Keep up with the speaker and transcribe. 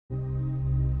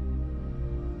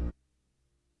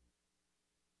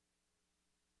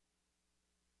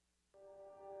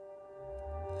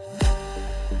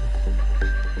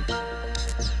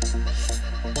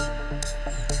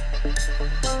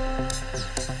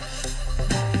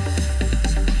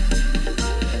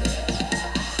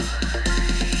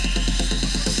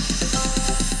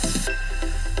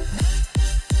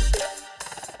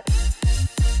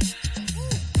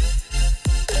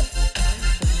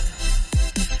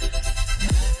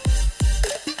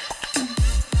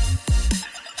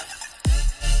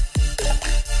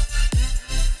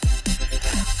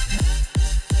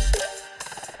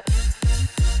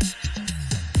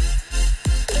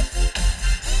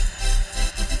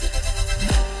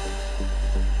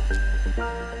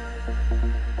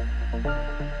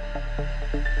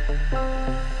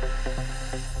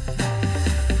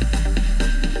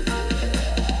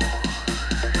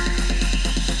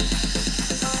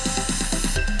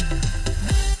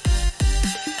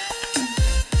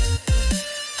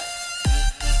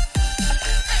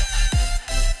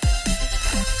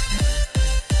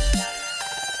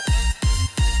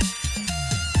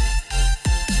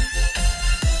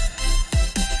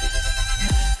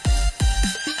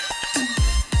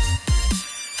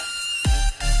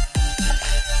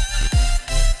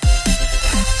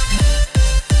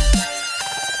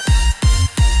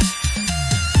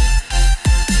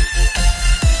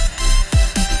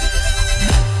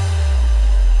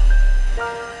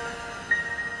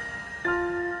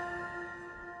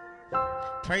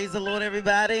Praise the Lord,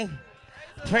 everybody.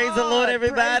 Praise the Lord,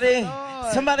 everybody.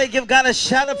 Somebody give God a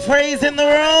shout of praise in the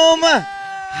room.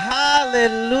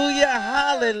 Hallelujah,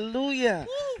 hallelujah.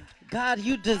 God,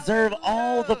 you deserve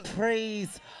all the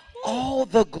praise, all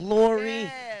the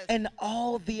glory, and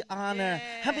all the honor.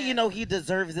 How many of you know he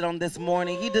deserves it on this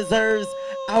morning? He deserves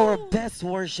our best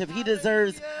worship. He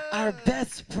deserves our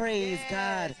best praise,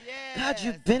 God. God,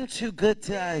 you've been too good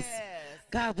to us.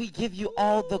 God, we give you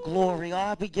all the glory.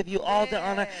 God, we give you all the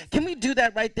honor. Can we do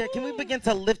that right there? Can we begin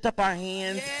to lift up our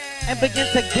hands and begin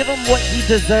to give him what he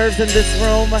deserves in this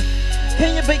room?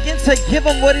 Can you begin to give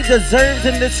him what he deserves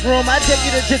in this room? I dare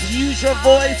you to just use your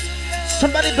voice.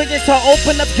 Somebody begin to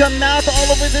open up your mouth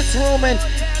all over this room and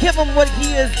give him what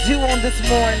he is due on this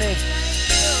morning.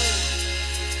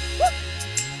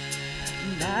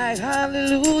 My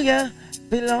hallelujah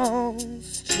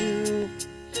belongs to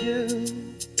you.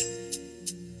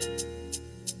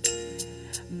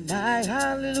 My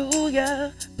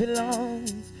hallelujah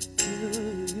belongs to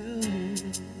you.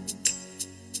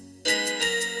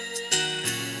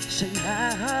 Say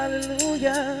my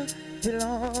hallelujah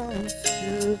belongs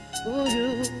to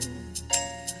you.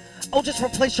 Oh, just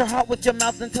replace your heart with your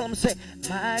mouth and tell them, say,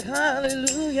 my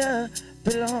hallelujah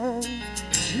belongs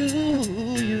to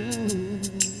you.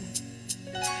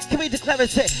 Can we declare it?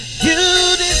 Say,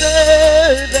 you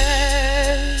deserve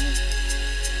it.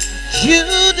 You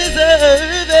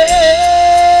deserve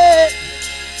it.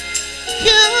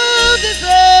 You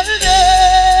deserve it.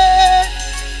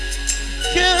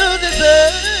 You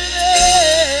deserve it.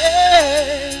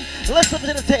 Let's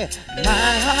listen to say, my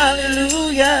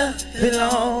hallelujah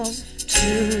belongs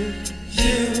to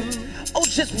you. Oh,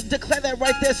 just declare that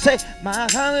right there. Say, my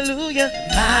hallelujah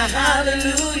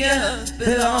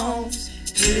belongs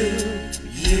to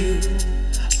you.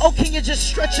 Oh, can you just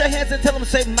stretch your hands and tell them,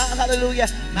 say, my hallelujah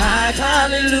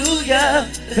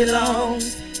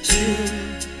belongs to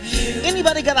you.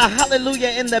 Anybody got a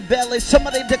hallelujah in their belly?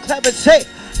 Somebody declare it, say,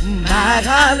 my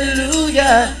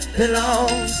hallelujah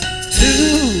belongs to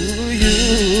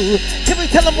you. Can we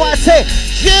tell them why? Say,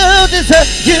 you deserve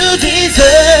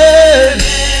it.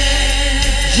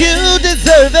 You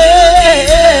deserve it.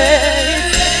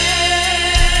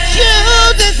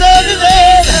 You deserve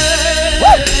it.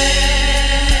 Woo.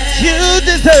 You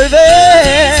deserve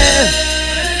it.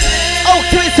 Oh,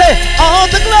 can we say all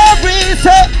the glory?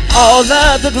 Say all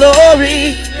of the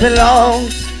glory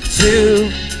belongs to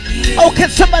you. Oh, can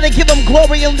somebody give them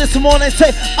glory in this morning?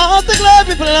 Say all the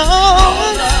glory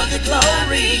belongs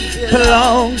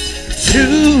to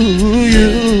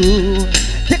you.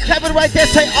 Declare it right there.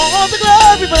 Say all the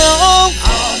glory belongs.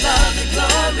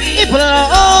 It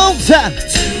belongs to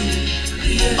you.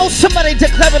 Oh, somebody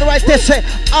declare it right there. Say,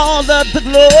 all of the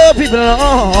glory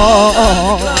belongs.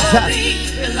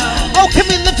 Oh, can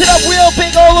we lift it up real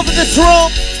big all over this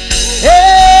room?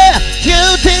 Yeah,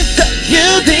 you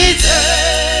deserve it.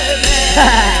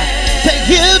 Say,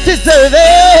 you deserve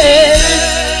it.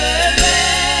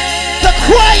 The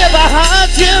cry of our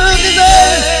hearts, you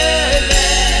deserve it.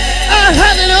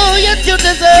 Hallelujah, you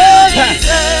deserve it.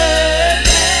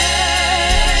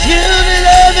 You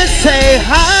deserve it. Say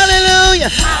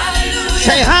hallelujah.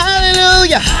 Say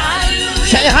hallelujah.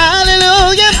 Say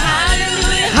hallelujah.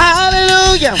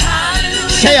 Hallelujah.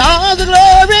 Say all the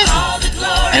glory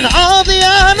and all the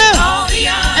honor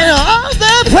and all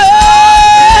the praise.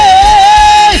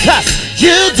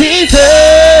 You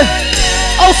deserve.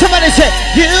 Oh, somebody say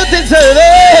you deserve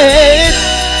it.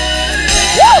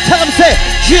 Woo, tell them, say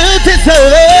you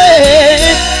deserve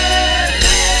it.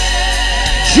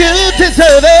 You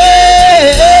deserve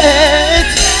it.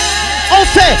 Oh,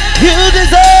 say, you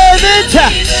deserve it.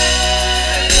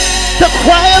 The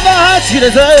cry of our hearts, you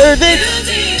deserve it.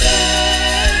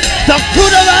 The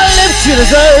fruit of our lips, you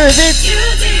deserve it.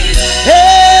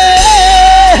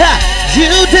 Yeah,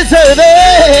 you deserve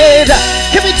it.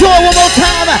 Can we do it one more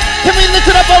time? Can we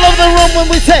lift it up all over the room when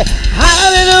we say,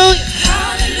 hallelujah?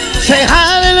 Say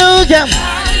hallelujah.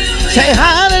 Say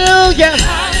hallelujah.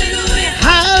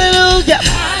 Hallelujah.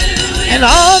 And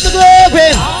all the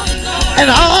glory, and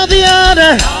all the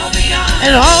honor,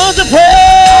 and all the praise.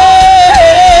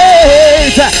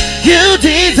 You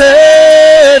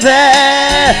deserve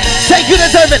it. Say you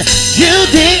deserve it. You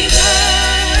deserve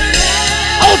it.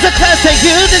 Oh, declare, say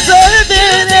you deserve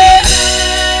it.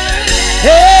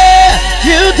 Yeah,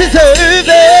 you deserve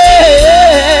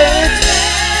it.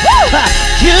 Woo.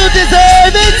 You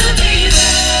deserve it.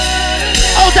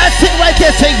 Oh, that's it right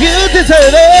there. Say you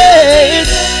deserve it.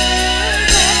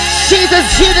 Jesus,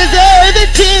 you deserve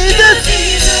it, Jesus.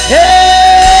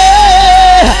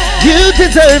 Yeah, you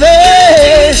deserve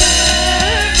it.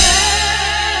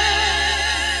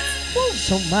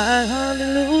 So my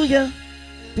hallelujah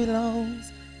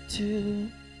belongs to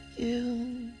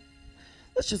you.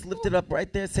 Let's just lift it up right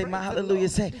there. Say my hallelujah.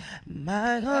 Say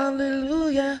my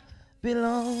hallelujah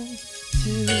belongs to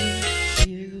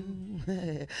you.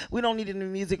 We don't need any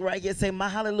music right yet. Say my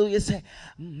hallelujah. Say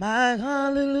my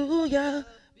hallelujah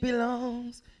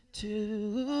belongs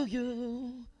to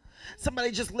you.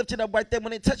 Somebody just lift it up right there.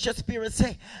 When it touch your spirit,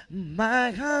 say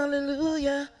my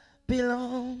hallelujah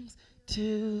belongs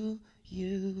to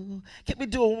you. Can we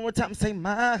do it one more time? Say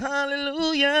my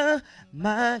hallelujah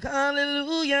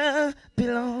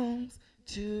belongs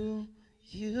to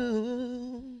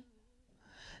you.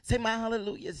 Say my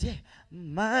hallelujahs, yeah.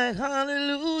 My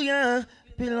hallelujah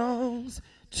belongs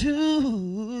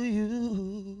to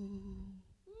you.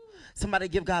 Somebody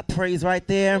give God praise right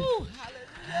there.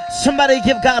 Somebody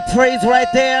give God praise right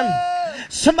there.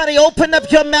 Somebody open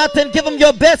up your mouth and give him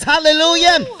your best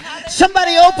hallelujah.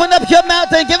 Somebody open up your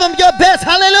mouth and give him your best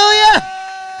hallelujah.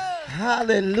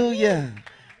 Hallelujah.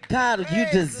 God, you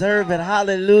deserve it.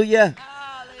 Hallelujah.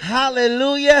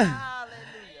 Hallelujah.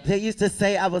 They used to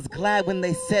say, I was glad when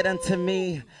they said unto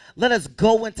me, let us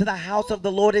go into the house of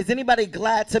the Lord. Is anybody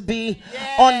glad to be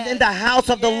in the house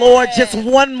of the Lord just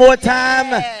one more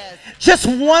time? Just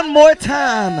one more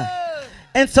time.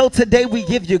 And so today we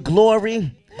give you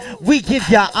glory. We give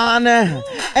you honor.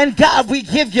 And God, we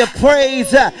give you praise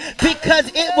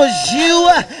because it was you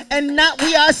and not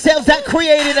we ourselves that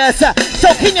created us.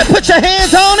 So can you put your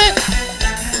hands on it?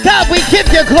 God, we give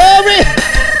you glory.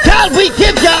 God, we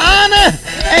give you honor.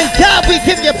 And God, we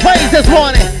give you praise this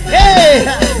morning. Hey.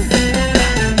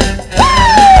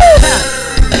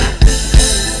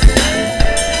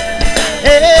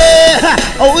 Yeah.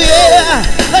 Oh yeah.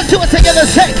 Let's do it together.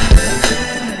 Say.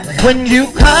 When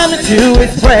you come into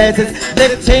his presence,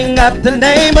 lifting up the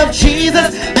name of Jesus,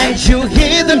 and you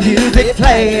hear the music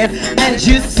playing, and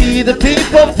you see the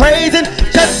people praising,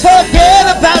 just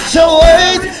forget about your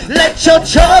worries. Let your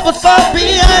troubles fall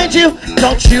behind you.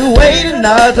 Don't you wait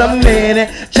another minute.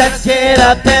 Just get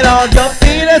up and on your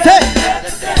feet and say,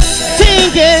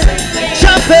 singing,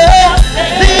 jumping,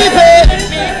 leaving,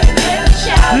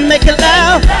 make it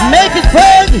loud, make it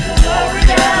praise.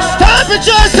 Start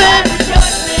rejoicing.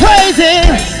 Praising,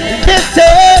 lift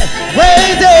it,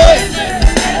 raise it,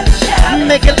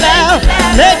 make it loud,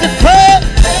 make it praise.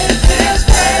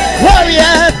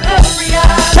 Glorious.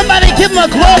 Somebody give him a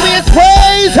glorious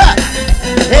praise.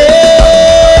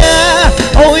 Yeah.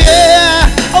 Oh yeah.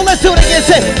 Oh, let's do it again.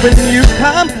 Say, when you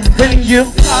come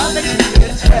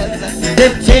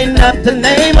lifting up the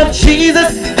name of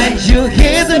Jesus, and you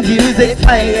hear the music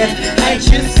playing, and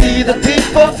you see the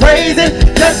people praising,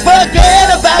 just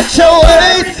forget about your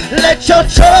worries. Let your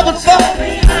troubles fall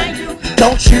behind you.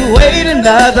 Don't you wait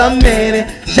another minute.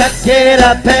 Just get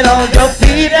up and on your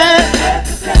feet and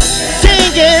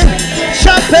singing,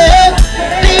 jumping,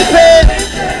 leaping,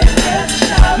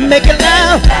 make it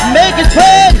loud, make it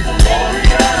praise.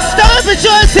 Start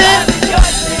rejoicing,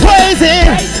 praising,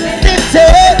 lift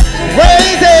it,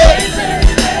 raise it,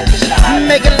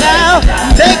 make it loud,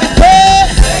 make it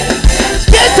praise.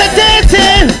 Get to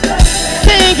dancing,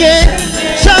 singing,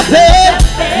 jumping,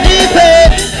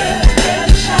 leaping,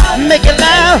 make it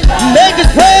loud, make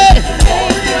it praise.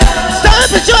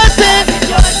 Start rejoicing,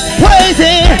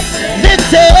 praising,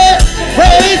 lift it,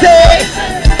 praise it,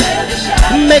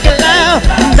 make it loud,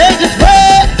 make it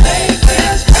praise.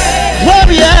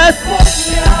 Glorious,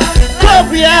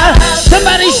 glorious.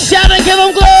 Somebody shout and give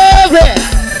him glory.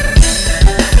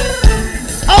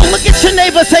 Oh, look at your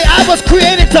neighbor, say, I was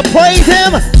created to praise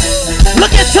him.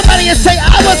 Look at somebody and say,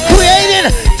 I was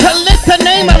created to lift the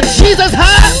name of Jesus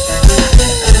high.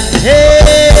 Yeah.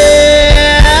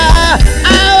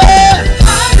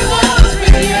 I was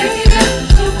created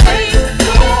to praise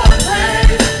your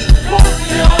name.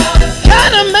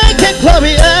 Gotta make it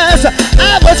glorious.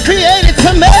 I was created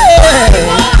to make.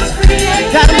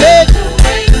 Gotta make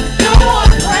your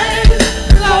praise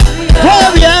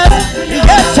glorious.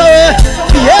 Yes, sir.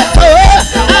 Yes, sir.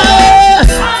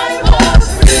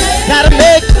 Gotta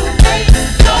make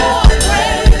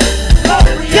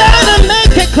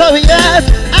it glorious.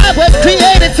 I was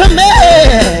created to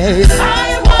make.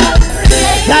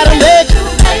 Gotta make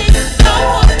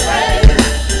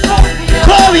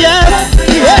glorious.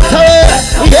 Yes, sir.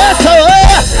 Yes, sir.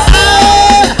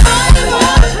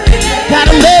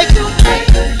 Gotta make.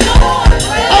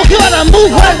 Oh, you ought to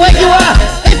move right where you are.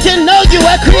 If you know you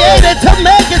were created to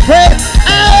make it praise.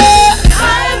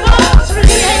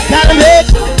 Gotta make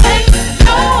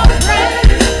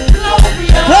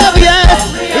glorious.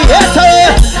 Yes, sir.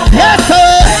 Yes, sir.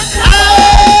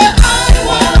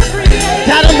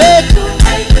 Gotta make.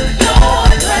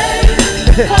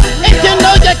 If you know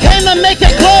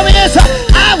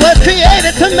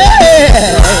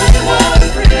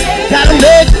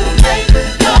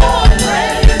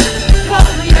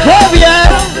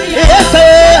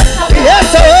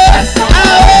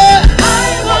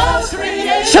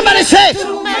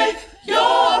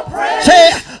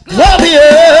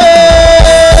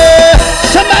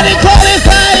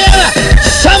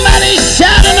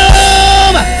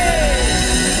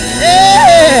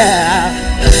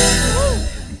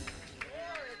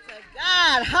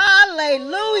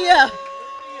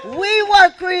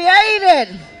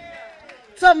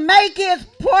make his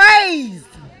praise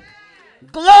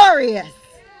glorious.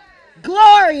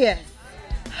 Glorious.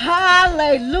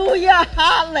 Hallelujah.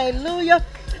 Hallelujah.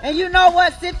 And you know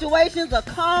what? Situations will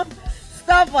come.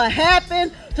 Stuff will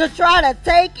happen to try to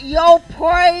take your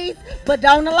praise. But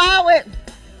don't allow it.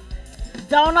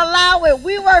 Don't allow it.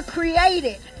 We were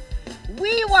created.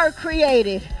 We were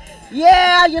created.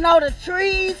 Yeah, you know, the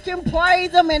trees can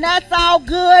praise him and that's all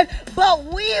good. But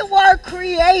we were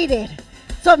created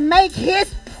to make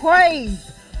his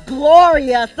praise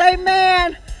glorious.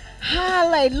 Amen.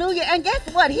 Hallelujah. And guess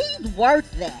what? He's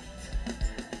worth that.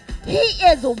 He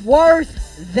is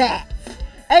worth that.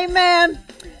 Amen.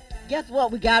 Guess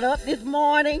what? We got up this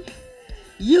morning.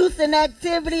 Use and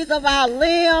activities of our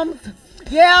limbs.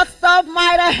 Yeah, stuff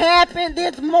might have happened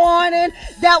this morning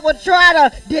that would try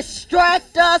to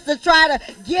distract us, to try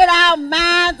to get our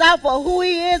minds off of who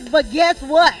he is. But guess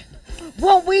what?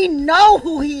 When we know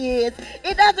who he is,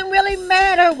 it doesn't really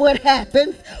matter what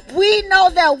happens. We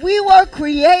know that we were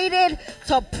created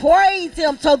to praise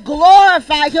him, to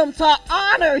glorify him, to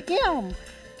honor him.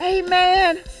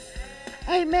 Amen.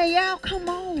 Amen. Y'all, come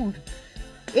on.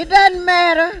 It doesn't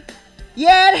matter.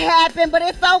 Yeah, it happened, but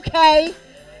it's okay.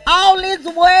 All is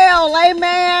well.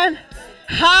 Amen.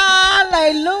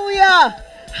 Hallelujah.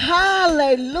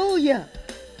 Hallelujah.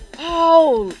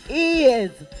 All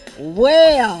is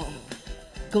well.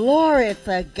 Glory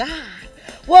to God.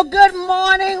 Well, good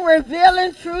morning,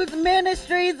 Revealing Truth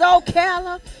Ministries,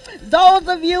 Ocala. Those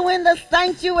of you in the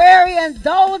sanctuary and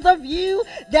those of you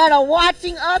that are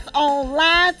watching us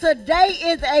online, today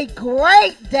is a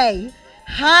great day.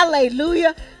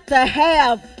 Hallelujah. To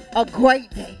have a great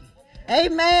day.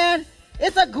 Amen.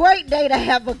 It's a great day to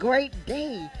have a great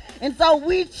day. And so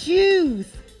we choose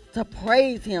to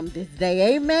praise him this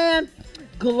day. Amen.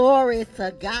 Glory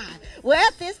to God. Well,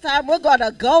 at this time, we're going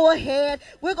to go ahead.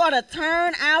 We're going to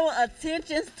turn our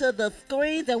attentions to the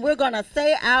screens and we're going to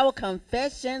say our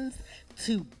confessions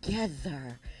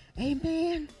together.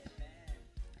 Amen.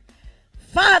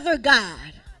 Father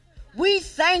God, we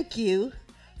thank you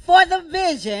for the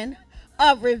vision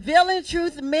of Revealing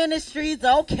Truth Ministries,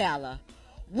 Ocala.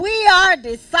 We are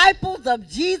disciples of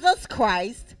Jesus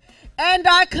Christ and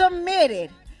are committed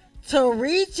to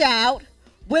reach out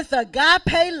with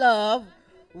agape love,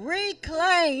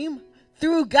 reclaim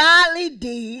through godly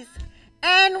deeds,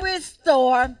 and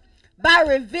restore by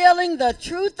revealing the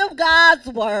truth of God's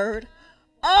word,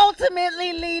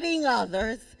 ultimately leading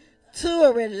others to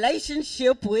a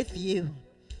relationship with you.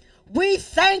 We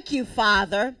thank you,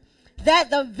 Father, that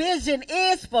the vision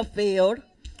is fulfilled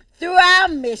through our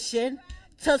mission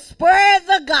to spread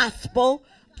the gospel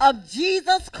of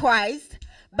Jesus Christ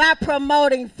by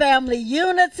promoting family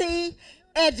unity,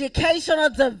 educational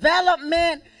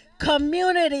development,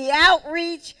 community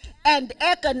outreach, and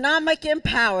economic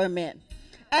empowerment.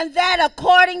 And that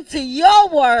according to your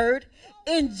word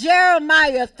in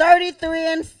Jeremiah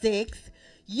 33:6,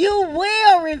 you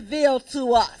will reveal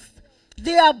to us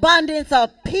the abundance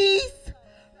of peace,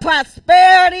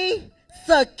 prosperity,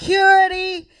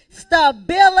 security,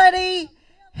 stability,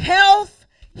 health,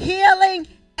 healing,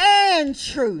 and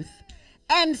truth.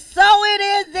 And so it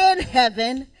is in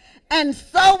heaven, and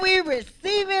so we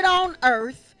receive it on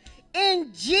earth.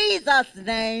 In Jesus'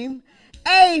 name,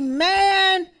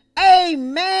 amen,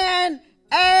 amen,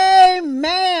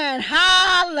 amen.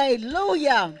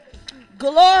 Hallelujah.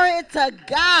 Glory to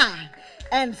God.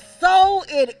 And so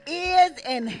it is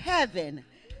in heaven,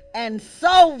 and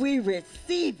so we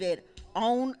receive it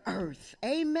on earth.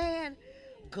 Amen.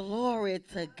 Glory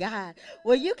to God.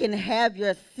 Well, you can have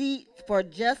your seats for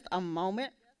just a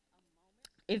moment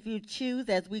if you choose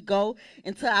as we go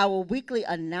into our weekly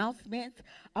announcements.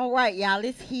 All right, y'all,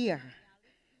 it's here.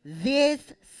 This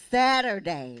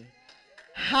Saturday.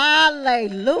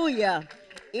 Hallelujah.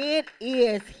 It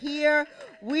is here.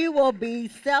 We will be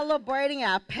celebrating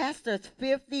our pastor's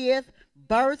 50th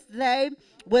birthday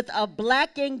with a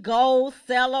black and gold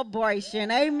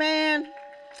celebration. Amen.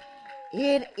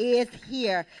 It is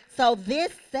here. So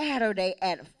this Saturday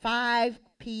at 5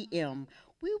 p.m.,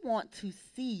 we want to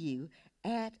see you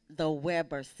at the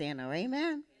Weber Center.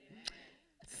 Amen.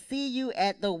 See you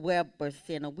at the Weber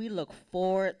Center. We look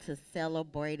forward to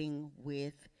celebrating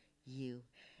with you.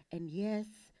 And yes,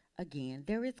 again,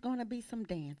 there is going to be some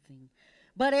dancing,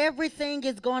 but everything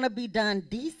is going to be done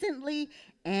decently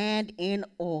and in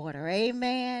order.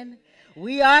 Amen.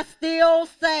 We are still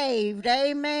saved.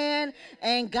 Amen.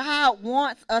 And God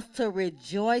wants us to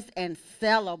rejoice and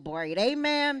celebrate.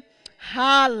 Amen.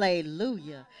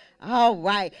 Hallelujah. All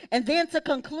right. And then to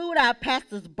conclude our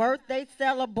pastor's birthday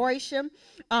celebration,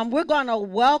 we're going to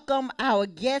welcome our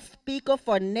guest speaker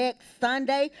for next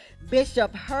Sunday,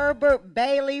 Bishop Herbert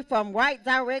Bailey from Right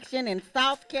Direction in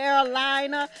South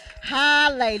Carolina.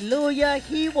 Hallelujah.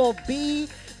 He will be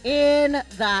in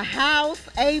the house.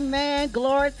 Amen.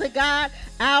 Glory to God.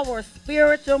 Our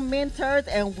spiritual mentors,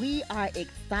 and we are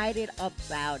excited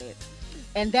about it.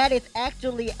 And that is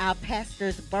actually our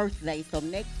pastor's birthday. So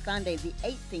next Sunday, the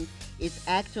 18th, is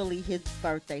actually his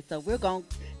birthday. So we're going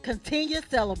to continue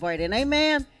celebrating.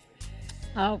 Amen.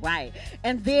 All right.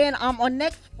 And then on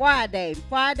next Friday,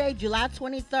 July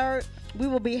 23rd, we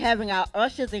will be having our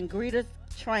ushers and greeters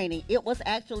training. It was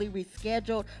actually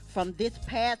rescheduled from this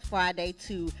past Friday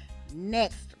to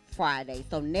next Friday.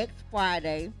 So next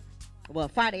Friday, well,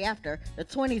 Friday after, the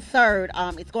 23rd,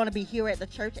 it's going to be here at the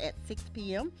church at 6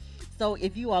 p.m. So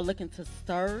if you are looking to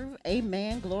serve,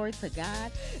 amen, glory to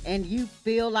God, and you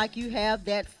feel like you have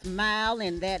that smile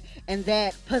and that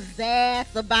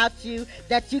pizzazz about you,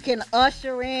 that you can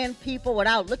usher in people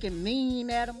without looking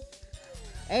mean at them,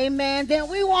 amen, then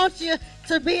we want you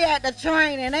to be at the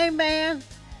training, amen.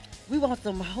 We want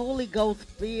some Holy Ghost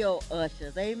filled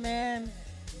ushers, amen.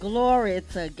 Glory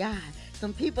to God.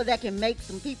 Some people that can make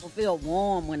some people feel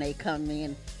warm when they come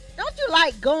in. Don't you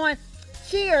like going?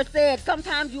 Cheer said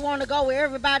sometimes you want to go where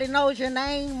everybody knows your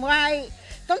name, right?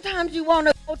 Sometimes you want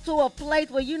to go to a place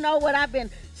where you know what, I've been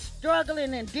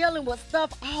struggling and dealing with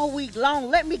stuff all week long.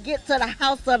 Let me get to the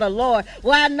house of the Lord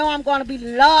where I know I'm going to be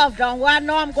loved on, where I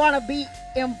know I'm going to be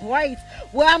embraced,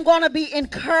 where I'm going to be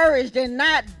encouraged and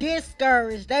not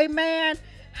discouraged. Amen.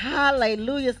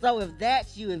 Hallelujah. So if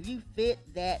that's you, if you fit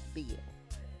that bill,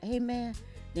 amen,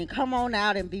 then come on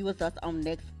out and be with us on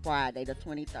next Friday, the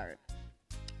 23rd.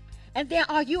 And then,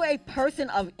 are you a person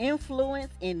of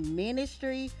influence in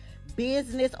ministry,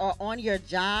 business, or on your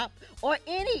job, or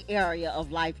any area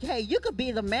of life? Hey, you could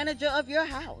be the manager of your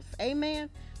house. Amen.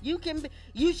 You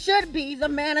should be the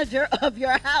manager of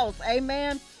your house.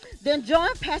 Amen. Then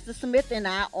join Pastor Smith and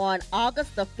I on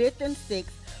August the 5th and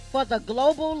 6th for the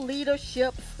Global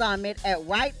Leadership Summit at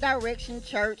Right Direction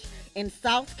Church in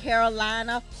South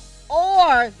Carolina.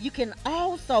 Or you can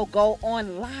also go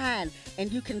online and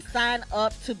you can sign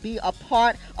up to be a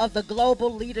part of the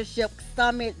Global Leadership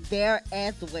Summit there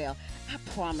as well. I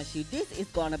promise you, this is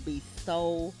going to be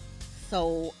so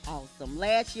awesome.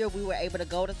 Last year, we were able to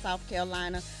go to South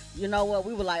Carolina. You know what?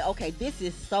 We were like, okay, this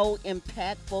is so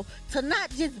impactful to not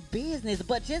just business,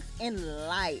 but just in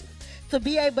life. To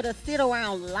be able to sit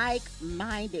around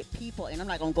like-minded people. And I'm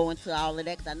not going to go into all of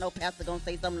that because I know Pastor's going to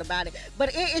say something about it.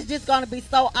 But it is just going to be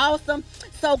so awesome.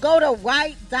 So go to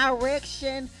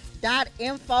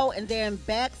rightdirection.info and then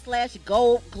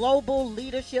 /Global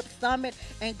Leadership Summit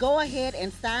and go ahead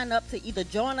and sign up to either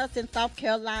join us in South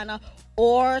Carolina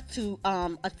or to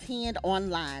attend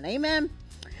online. Amen.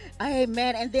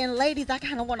 Amen. And then, ladies, I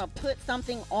kind of want to put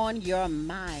something on your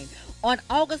mind. On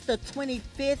August the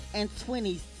 25th and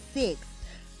 26th,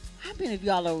 how many of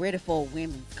y'all are ready for a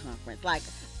women's conference? Like,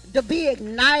 to be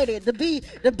ignited, to be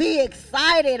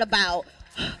excited about.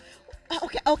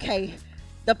 Okay.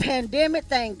 The pandemic,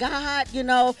 thank God,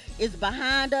 is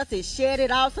behind us. It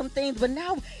shedded off some things, but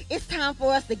now it's time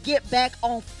for us to get back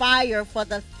on fire for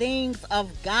the things of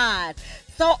God.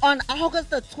 So on August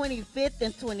the 25th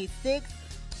and 26th,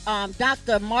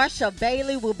 Dr. Marsha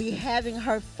Bailey will be having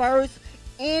her first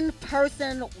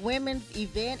in-person women's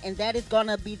event, and that is going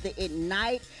to be the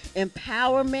Ignite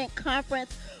Empowerment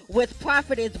Conference with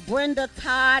Prophetess Brenda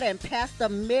Todd and Pastor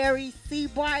Mary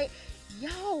Seabright.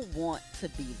 Y'all want to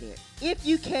be there. If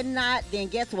you cannot, then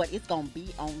guess what? It's going to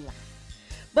be online.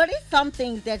 But it's some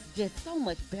things that's just so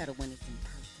much better when it's in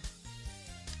person.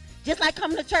 Just like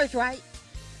coming to church, right?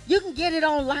 You can get it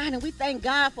online, and we thank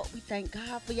God for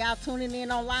y'all tuning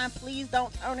in online. Please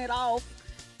don't turn it off.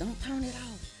 Don't turn it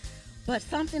off. But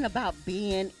something about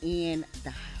being in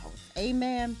the house.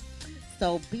 Amen.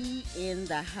 So be in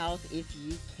the house if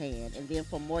you can. And then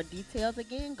for more details,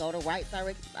 again, go to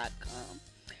rightdirection.com.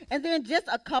 And then just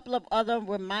a couple of other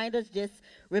reminders. Just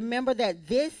remember that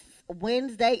this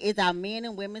Wednesday is our men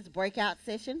and women's breakout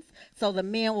sessions. So the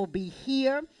men will be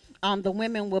here. The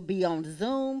women will be on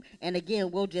Zoom. And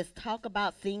again, we'll just talk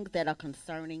about things that are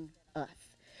concerning us.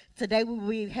 Today we will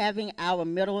be having our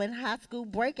middle and high school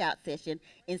breakout session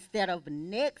instead of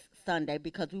next Sunday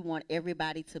because we want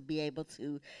everybody to be able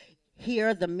to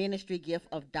hear the ministry gift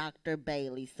of Dr.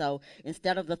 Bailey. So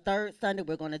instead of the third Sunday,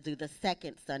 we're going to do the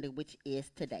second Sunday, which is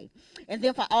today. And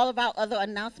then for all of our other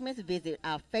announcements, visit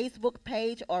our Facebook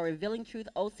page or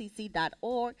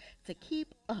revealingtruthocc.org to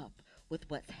keep up with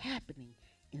what's happening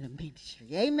in the ministry.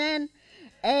 Amen.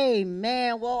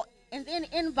 Amen. Well, and then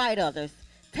invite others.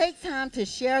 Take time to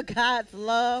share God's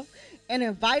love and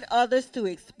invite others to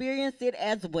experience it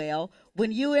as well.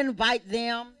 When you invite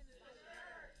them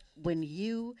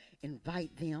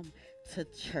to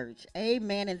church.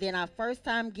 Amen. And then our first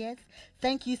time guests,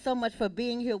 thank you so much for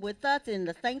being here with us in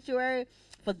the sanctuary.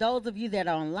 For those of you that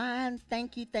are online,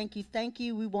 thank you, thank you, thank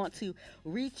you. We want to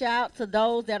reach out to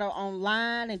those that are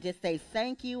online and just say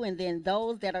thank you. And then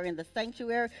those that are in the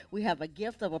sanctuary, we have a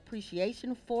gift of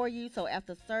appreciation for you. So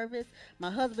after service, my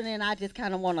husband and I just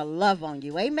kind of want to love on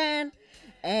you. Amen.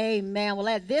 Amen. Well,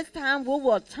 at this time, we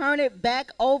will turn it back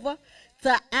over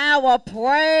to our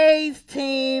praise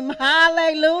team.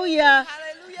 Hallelujah.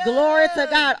 Hallelujah. Glory to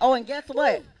God. Oh, and guess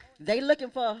what? They looking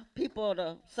for people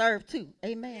to serve too.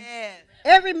 Amen. Yes.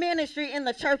 Every ministry in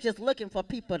the church is looking for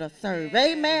people to serve.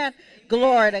 Yes. Amen.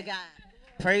 Glory to God.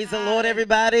 Praise the Lord,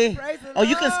 everybody. Oh,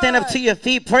 you can stand up to your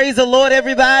feet. Praise the Lord,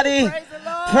 everybody.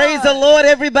 Praise the Lord,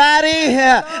 everybody.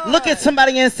 Yeah. Look at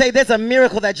somebody and say, there's a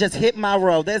miracle that just hit my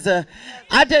road.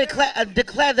 I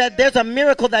declare that there's a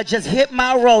miracle that just hit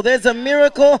my road. There's a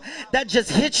miracle that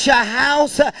just hit your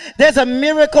house. There's a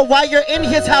miracle while you're in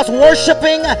his house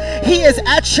worshiping. He is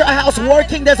at your house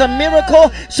working. There's a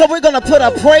miracle. So we're going to put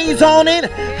a praise on it.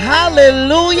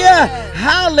 Hallelujah.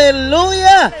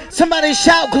 Hallelujah. Somebody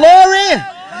shout glory.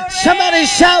 Somebody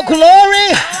shout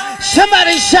glory.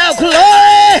 Somebody shout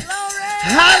glory.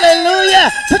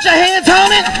 Hallelujah. Put your hands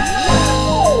on it.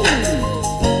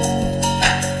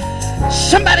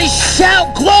 Somebody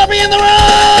shout glory in the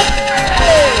room.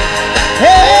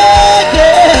 Hey,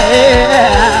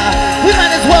 yeah. We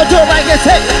might as well do it right here.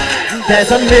 Say,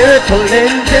 there's a miracle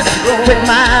in this room with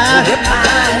mine.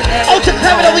 Oh,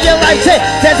 declare it over your life. Say,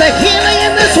 there's a healing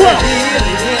in this room.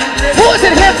 Who is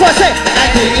it here for? Say,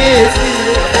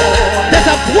 there's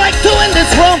a breakthrough in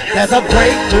this room. There's a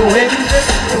breakthrough in this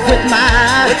room with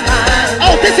mine.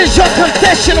 Oh, this is your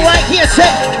confession right here. Say,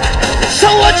 so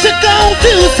what you gonna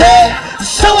do? Say,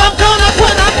 so I'm gonna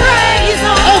put a praise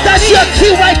on. Oh, that's your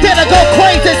cue right there to go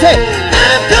crazy. Say,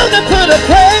 I'm gonna put a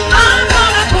praise. I'm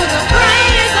gonna put a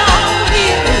praise on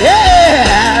it.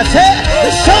 Yeah. Say,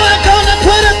 so I'm gonna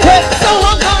put a praise. So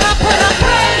I'm gonna put a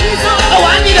praise on. Oh,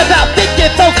 I need about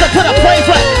 50 folks to put a praise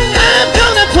right. I'm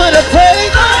gonna put a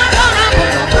praise. I'm gonna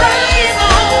put a praise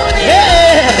on it.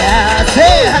 Yeah.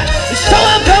 Say, so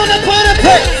I'm gonna put a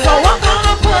praise. So I'm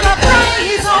gonna put a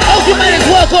praise on. Oh, you might as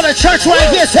well go to church right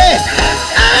here. Say,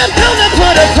 I'm gonna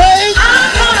put a praise.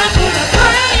 I'm gonna put a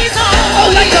praise on.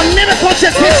 Oh, like a miracle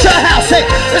just hit your house. Say,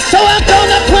 so I'm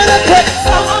gonna put a praise.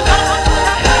 So I'm gonna put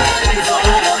a praise on.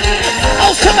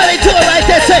 Oh, somebody do it right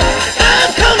there. Say,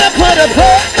 I'm gonna put a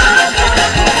praise. I'm gonna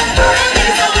put a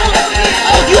praise on.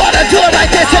 Oh, you ought to do it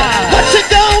right there. Say, what you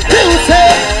gonna do?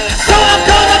 Say, so I'm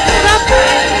gonna put a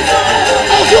praise on.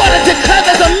 Oh, you ought to declare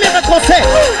there's a miracle. Say,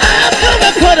 I'm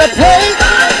gonna put a praise.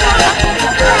 I'm gonna put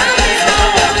a praise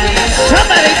on.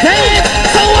 Somebody dance.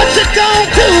 So what you gonna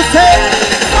do? Say,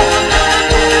 so I'm gonna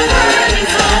put a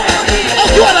praise on. Oh,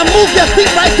 you ought to move your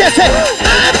feet right there. Say,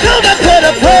 I'm gonna put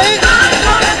a praise. I'm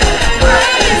gonna put a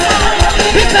praise on.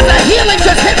 Because the healing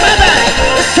just hit my body.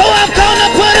 So I'm gonna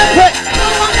put a praise.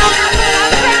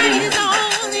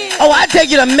 Oh, I dare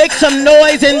you to make some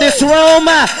noise in this room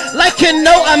like you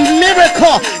know a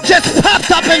miracle just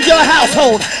popped up in your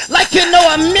household. Like you know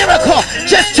a miracle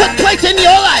just took place in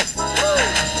your life.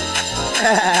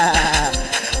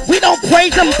 We don't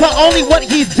praise him for only what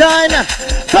he's done,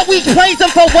 but we praise him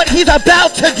for what he's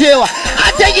about to do. I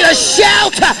dare you to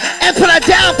shout and put a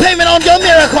down payment on your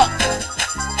miracle.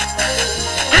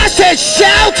 I said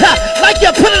shout like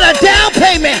you're putting a down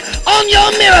payment on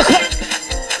your miracle.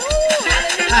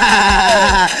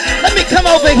 Let me come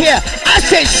over here. I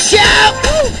said shout.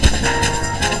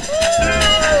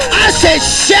 I said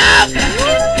shout.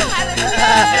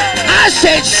 I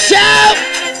said shout.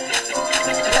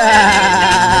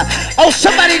 Oh,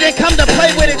 somebody didn't come to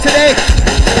play with it today.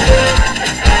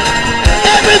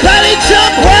 Everybody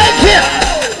jump right here.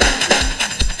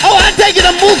 Oh, I dare you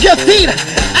to move your feet.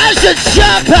 As you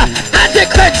jump, I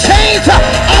declare chains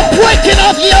are breaking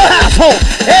off your household.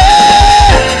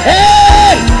 Hey,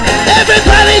 hey,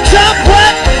 everybody jump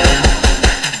right.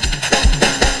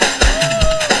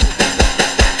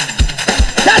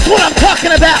 That's what I'm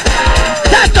talking about.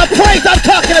 That's the praise I'm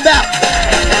talking about.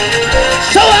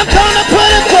 So I'm gonna put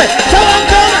it quick. So I'm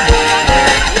gonna.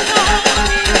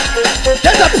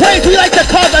 There's a praise we like to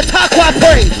call the Takwa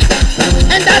praise.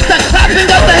 And that's the clapping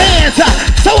of the hands.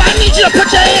 So I need you to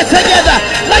put your hands together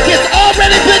like it's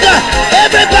already been done.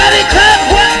 Everybody clap.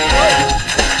 What?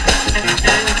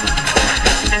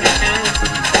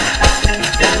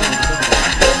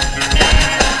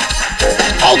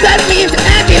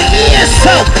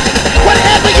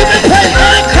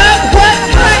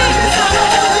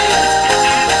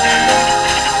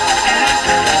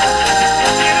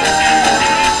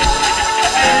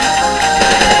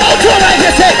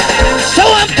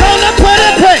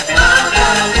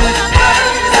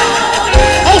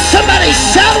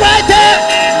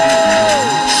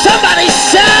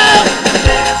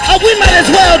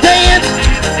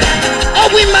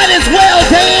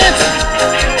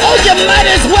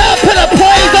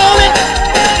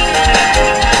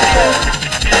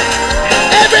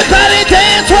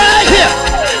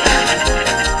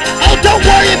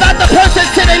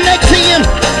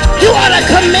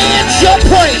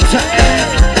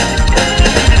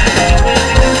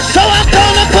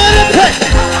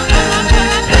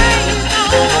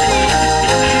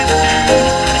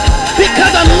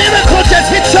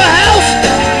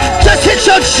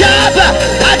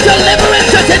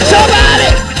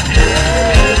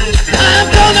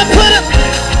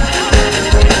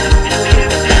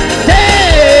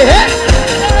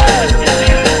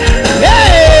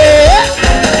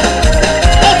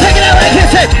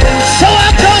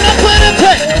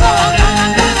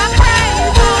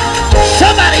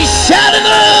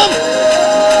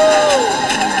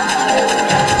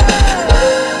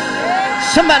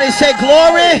 Somebody say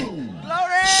glory.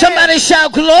 Glory. Somebody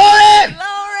shout glory.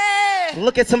 Glory.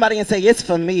 Look at somebody and say, it's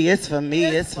for me, it's for me,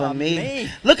 it's for me.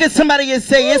 Look at somebody and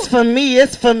say, it's for me,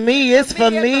 it's for me, it's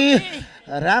for me.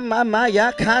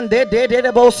 Ramamaya kande de de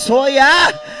de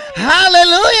bosoya.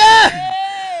 Hallelujah.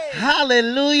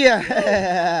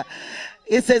 Hallelujah.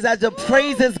 It says, as the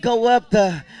praises go up,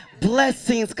 the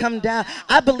blessings come down.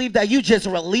 I believe that you just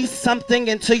released something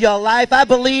into your life. I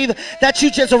believe that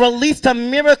you just released a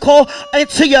miracle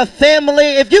into your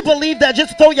family. If you believe that,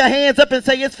 just throw your hands up and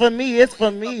say, it's for me, it's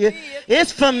for me,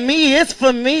 it's for me, it's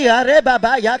for me. Oh,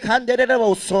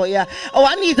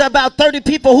 I need about 30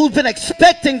 people who've been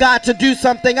expecting God to do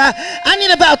something. I need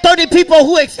about 30 people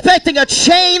who are expecting a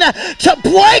chain to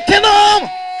break in them.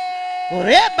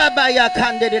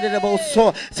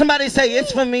 Somebody say,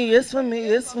 it's for me, it's for me,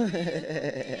 it's for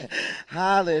me.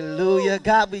 Hallelujah.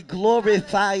 God, we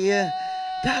glorify you.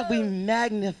 God, we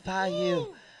magnify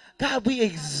you. God, we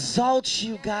exalt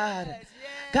you, God.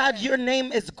 God, your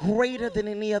name is greater than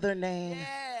any other name.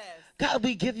 God,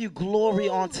 we give you glory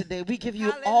on today. We give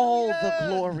you all the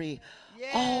glory,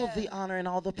 all the honor, and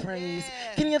all the praise.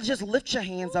 Can you just lift your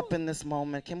hands up in this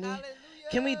moment?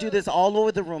 Can we do this all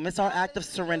over the room? It's our act of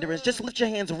surrenderance. Just lift your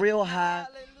hands real high.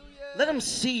 Let him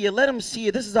see you. Let him see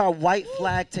you. This is our white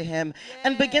flag to him.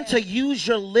 And begin to use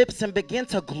your lips and begin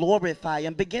to glorify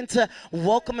him. Begin to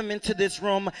welcome him into this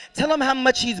room. Tell him how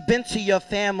much he's been to your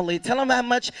family. Tell him how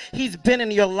much he's been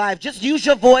in your life. Just use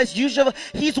your voice.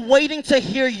 He's waiting to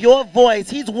hear your voice.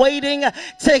 He's waiting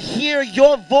to hear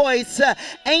your voice.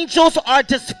 Angels are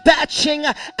dispatching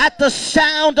at the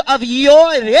sound of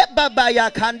your...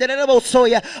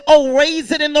 Oh,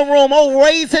 raise it in the room. Oh,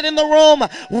 raise it in the room.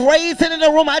 Raise it in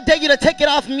the room. I dare you to take it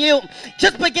off mute.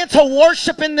 Just begin to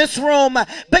worship in this room.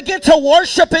 Begin to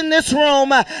worship in this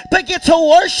room. Begin to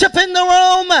worship in the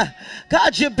room.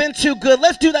 God, you've been too good.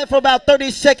 Let's do that for about 30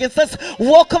 seconds. Let's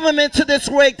welcome him into this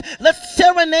week. Let's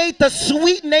serenade the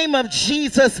sweet name of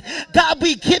Jesus. God,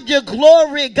 we give you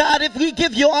glory. God, if we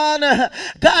give you honor,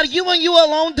 God, you and you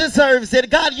alone deserves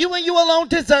it. God, you and you alone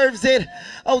deserves it.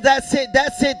 Oh, that's it,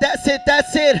 that's it, that's it,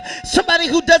 that's it. Somebody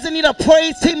who doesn't need a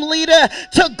praise team leader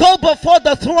to go before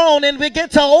the throne and begin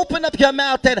to open up your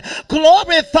mouth and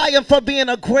glorify him for being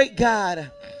a great God.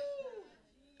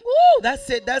 Woo, that's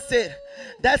it, that's it.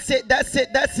 That's it, that's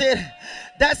it, that's it.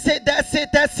 That's it, that's it,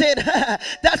 that's it.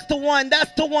 That's the one,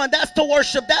 that's the one, that's the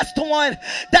worship, that's the one,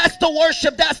 that's the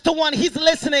worship, that's the one. He's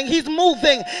listening, he's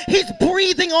moving, he's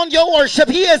breathing on your worship,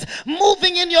 he is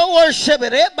moving in your worship.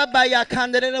 Woo,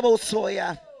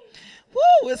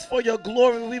 it's for your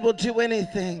glory, we will do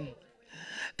anything.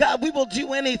 God, we will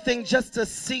do anything just to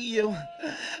see you.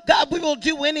 God, we will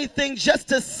do anything just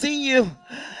to see you.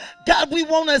 God, we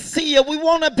want to see you. We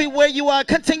want to be where you are.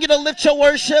 Continue to lift your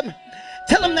worship.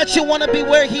 Tell him that you want to be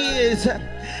where he is.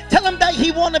 Tell him that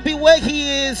he want to be where he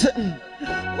is.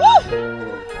 Woo!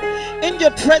 In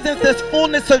your presence there's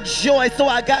fullness of joy, so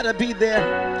I got to be there.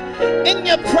 In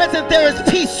your presence there is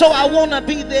peace, so I want to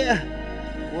be there.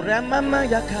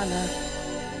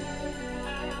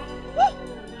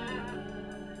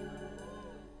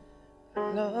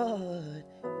 Lord,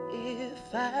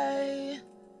 if I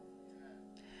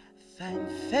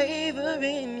find favor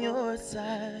in your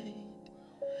sight.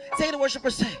 Say the worshiper,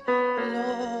 say,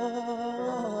 Lord,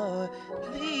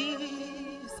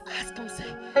 please. Ask him,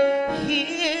 say,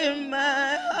 hear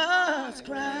my heart's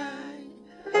cry.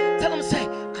 Tell him, say,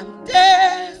 I'm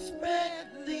desperately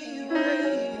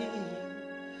waiting.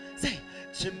 Say,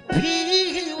 to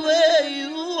be where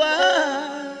you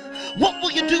are. What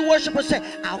will you do, worshiper? Say,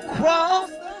 I'll cross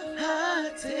the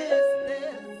hottest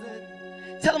desert.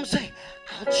 Tell him, say,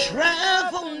 I'll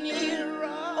travel near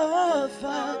or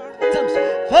far. Tell him,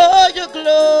 say, for your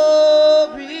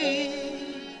glory.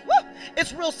 Woo!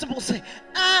 It's real simple. Say,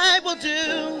 I will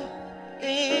do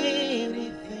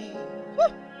anything.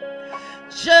 Woo!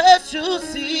 Just to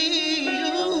see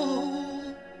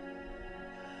you,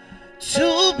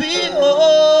 to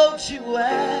behold you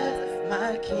as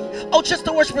my King. Oh, just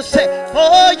the worshiper say,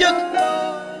 for your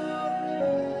glory.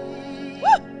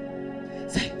 Woo!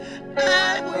 Say,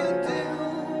 I will do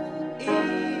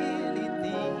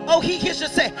anything. Oh, he hears you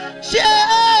say,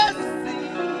 just to see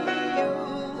you,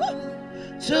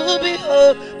 to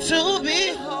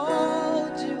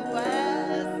behold you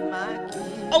as my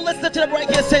King. Oh, let's lift it up right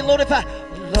here. Say, Lord, if I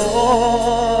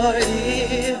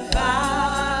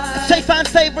say, find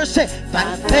favor. Say,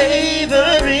 find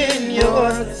favor in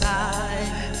your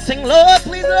sight. Sing, Lord,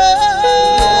 please,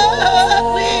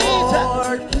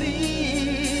 Lord,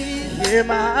 please, hear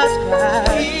my heart's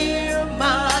cry. Hear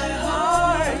my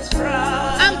heart's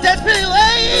cry. I'm desperately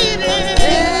waiting.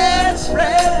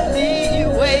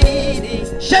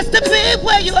 just to be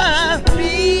where you are.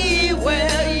 Be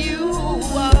where you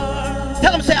are.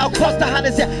 Tell them, say, I'll cross the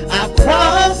hottest desert. I'll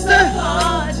cross the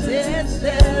hottest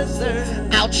desert.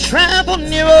 I'll travel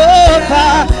near or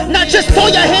far. Not just throw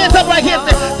your hands up right here.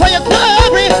 Say, for your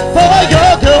glory, for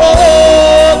your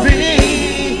glory.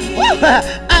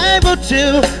 I will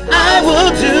do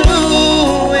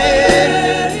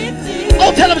it.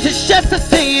 Oh, tell them it's just to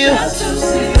see you.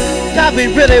 God, we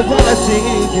really want to see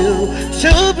you.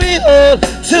 To behold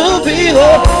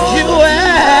you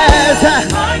as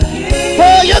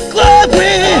for your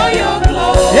glory.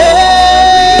 Yeah,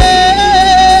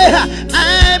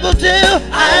 I will do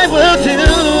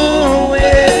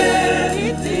it.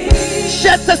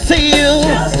 Just to see you.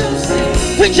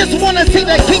 We just want to see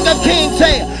the King of Kings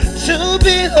say, to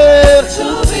behold.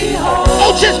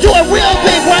 Oh, just do it real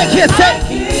big right here. Say,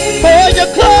 for your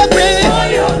glory.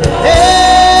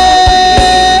 Yeah,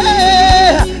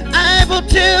 I will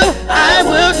do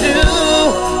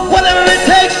whatever it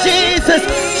takes, Jesus,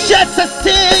 just to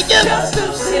see you.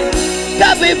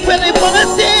 God, we really want to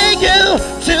see you.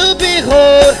 To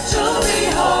behold.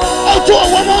 Oh, do it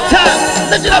one more time.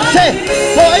 Lift it up, say,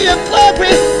 for your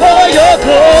glory, for your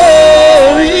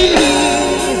glory.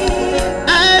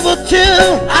 I will do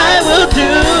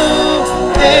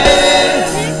it.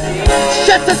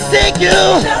 Just to see you.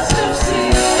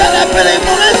 God, I really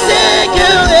want to see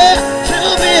you. Yeah. To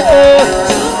behold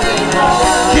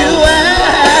you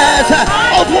as.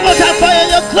 Oh, one more time, for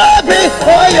your glory,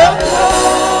 for your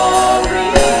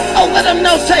glory. Oh, let them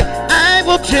know, say, I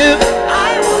will do.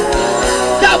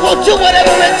 God will do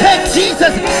whatever it takes,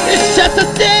 Jesus. It's just to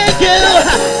see you.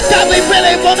 God, we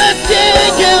really want to see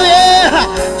you, yeah.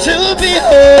 To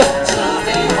behold.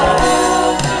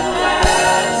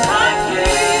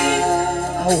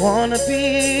 I want to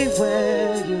be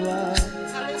where you are.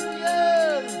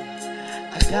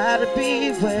 I gotta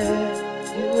be where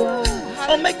you are.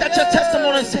 Oh, make that your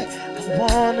testimony and say, I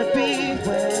want to be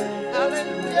where.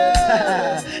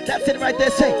 That's it right there.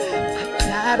 Say, I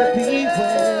gotta be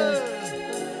where.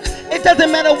 It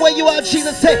doesn't matter where you are,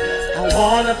 Jesus. Say, I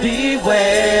want to be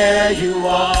where you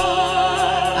are.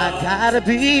 I gotta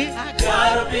be where.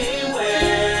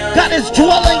 God is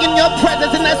dwelling in your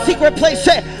presence in that secret place.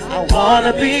 Say, I want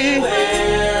to be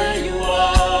where you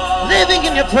are. Living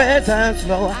in your presence,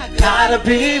 Lord. I gotta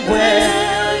be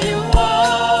where you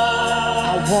are.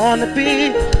 I want to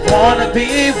be where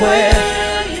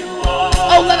you are.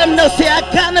 Oh, let them know. Say, I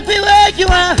gotta be where you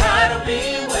are.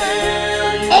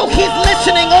 Oh, he's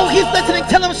listening. Oh, he's listening.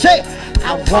 Tell him, say,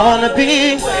 I want to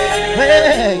be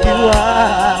where you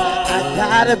are. I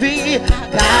gotta be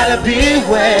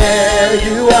where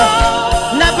you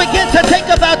are. Now begin to take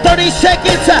about 30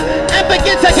 seconds and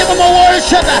begin to give him a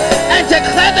worship and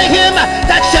declare to him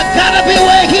that you gotta be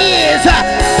where he is.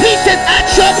 Peace is at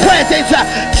your presence.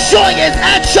 Joy is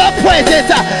at your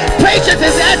presence. Patience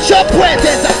is at your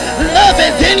presence. Love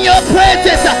is in your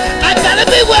presence. I gotta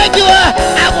be where you are.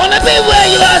 I wanna be where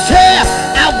you are. Say,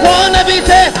 I wanna be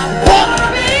there.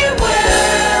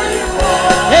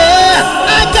 Yeah,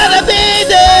 I gotta be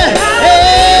there. Yeah,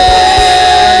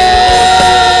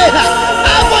 I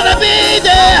wanna be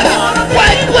there.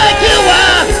 Right where you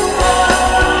are.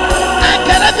 I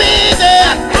gotta be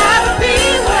there.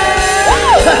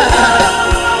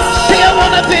 See, I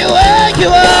wanna be where you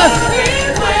are.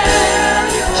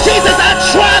 Jesus, I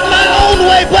tried my own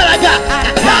way, but I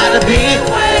gotta be.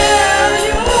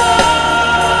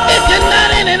 If you're not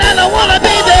in it, I don't wanna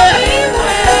be there.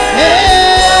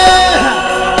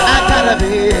 Yeah, I gotta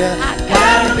be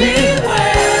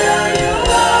where you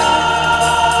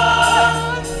are.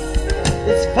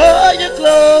 It's for your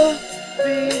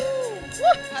glory.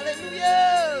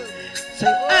 Hallelujah.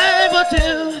 Say, I will do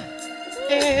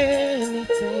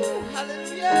anything.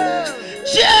 Hallelujah.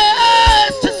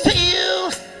 Just to see you.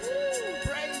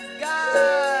 Praise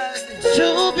God. To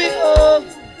behold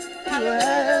you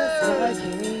as my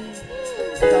King.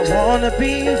 I wanna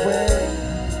be where.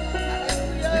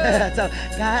 So, I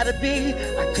gotta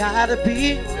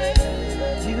be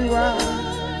you are.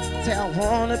 Say, I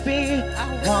wanna be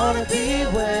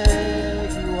where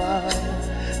you are.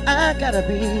 I gotta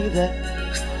be there.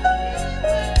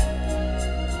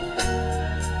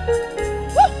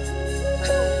 Woo!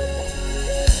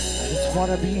 I just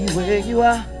wanna be where you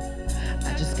are.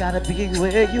 I just gotta be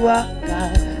where you are,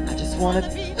 God. I just wanna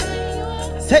be.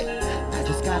 Say, I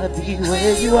just gotta be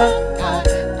where you are, God.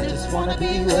 I just wanna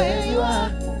be where you are.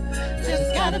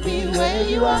 Just gotta be where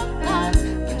you are, God.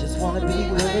 I just wanna be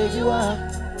where you are.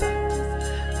 I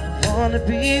wanna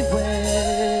be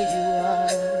where you are.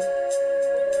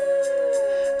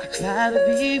 I gotta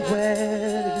be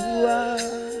where you are.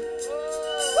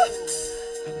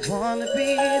 I wanna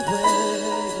be where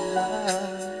you are.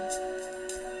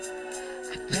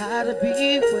 I gotta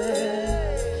be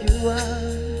where you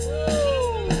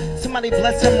are. Somebody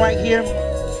bless him right here.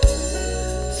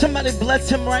 Somebody bless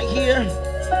him right here.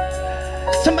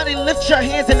 Somebody lift your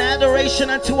hands in adoration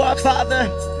unto our Father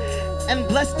and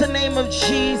bless the name of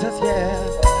Jesus.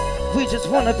 Yeah, we just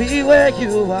wanna be where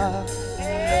you are.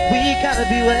 We gotta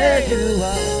be where you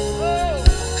are.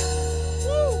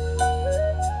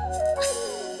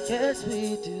 Yes,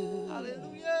 we do.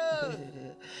 Hallelujah.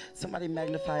 Somebody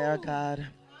magnify our God.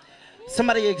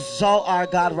 Somebody exalt our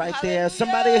God right there.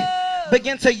 Somebody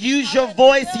begin to use your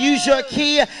voice, use your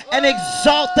key, and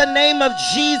exalt the name of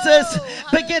Jesus.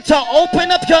 Begin to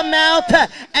open up your mouth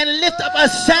and lift up a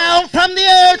sound from the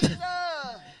earth.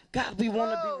 God, we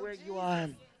want to be where you are.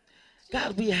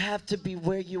 God, we have to be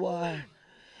where you are.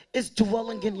 It's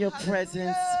dwelling in your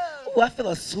presence. Oh, I feel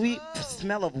a sweet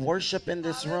smell of worship in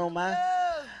this room.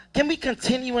 Can we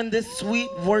continue in this sweet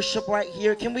worship right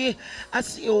here? Can we? I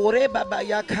see.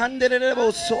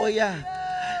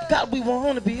 God, we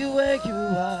want to be where you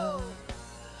are.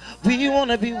 We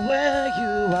want to be where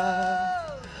you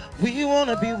are. We want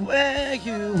to be where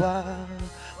you are.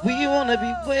 We want to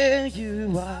be where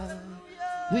you are.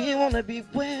 We want to be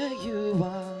where you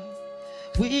are.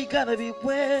 We gotta be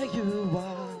where you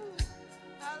are.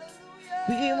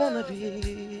 We want to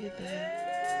be there.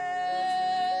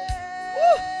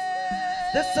 Woo.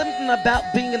 There's something about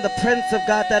being in the presence of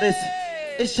God that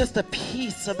it's just a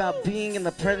peace about being in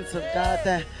the presence of God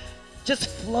that just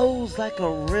flows like a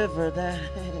river, that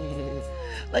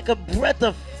like a breath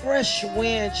of fresh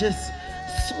wind just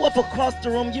swept across the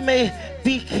room. You may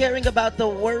be caring about the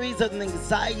worries and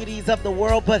anxieties of the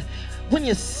world, but when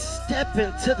you step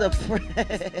into the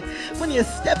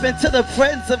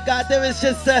presence of God, there is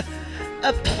just a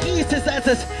peace. It's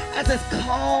as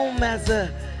calm as a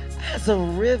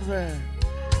river.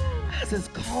 As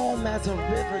calm as a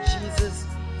river, Jesus.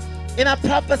 And I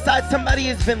prophesied somebody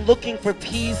has been looking for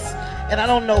peace, and I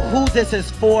don't know who this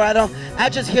is for. I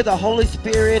just hear the Holy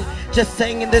Spirit just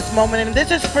saying in this moment, and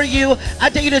this is for you. I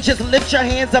dare you to just lift your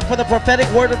hands up for the prophetic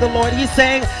word of the Lord. He's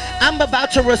saying, I'm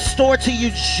about to restore to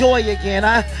you joy again.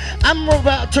 I'm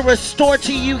about to restore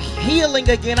to you healing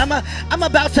again. I'm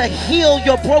about to heal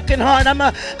your broken heart. I'm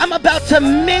about to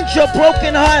mend your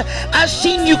broken heart. I've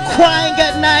seen you crying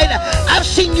at night. I've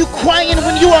seen you crying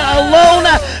when you are alone,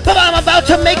 but I'm about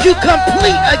to make you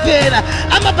complete again.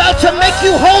 I'm about to make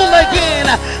you whole again.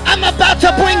 I'm about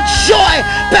to bring joy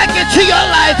back into your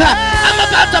life. I'm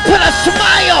about to put a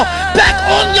smile back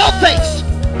on your face.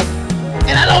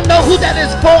 And I don't know who that is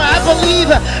for. I believe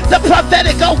the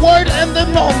prophetic word in the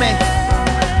moment.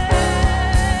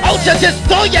 Oh, just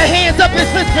throw your hands up if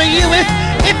it's for you.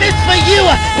 If it's for you,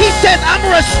 he says, I'm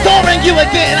restoring you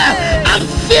again. I'm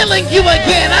filling you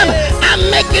again. I'm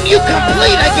making you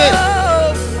complete again.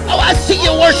 Oh, I see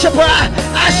your worshiper.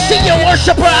 I see your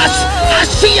worshiper. I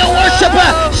see your worshiper.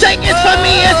 Saying, it's for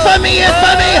me, it's for me, it's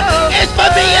for me. It's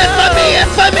for me, it's for me,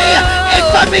 it's for me.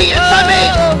 It's for me, it's for me.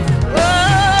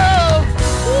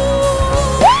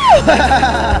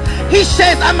 He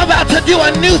says, I'm about to do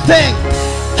a new thing.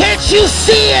 Can't you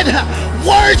see it?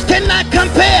 Words cannot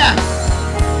compare.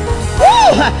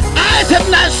 Woo! Eyes have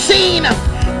not seen,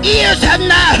 ears have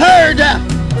not heard.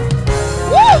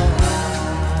 Woo!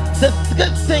 The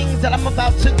good things that I'm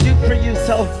about to do for you.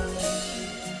 So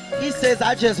he says,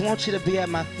 I just want you to be at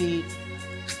my feet.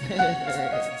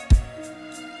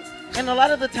 And a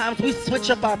lot of the times we switch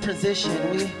up our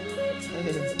position.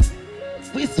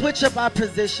 We switch up our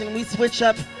position. We switch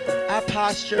up our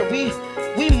posture.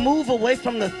 We move away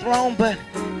from the throne. But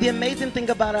the amazing thing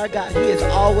about our God, he has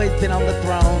always been on the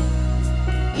throne.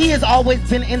 He has always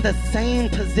been in the same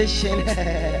position.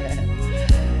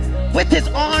 With his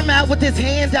arm out, with his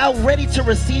hand out, ready to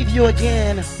receive you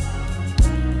again.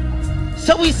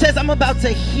 So he says, I'm about to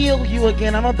heal you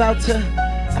again. I'm about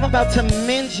to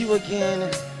mend you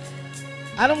again.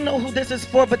 I don't know who this is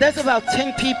for, but there's about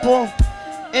 10 people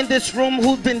in this room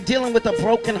who've been dealing with a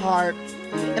broken heart.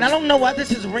 And I don't know why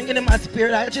this is ringing in my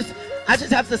spirit. I just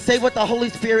have to say what the Holy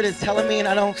Spirit is telling me, and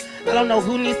I don't know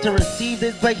who needs to receive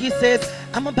this, but he says,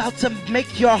 I'm about to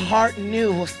make your heart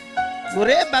new.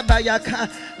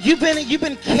 You've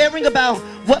been caring about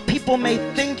what people may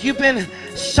think.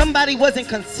 Somebody wasn't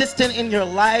consistent in your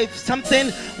life.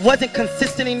 Something wasn't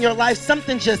consistent in your life.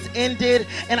 Something just ended.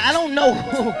 And I don't know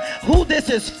who this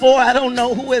is for. I don't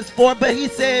know who it's for, but he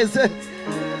says,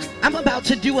 I'm about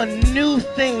to do a new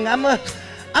thing. I'm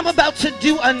about to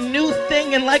do a new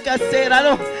thing. And like I said,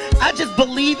 I just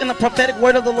believe in the prophetic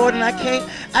word of the Lord, and I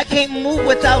can't move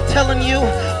without telling you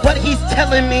what he's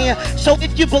telling me. So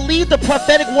if you believe the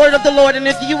prophetic word of the Lord, and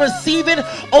if you receive it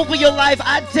over your life,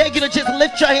 I dare you to just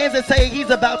lift your hands and say, he's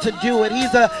about to do it.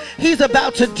 He's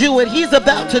about to do it. He's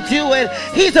about to do it.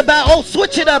 He's about, oh,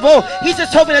 switch it up. Oh, he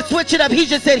just told me to switch it up. He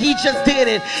just said he just did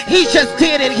it. He just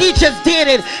did it. He just did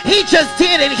it. He just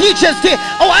did it. He just did it.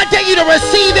 Oh, I dare you to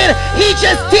receive it. He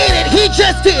just did it. He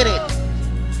just did it.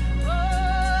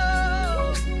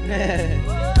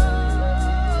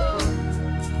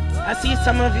 I see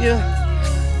some of you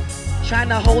trying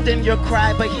to hold in your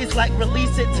cry, but he's like,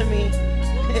 release it to me.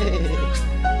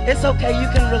 It's okay, you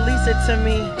can release it to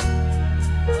me.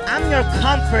 I'm your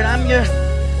comfort. I'm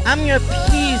your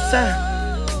peace.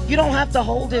 You don't have to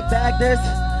hold it back.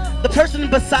 The person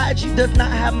beside you does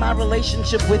not have my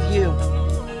relationship with you.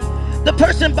 The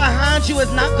person behind you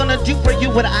is not gonna do for you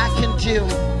what I can do.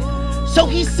 So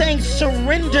he's saying,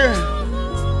 surrender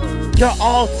your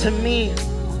all to me.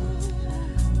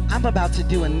 I'm about to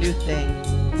do a new thing.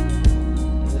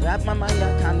 I'm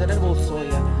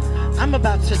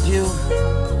about to do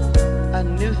a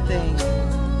new thing.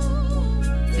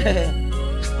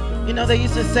 You know, they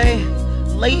used to say,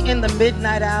 late in the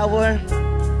midnight hour,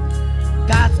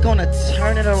 God's gonna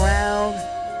turn it around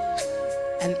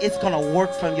and it's gonna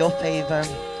work from your favor.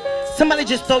 Somebody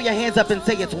just throw your hands up and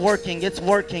say, it's working, it's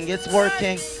working, it's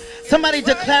working. Somebody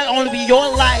declare over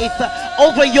your life,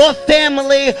 over your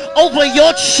family, over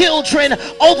your children,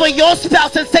 over your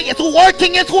spouse, and say, it's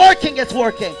working, it's working, it's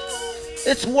working.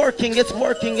 It's working, it's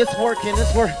working, it's working,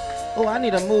 it's working. Oh, I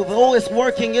need to move. Oh, it's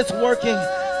working, it's working.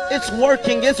 It's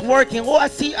working, it's working. Oh, I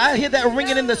hear that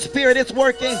ringing in the spirit. It's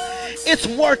working. It's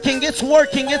working, it's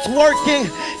working, it's working.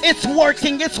 It's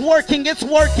working, it's working, it's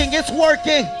working, it's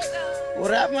working.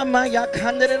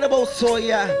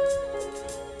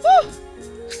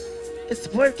 It's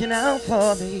working out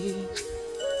for me.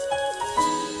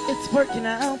 It's working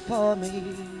out for me.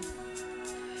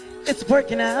 It's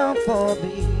working out for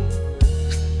me.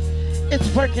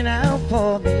 It's working out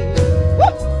for me.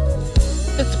 Woo!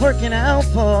 It's working out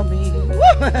for me.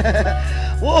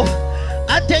 Whoa!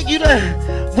 I dare you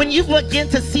to, when you begin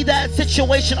to see that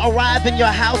situation arrive in your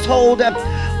household,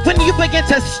 when you begin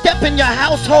to step in your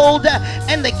household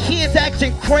and the kids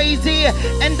acting crazy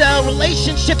and the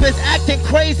relationship is acting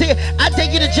crazy, I dare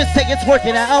you to just say, it's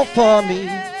working out for me.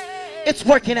 It's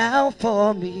working out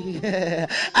for me.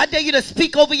 I dare you to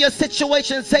speak over your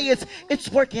situation and say, it's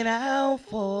working out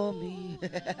for me.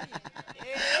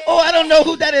 Oh, I don't know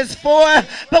who that is for,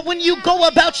 but when you go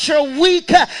about your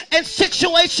week and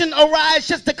situation arise,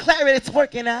 just declare it. It's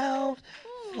working out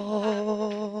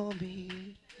for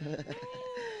me.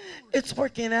 It's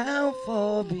working out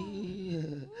for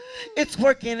me. It's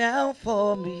working out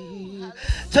for me.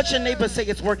 Touch your neighbor, say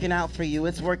it's working out for you.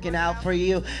 It's working out for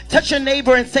you. Touch your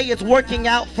neighbor and say it's working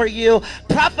out for you.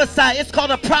 Prophesy. It's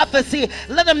called a prophecy.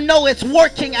 Let them know it's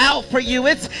working out for you.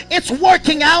 It's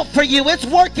working out for you. It's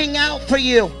working out for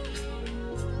you.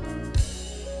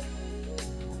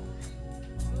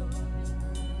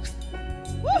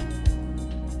 Woo.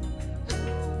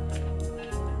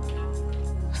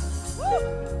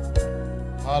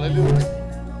 Hallelujah.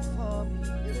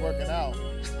 It's working out.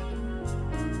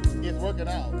 It's working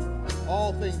out.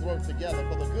 All things work together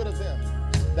for the good of them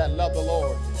that love the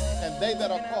Lord and they that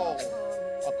are called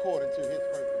according to his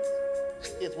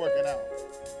purpose. It's working out.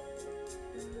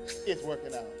 It's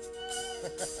working out.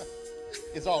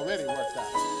 It's already worked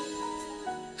out.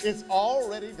 It's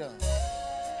already done.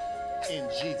 In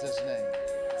Jesus' name.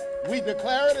 We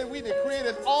declare it and we decree it.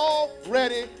 It's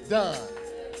already done.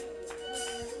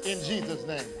 In Jesus'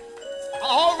 name. I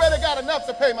already got enough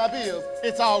to pay my bills.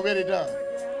 It's already done.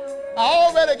 I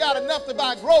already got enough to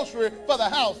buy grocery for the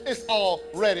house. It's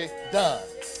already done.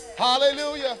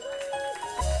 Hallelujah.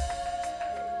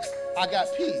 I got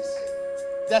peace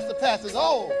that surpasses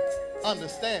all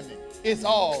understanding. It's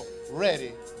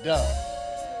already done.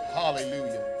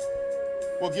 Hallelujah.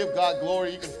 Well, give God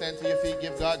glory. You can stand to your feet.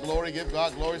 Give God glory. Give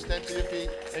God glory. Stand to your feet.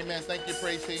 Amen. Thank you,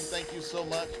 praise team. Thank you so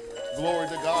much. Glory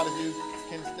to God. If you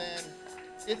can stand.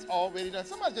 It's already done.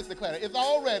 Somebody just declare it. It's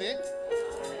already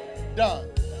done.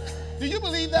 Do you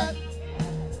believe that?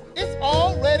 It's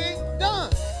already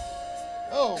done.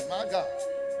 Oh, my God.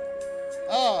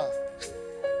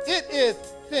 It is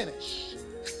finished.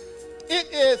 It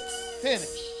is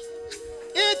finished.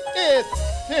 It is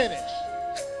finished.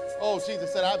 Oh,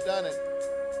 Jesus said, I've done it.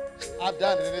 I've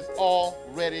done it, and it's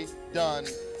already done,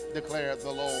 declared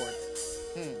the Lord.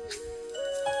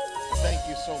 Thank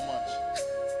you so much.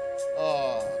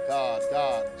 Oh,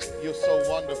 God, you're so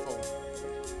wonderful.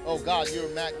 Oh, God, you're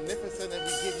magnificent, and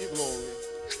we give you glory.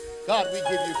 God, we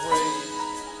give you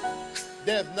praise.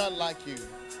 There's none like you.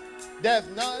 There's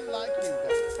none like you,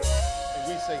 God. And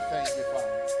we say thank you,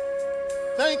 Father.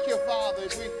 Thank you, Father.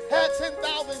 If we had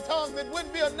 10,000 tongues, it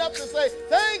wouldn't be enough to say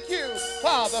thank you,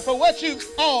 Father, for what you've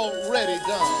already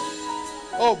done.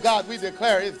 Oh, God, we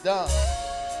declare it's done.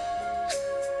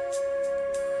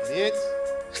 It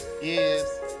is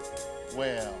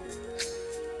well.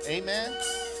 Amen.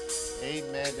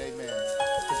 Amen. Amen.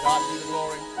 To God be the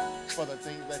glory for the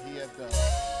things that he has done.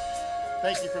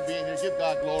 Thank you for being here. Give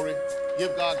God glory.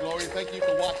 Give God glory. Thank you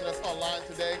for watching us online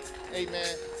today.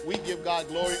 Amen. We give God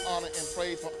glory, honor, and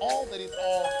praise for all that he's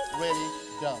already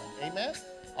done. Amen.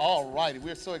 All righty.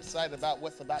 We're so excited about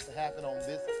what's about to happen on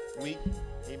this week.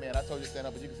 Amen. I told you to stand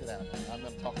up, but you can sit down. I'm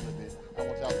going to talk a little bit. I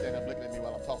want y'all to stand up looking at me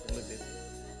while I'm talking a little bit.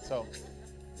 So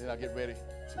then I'll get ready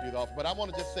to do the offer. But I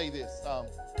want to just say this.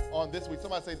 On this week,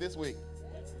 somebody say this week.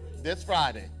 This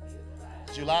Friday,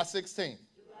 July 16th.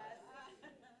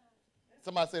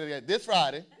 Somebody say it again. This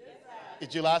Friday is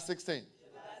July 16th.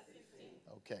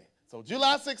 Okay. So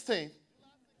July 16th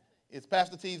is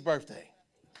Pastor T's birthday.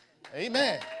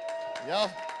 Amen. Y'all,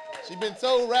 she's been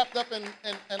so wrapped up in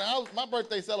my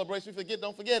birthday celebration.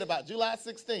 Don't forget about July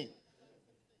 16th.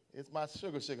 It's my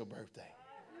sugar birthday.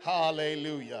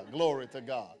 Hallelujah. Glory to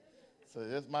God. So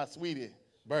it's my sweetie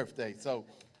birthday. So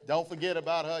don't forget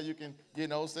about her. You can,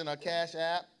 send her Cash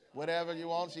App, whatever you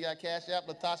want. She got Cash App,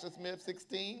 Latasha Smith,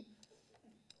 16.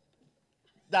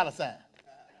 $.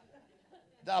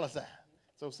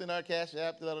 So send her a Cash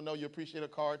App to let her know you appreciate her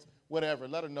cards, whatever.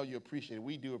 Let her know you appreciate it.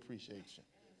 We do appreciate you.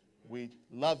 We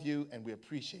love you and we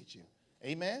appreciate you.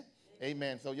 Amen?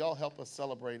 Amen. So y'all help us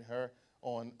celebrate her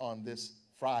on this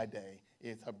Friday.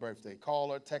 It's her birthday.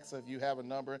 Call her, text her if you have a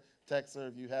number. Text her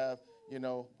if you have,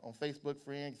 on Facebook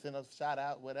friends, send us a shout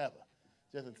out, whatever.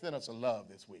 Just send us some love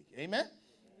this week. Amen?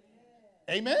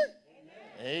 Amen?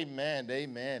 Amen.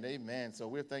 Amen. Amen. So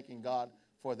we're thanking God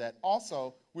for that.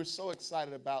 Also, we're so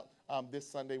excited about this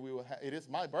Sunday. It is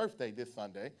my birthday this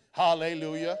Sunday.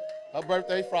 Hallelujah. Her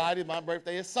birthday Friday. My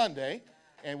birthday is Sunday.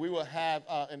 And we will have,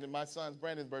 and then my son's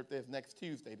Brandon's birthday is next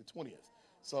Tuesday, the 20th.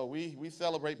 So we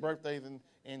celebrate birthdays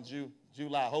in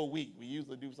July, whole week. We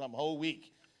usually do something whole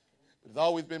week. It's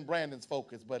always been Brandon's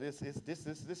focus, but this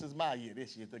is my year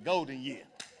this year, the golden year.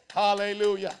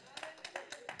 Hallelujah.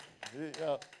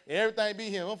 Everything be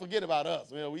him. Don't forget about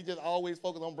us. We just always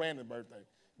focus on Brandon's birthday.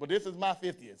 But this is my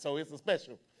 50th, so it's a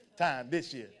special time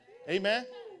this year. Amen?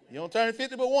 You don't turn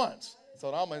 50 but once.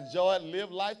 So I'm going to enjoy it,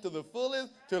 live life to the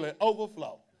fullest till it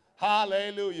overflow.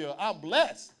 Hallelujah. I'm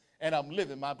blessed, and I'm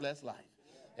living my blessed life.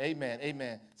 Amen.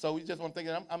 Amen. So we just want to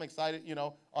think, I'm excited,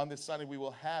 on this Sunday we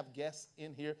will have guests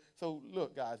in here. So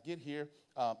look, guys, get here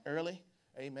early.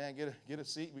 Amen. Get a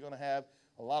seat. We're going to have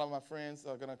a lot of my friends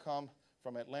are going to come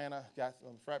from Atlanta. Got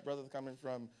some frat brothers coming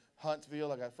from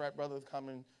Huntsville. I got frat brothers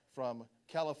coming from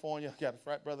California. I got a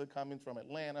frat brother coming from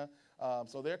Atlanta.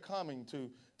 So they're coming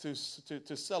to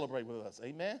celebrate with us.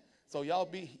 Amen. So y'all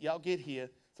get here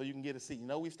so you can get a seat.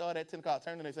 We start at 10 o'clock.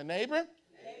 Turn and they say, neighbor,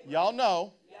 y'all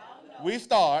know we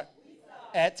start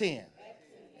at 10.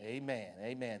 Amen.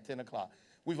 Amen. 10 o'clock.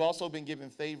 We've also been given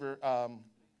favor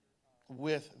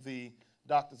with the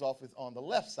doctor's office on the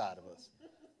left side of us.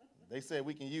 They said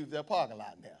we can use their parking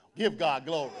lot now. Give God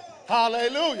glory.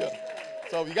 Hallelujah.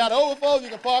 So if you got overflow, you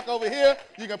can park over here.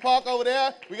 You can park over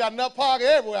there. We got enough parking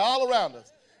everywhere, all around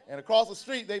us. And across the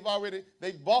street, they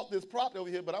bought this property over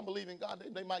here, but I'm believing God,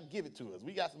 they might give it to us.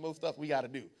 We got some more stuff we got to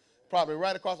do. Probably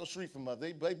right across the street from us.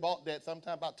 They bought that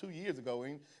sometime about 2 years ago.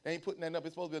 They ain't putting that up.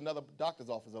 It's supposed to be another doctor's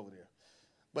office over there.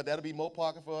 But that'll be more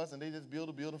parking for us, and they just build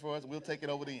a building for us, and we'll take it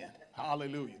over the end.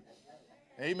 Hallelujah.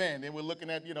 Amen. Then we're looking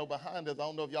at, behind us. I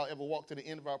don't know if y'all ever walked to the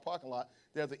end of our parking lot.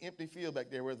 There's an empty field back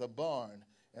there where there's a barn.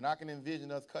 And I can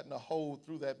envision us cutting a hole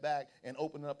through that back and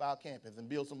opening up our campus and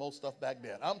build some more stuff back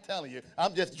there. I'm telling you,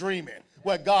 I'm just dreaming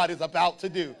what God is about to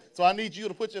do. So I need you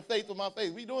to put your faith on my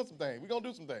faith. We're doing some things. We're going to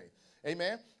do some things.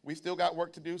 Amen. We still got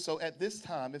work to do. So at this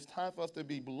time, it's time for us to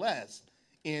be blessed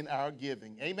in our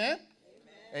giving. Amen.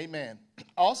 Amen.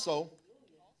 Also,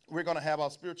 we're going to have our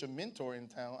spiritual mentor in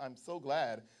town. I'm so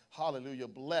glad, hallelujah,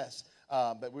 blessed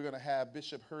that we're going to have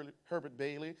Bishop Herbert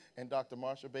Bailey and Dr.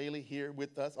 Marsha Bailey here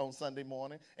with us on Sunday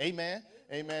morning. Amen.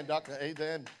 Amen, Dr.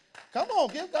 Amen. Come on,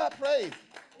 give God praise.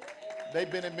 They've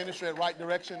been in ministry at Right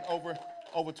Direction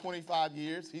over 25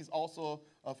 years. He's also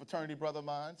a fraternity brother of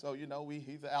mine, so,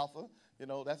 he's the alpha.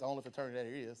 That's the only fraternity that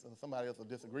he is. So somebody else will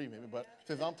disagree with me, but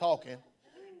since I'm talking,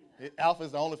 alpha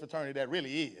is the only fraternity that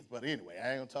really is. But anyway,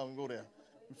 I ain't going to tell him to go there.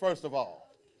 First of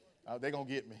all, they're going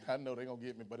to get me. I know they're going to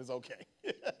get me, but it's okay.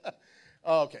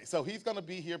 Okay, so he's going to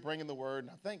be here bringing the word. And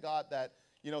I thank God that,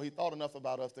 he thought enough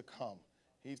about us to come.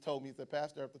 He's told me, he said,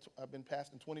 Pastor, I've been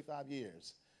pastoring 25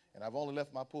 years. And I've only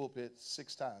left my pulpit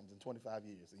 6 times in 25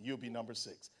 years, and you'll be number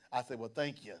 6. I said, well,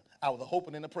 thank you. I was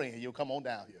hoping and praying you'll come on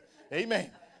down here.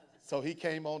 Amen. So he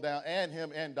came on down, and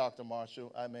him and Dr.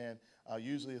 Marshall. Amen.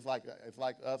 Usually it's like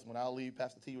us. When I leave,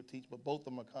 Pastor T would teach, but both of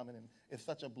them are coming, and it's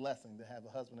such a blessing to have a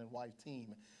husband and wife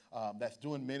team that's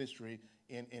doing ministry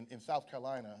in South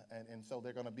Carolina, and so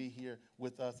they're going to be here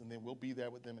with us, and then we'll be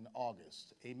there with them in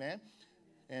August. Amen.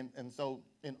 And so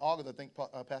in August, I think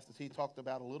Pastor T talked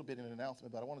about a little bit in an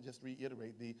announcement, but I want to just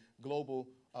reiterate the Global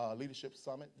Leadership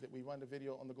Summit. Did we run the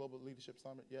video on the Global Leadership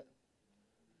Summit yet?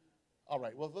 All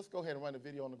right, well, let's go ahead and run the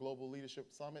video on the Global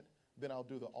Leadership Summit. Then I'll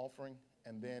do the offering,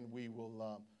 and then we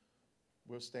will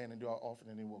we'll stand and do our offering,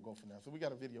 and then we'll go from there. So we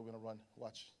got a video we're going to run.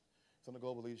 Watch. It's on the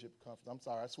Global Leadership Conference. I'm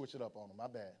sorry, I switched it up on him. My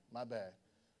bad. My bad.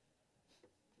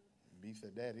 B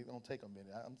said, Dad, it's going to take a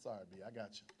minute. I'm sorry, B. I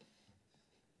got you.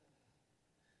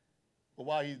 But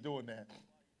while he's doing that,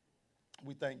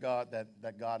 we thank God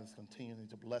that God is continuing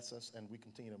to bless us, and we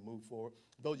continue to move forward.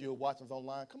 Those of you who are watching us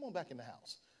online, come on back in the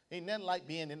house. Ain't nothing like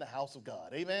being in the house of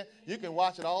God. Amen. You can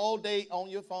watch it all day on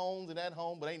your phones and at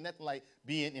home, but ain't nothing like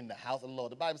being in the house of the Lord.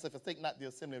 The Bible says, forsake not the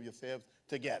assembly of yourselves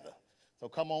together. So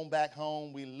come on back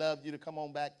home. We love you to come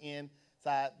on back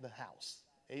inside the house.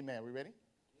 Amen. We ready?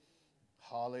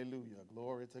 Hallelujah.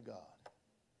 Glory to God.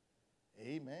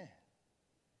 Amen.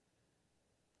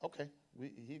 Okay.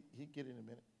 He get it in a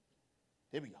minute.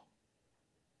 Here we go.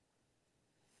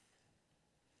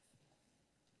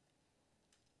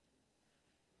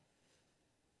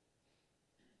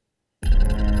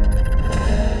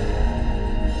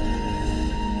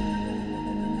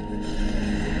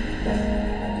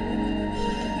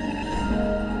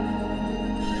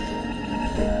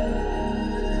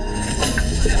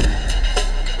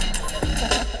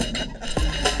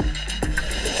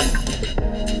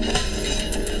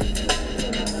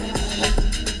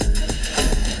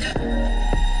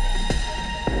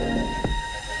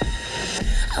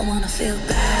 I wanna feel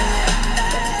bad.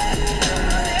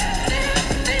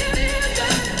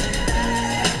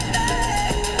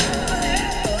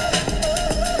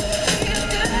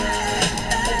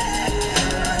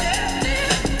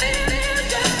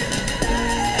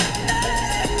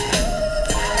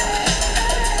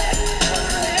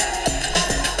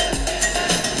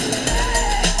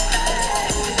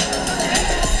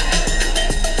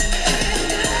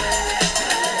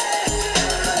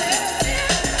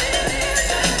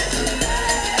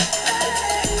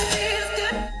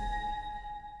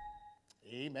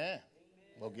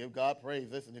 Give God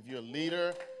praise. Listen, if you're a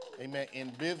leader, amen, in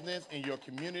business, in your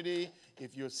community,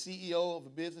 if you're CEO of a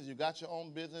business, you got your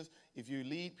own business, if you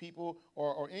lead people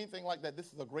or anything like that,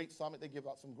 this is a great summit. They give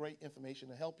out some great information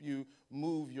to help you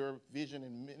move your vision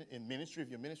in ministry. If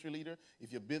you're a ministry leader,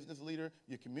 if you're a business leader,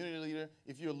 your community leader,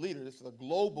 if you're a leader, this is a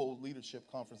global leadership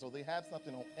conference. So they have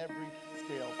something on every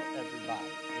scale for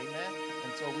everybody. Amen?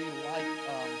 And so we like to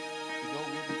go.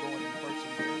 We'll be going in person.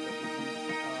 If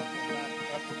you not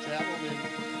up to travel, then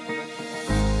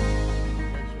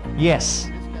yes,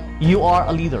 you are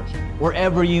a leader.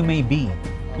 Wherever you may be,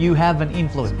 you have an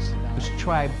influence to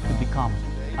strive to become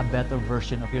a better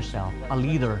version of yourself, a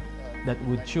leader that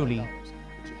would truly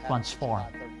transform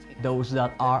those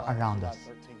that are around us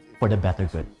for the better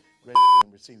good.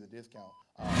 Receive the discount.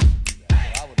 I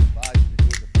would advise you to do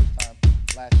it the first time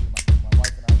last year. My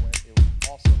wife and I went. It was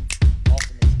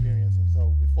awesome experience. And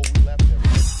so before we left there,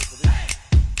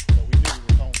 so we knew we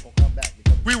were going to come back.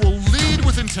 We will lead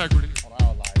with integrity,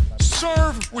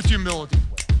 serve with humility,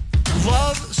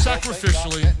 love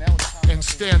sacrificially, and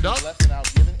stand up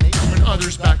when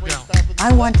others back down.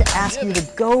 I want to ask you to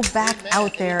go back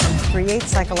out there and create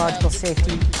psychological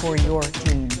safety for your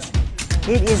teams.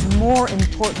 It is more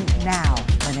important now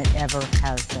than it ever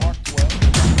has been.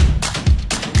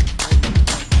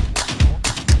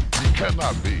 You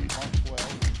cannot be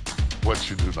what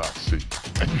you do not see,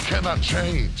 and you cannot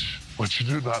change what you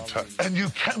do not touch, and you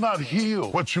cannot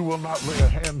heal what you will not lay a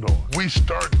hand on. We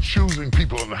start choosing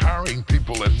people and hiring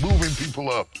people and moving people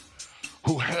up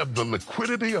who have the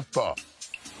liquidity of thought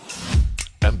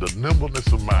and the nimbleness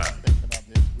of mind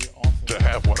to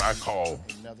have what I call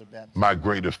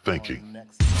migrative thinking.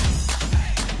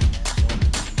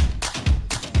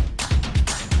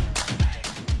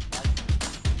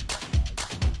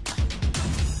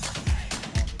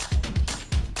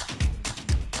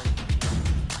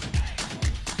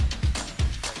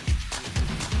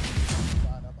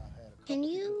 Can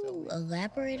you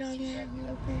elaborate on that a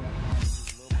little bit?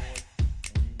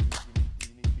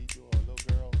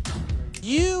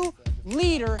 You,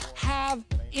 leader, have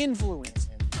influence.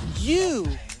 You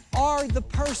are the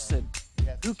person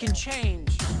who can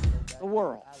change the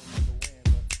world.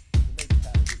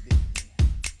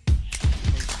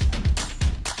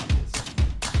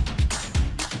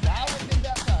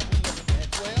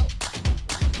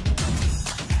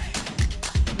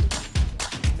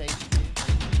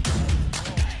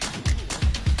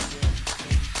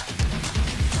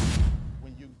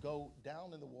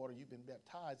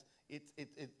 baptized,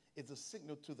 it's a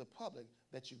signal to the public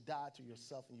that you've died to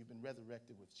yourself and you've been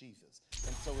resurrected with Jesus.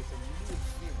 And so it's a new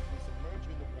experience. We submerge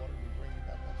you in the water, we bring you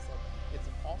back up. So it's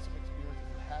an awesome experience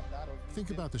if you have not. Think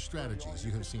about the strategies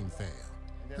you have seen fail.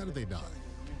 How do they die?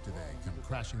 Do they come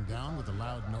crashing down with a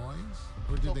loud noise?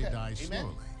 Or do they die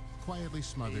slowly, quietly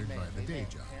smothered by the day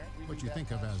job, what you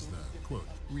think of as the, quote,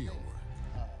 real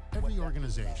work? Every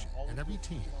organization and every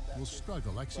team will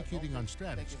struggle executing on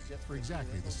strategy for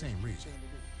exactly the same reason.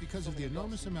 Because of the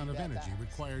enormous amount of energy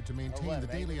required to maintain the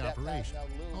daily operation,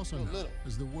 also known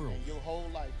as the whirlwind.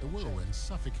 The whirlwind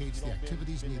suffocates the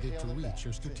activities needed to reach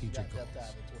your strategic goals.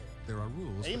 There are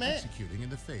rules for executing in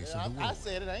the face of the whirlwind. I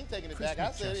said it, I ain't taking it Chris back.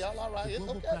 I said it, y'all all right, the it's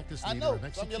global okay. practice I leader know, of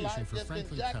execution for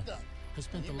Franklin Covey, has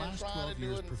spent the last 12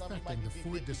 years perfecting the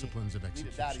 4 disciplines of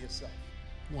execution.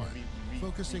 1.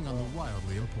 Focusing on the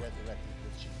wildly important.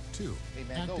 2.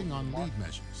 Acting on lead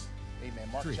measures.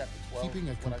 3. Keeping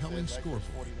a compelling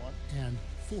scoreboard. And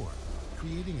 4.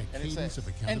 Creating a cadence of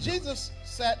accountability. And Jesus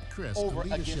sat Chris, over a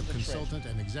leadership against the consultant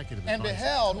and executive and advisor,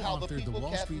 beheld how the co-authored people the Wall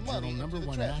cast Street money Journal into the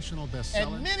 #1 treasury. national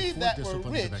bestseller, And many The 4 that were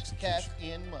Disciplines rich of Execution. cast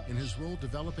in money. In his role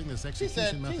developing this Jesus execution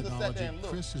sat there methodology, and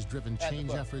looked Chris has driven at the change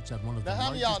book. efforts at one of Now, the how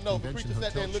many of y'all largest know if the convention preacher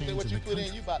sat there hotel and looked at chains what in you the put in,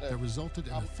 country you about to- that resulted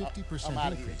in a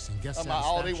 50% increase in guest all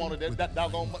they satisfaction wanted, within that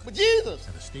 9 doggone months. But Jesus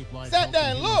At a statewide sat Health there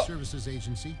and and Human looked Services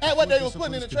agency, at what the they was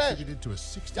putting in the trash. contributed to a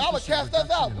 60% Y'all would cast us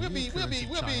out. reduction in We'll be reoccurrence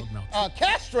of child maltreatment.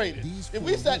 castrated. These If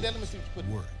we 4 sat there, let me see what you put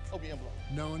in. work. Open the envelope.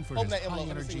 Known for Open his that high envelope.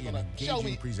 Let me see energy what's and on it. Show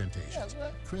engaging me. presentations, Yes,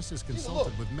 right. Chris has look.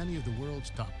 consulted with many of the world's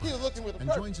top He was brands looking with a and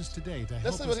purpose. joins us today to Let's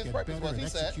help see us what his get purpose better was. at He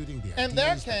said, executing the and there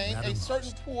ideas that came matter a certain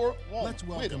most. poor woman, Let's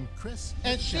welcome widow, Chris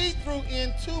and she threw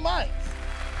in 2 mites,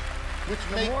 which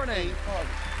made a harvest.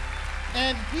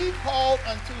 And he called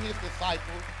unto his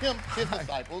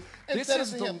disciples, and This said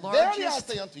is unto the him, Verily I largest,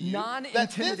 say unto you,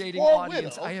 non-intimidating that this poor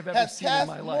audience widow I have ever has seen in cast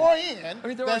my more life. in I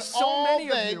mean, there than are so all many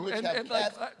of they you, which and have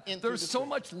like, cast into there's the so sea.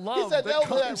 much He love said that those that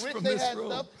comes rich, from they this had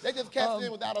room. stuff, they just cast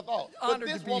in without a thought. But Honored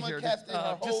this to be woman here. cast in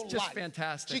her whole Just life.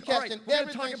 fantastic. She All cast right, in we're going to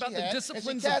everything talk about she the had, disciplines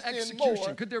and she of cast in execution.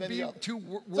 more Could there than be the other. 2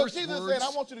 So worse Jesus words? said, I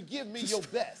want you to give me your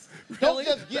best. Really?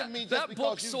 Don't just give me just that because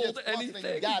book you sold just fussed and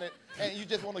anything. you got it and you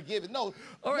just want to give it. No.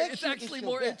 All right, make it's sure actually your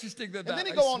more best. interesting than And that, then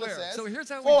he I go on and swear. says, So here's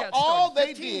how we for got all started.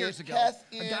 they 15 years did ago, cast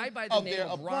a in guy by the of name their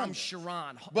of Ram abundance.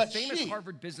 Sharan, But famous she,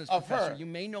 Harvard business of professor, her, you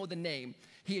may know the name.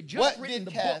 He had what just written did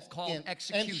the book cast called in, and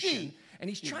Execution, she, and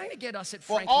he's trying to get us at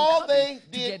for Franklin all Covey they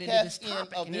to did get into this cast in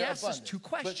topic. of And he their asks us abundance. 2 But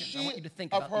questions. I she, want you to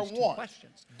think of about her these 2 want,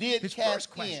 questions. did His cast first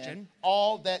question in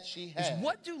all that she is, had.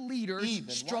 what do leaders even,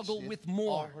 watch struggle this, with all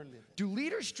more? her living. Do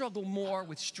leaders struggle more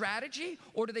with strategy,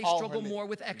 or do they All her struggle living. more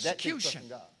with That takes execution? trusting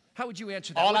God. How would you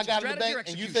answer that? All I What's your got in the strategy or bank,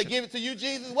 and you execution? said, give it to you,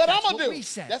 Jesus. What I'm That's going to what do? we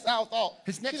said. That's our thought.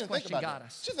 His She next didn't think question about got that.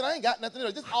 us. She said, I ain't got nothing to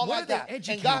do. This is all What I are they got. And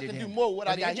educated God can do in? more with what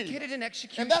Are I they got here. educated in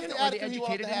execution, And that's the or are they attitude you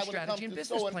want to educated in have when it strategy comes and to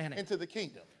business sowing planning? into the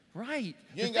kingdom. Right. You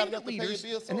The ain't got thing enough that to pay your leaders,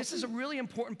 bills, so and this is a feed. really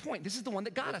important point. This is the one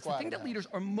that got It's us. The quiet thing that now. leaders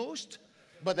are most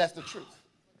But that's the truth.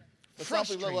 But some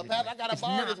people frustrated are, well, Pat, I got to is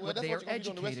borrow not this. Well, what that's they what are you're going to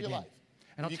do the rest of educated your in. life.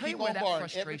 And I'll If tell you keep where on that borrowing every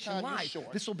frustration time you're lies.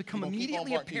 short, This will become you're gonna keep on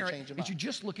immediately borrowing till you apparent change your as you mind.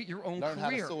 just look at your own Learn how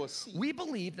to career. sow a seed. We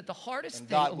believe that the hardest And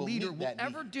thing God a will leader meet will that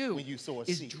ever need do when you sow a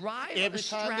is seed. drive Every a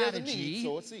time there's a need, strategy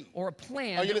sow a seed. or a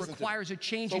plan Are you that listening to requires me? a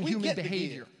change So in we human get to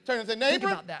behavior. give. Turn and say, Think neighbor,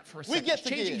 about that for a we second. get to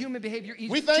Changing give. human behavior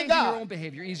easy. We thank Changing your God own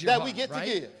behavior easier. that hard, we get to right?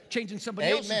 give. Changing somebody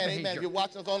else's Amen, behavior. amen. If you're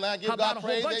watching us online, give How God about a whole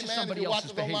praise. bunch of Amen. If somebody you're watching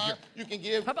else's us online, behavior? you can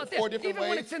give How about this? 4 different Even ways.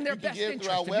 when it's in their You can best give through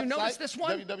our interest. Have you noticed website, this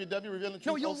one? www.revealingtruth.org.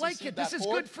 No, you'll like it. This is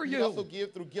good for You you. can also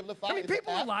give through Givelify. I mean, It's an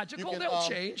people are app. logical. You can, They'll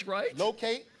change, right?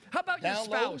 Locate. How about your download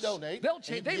spouse? and donate. They'll and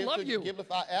change. you They give love through you. the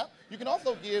Givelify app. You can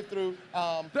also give through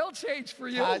They'll change for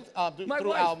you. tithes, My through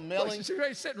wife, our mailing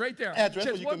she's sitting right there. address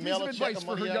She where has you one can piece mail of a check advice of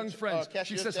for her money young out, friends. She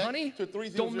cashier's says, check honey, to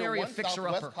 3001 don't marry a Southwest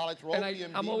fixer-upper. College Road, And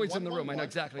PMB I'm always in the room. I know 111,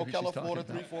 exactly who she's Ocala, talking Florida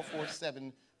about.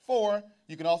 34474.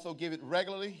 You can also give it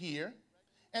regularly here.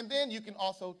 And then you can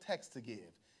also text to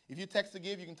give. If you text to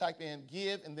give, you can type in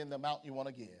give and then the amount you want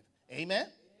to give. Amen?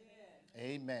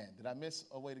 Amen. Did I miss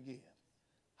a way to give?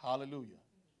 Hallelujah.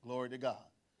 Glory to God.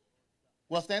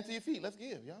 Well, stand to your feet. Let's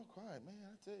give. Y'all quiet, man.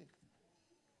 I tell you.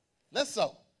 Let's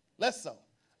sow. Let's sow.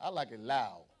 I like it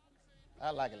loud.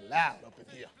 I like it loud up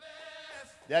in here.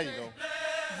 There you go.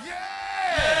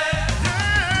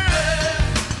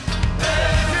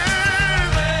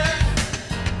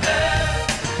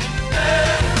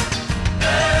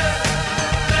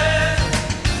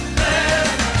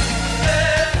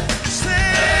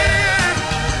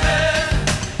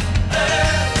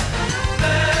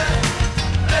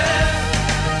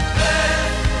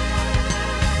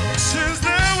 Since thou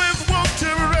hast walked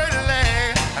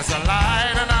temporarily as a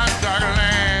light in a dark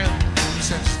land,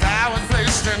 since thou hast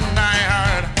placed in thy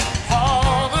heart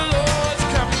all the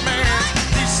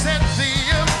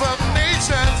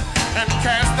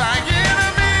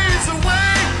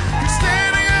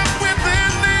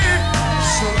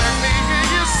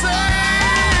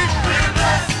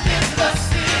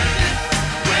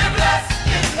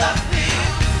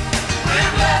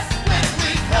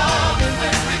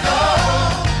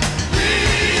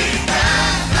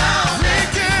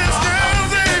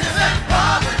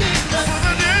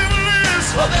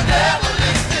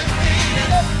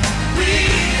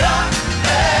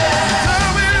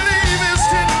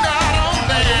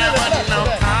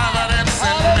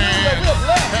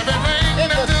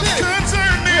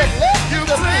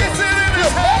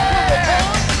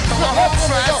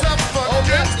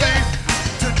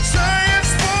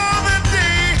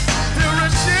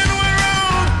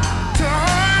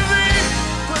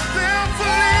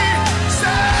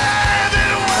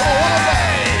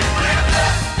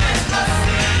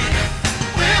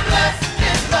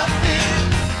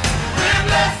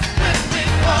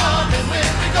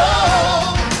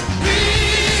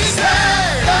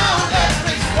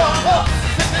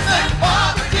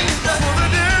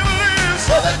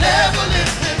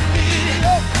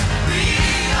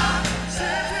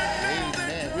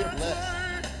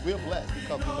blessed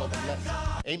because we know the blessing.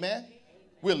 Amen?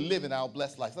 We're living our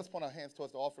blessed life. Let's point our hands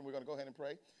towards the offering. We're going to go ahead and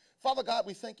pray. Father God,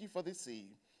 we thank you for this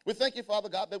seed. We thank you, Father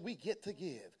God, that we get to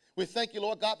give. We thank you,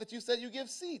 Lord God, that you said you give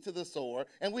seed to the sower,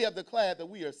 and we have declared that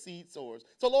we are seed sowers.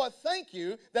 So, Lord, thank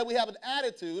you that we have an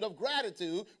attitude of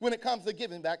gratitude when it comes to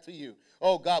giving back to you.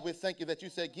 Oh, God, we thank you that you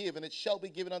said give, and it shall be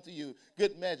given unto you.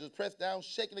 Good measures, pressed down,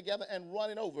 shaken together, and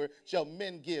running over, shall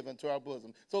men give unto our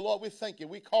bosom. So, Lord, we thank you.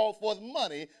 We call forth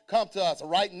money come to us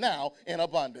right now in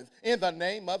abundance. In the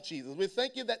name of Jesus. We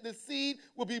thank you that this seed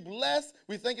will be blessed.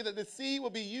 We thank you that this seed will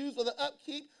be used for the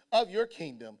upkeep of your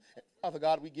kingdom. Father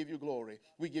God, we give you glory,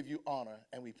 we give you honor,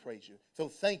 and we praise you. So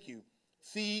thank you.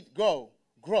 Seed grow,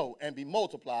 and be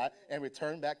multiplied, and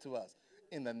return back to us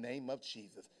in the name of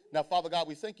Jesus. Now, Father God,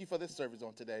 we thank you for this service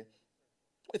on today.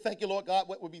 We thank you, Lord God,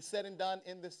 what will be said and done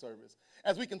in this service.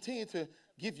 As we continue to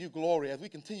give you glory, as we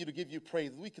continue to give you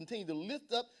praise, as we continue to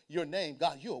lift up your name,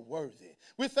 God, you are worthy.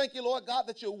 We thank you, Lord God,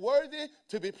 that you're worthy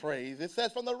to be praised. It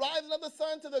says, from the rising of the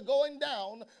sun to the going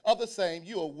down of the same,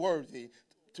 you are worthy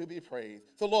to be praised.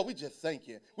 So, Lord, we just thank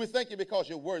you. We thank you because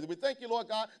you're worthy. We thank you, Lord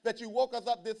God, that you woke us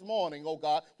up this morning, oh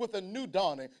God, with a new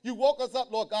dawning. You woke us up,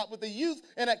 Lord God, with the use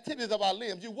and activities of our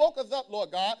limbs. You woke us up,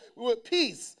 Lord God, with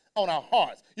peace on our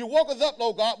hearts. You woke us up,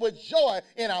 Lord God, with joy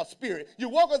in our spirit. You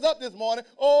woke us up this morning,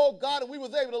 oh God, and we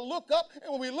was able to look up, and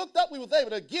when we looked up, we was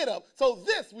able to get up. So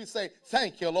this we say,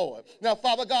 thank you, Lord. Now,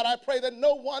 Father God, I pray that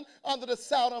no one under the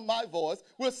sound of my voice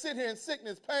will sit here in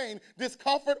sickness, pain,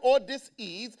 discomfort, or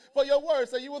dis-ease. For your word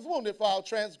say you was wounded for our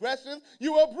transgressions,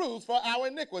 you were bruised for our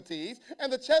iniquities,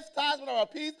 and the chastisement of our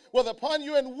peace was upon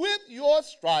you, and with your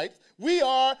stripes we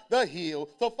are the healed.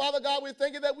 So, Father God, we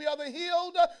thank you that we are the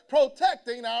healed,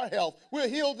 protecting our health. We're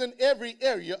healed in every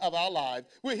area of our lives.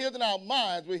 We're healed in our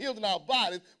minds. We're healed in our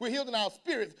bodies. We're healed in our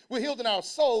spirits. We're healed in our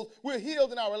souls. We're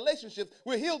healed in our relationships.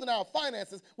 We're healed in our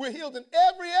finances. We're healed in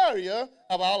every area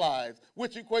of our lives,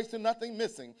 which equates to nothing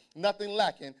missing, nothing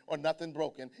lacking, or nothing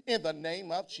broken, in the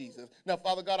name of Jesus. Now,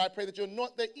 Father God, I pray that you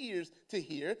anoint their ears to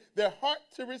hear, their heart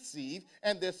to receive,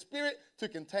 and their spirit to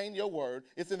contain your word.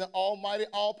 It's in the almighty,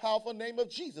 all-powerful name of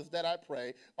Jesus that I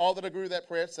pray. All that agree with that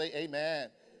prayer say amen.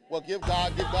 Well, give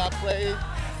God praise.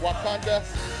 Wakanda,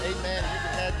 amen. You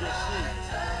can have your seat.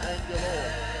 Thank you,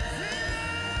 Lord.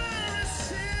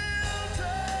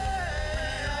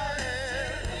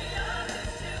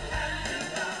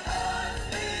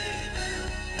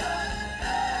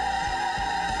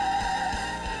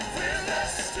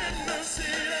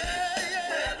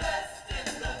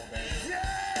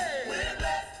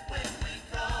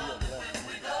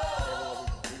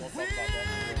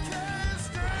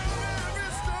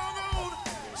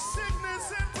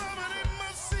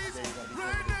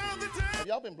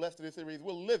 Y'all been blessed in this series.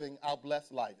 We're living our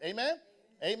blessed life. Amen?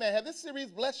 Amen. Have this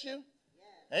series blessed you?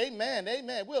 Yes. Amen.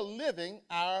 Amen. We're living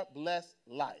our blessed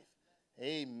life.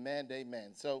 Amen. Amen.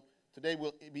 So today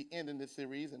we'll be ending this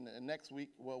series, and next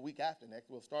week, well, week after next,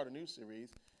 we'll start a new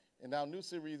series. And our new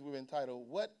series we've entitled,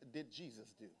 What Did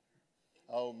Jesus Do?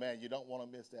 Oh, man, you don't want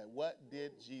to miss that. What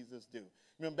did Jesus do?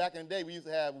 Remember back in the day we used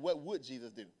to have, what would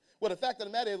Jesus do? Well, the fact of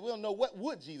the matter is we don't know what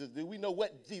would Jesus do. We know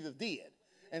what Jesus did.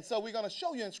 And so we're going to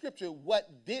show you in Scripture what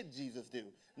did Jesus do,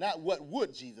 not what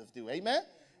would Jesus do. Amen?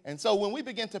 And so when we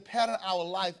begin to pattern our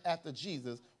life after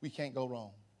Jesus, we can't go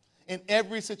wrong. In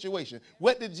every situation.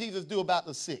 What did Jesus do about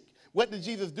the sick? What did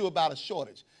Jesus do about a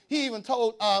shortage? He even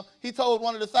told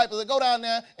one of the disciples to go down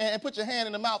there and put your hand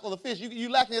in the mouth of the fish. You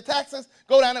lacking your taxes?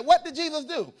 Go down there. What did Jesus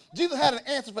do? Jesus had an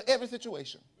answer for every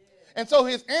situation. And so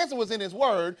his answer was in his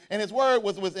word, and his word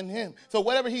was in him. So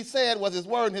whatever he said was his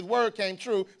word, and his word came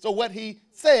true. So what he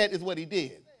said is what he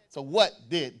did. So what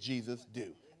did Jesus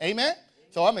do? Amen?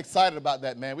 So I'm excited about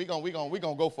that, man. We're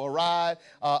gonna go for a ride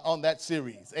on that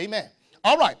series. Amen.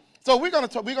 All right. So we're gonna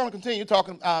continue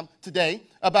talking today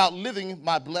about living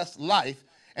my blessed life.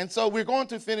 And so we're going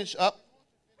to finish up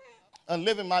on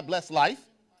living my blessed life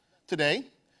today.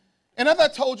 And as I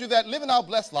told you that living our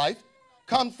blessed life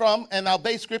comes from, and our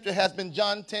base scripture has been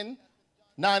John 10,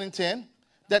 9 and 10,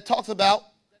 that talks about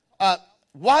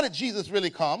why did Jesus really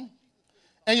come?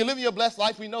 And you live your blessed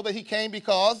life. We know that he came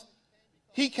because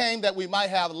he came that we might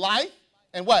have life,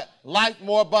 and what? Life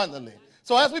more abundantly.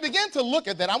 So as we begin to look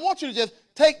at that, I want you to just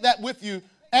take that with you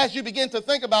as you begin to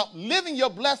think about living your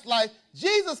blessed life.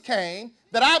 Jesus came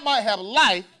that I might have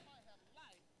life,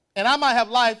 and I might have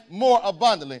life more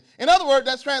abundantly. In other words,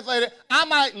 that's translated, I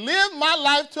might live my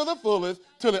life to the fullest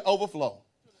till it overflows.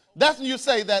 That's when you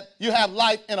say that you have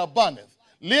life in abundance.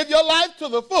 Live your life to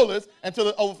the fullest until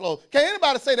it overflows. Can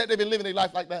anybody say that they've been living their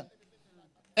life like that?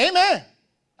 Amen.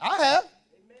 I have.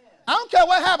 I don't care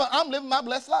what happened. I'm living my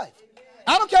blessed life.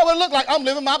 I don't care what it looks like. I'm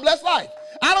living my blessed life.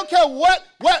 I don't care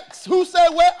who said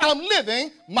what, I'm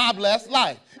living my blessed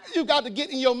life. You got to get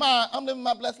in your mind, I'm living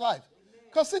my blessed life.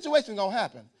 Because situations going to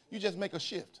happen. You just make a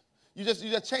shift. You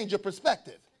just change your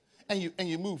perspective and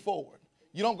you move forward.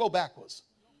 You don't go backwards.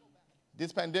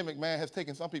 This pandemic, man, has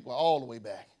taken some people all the way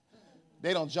back.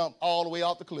 They don't jump all the way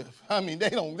off the cliff. I mean, they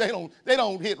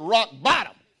don't hit rock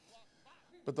bottom.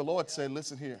 But the Lord said,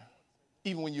 listen here.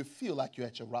 Even when you feel like you're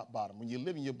at your rock bottom, when you're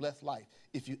living your blessed life,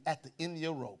 if you're at the end of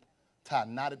your rope, tie a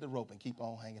knot at the rope and keep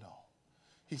on hanging on.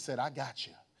 He said, I got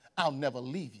you. I'll never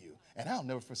leave you, and I'll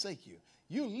never forsake you.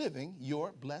 You're living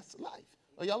your blessed life.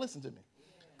 Oh, y'all listen to me.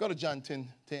 Go to John 10:10.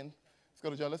 Let's go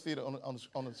to John. Let's see it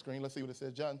on the screen. Let's see what it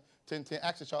says. John 10:10.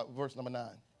 Actually, chart verse number 9.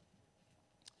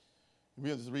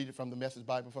 We'll just read it from the Message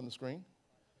Bible from the screen.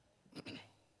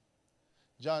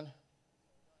 John.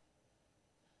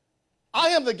 I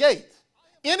am the gate.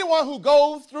 Anyone who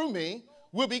goes through me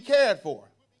will be cared for,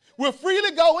 will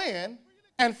freely go in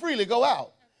and freely go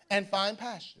out and find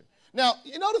pasture. Now,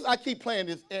 you notice I keep playing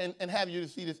this and have you to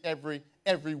see this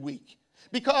every week.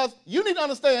 Because you need to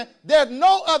understand there's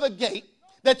no other gate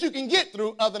that you can get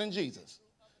through other than Jesus.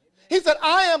 He said,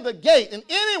 I am the gate, and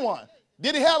anyone.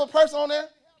 Did he have a person on there?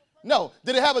 No.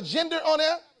 Did it have a gender on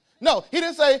there? No. He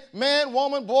didn't say man,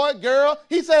 woman, boy, girl.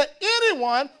 He said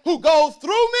anyone who goes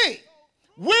through me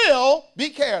will be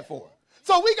cared for.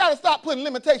 So we got to stop putting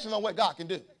limitations on what God can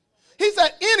do. He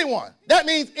said anyone. That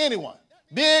means anyone.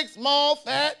 Big, small,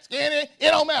 fat, skinny, it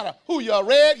don't matter. Who you are,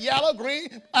 red, yellow, green,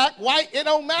 black, white, it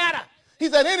don't matter. He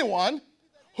said anyone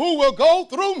who will go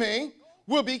through me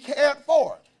will be cared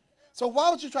for. So why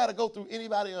would you try to go through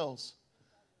anybody else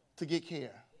to get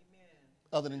care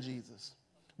other than Jesus?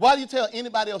 Why do you tell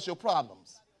anybody else your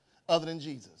problems other than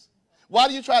Jesus? Why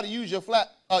do you try to use your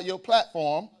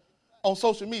platform on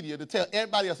social media to tell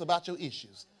everybody else about your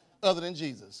issues other than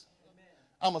Jesus?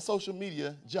 I'm a social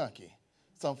media junkie,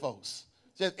 some folks.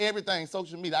 Just everything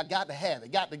social media, I got to have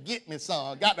it, got to get me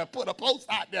some, got to put a post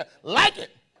out there, like it.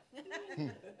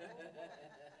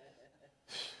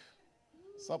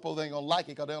 Some folks ain't going to like it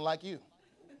because they don't like you.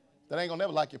 They ain't going to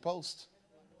never like your post.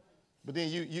 But then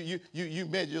you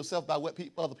measure yourself by what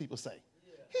other people say.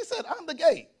 He said, I'm the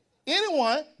gate.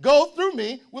 Anyone goes through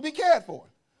me will be cared for.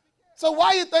 So why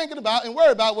are you thinking about and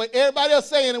worried about what everybody else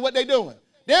saying and what they're doing?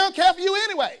 They don't care for you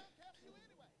anyway.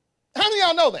 How many of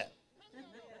y'all know that?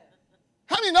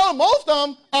 How many know most of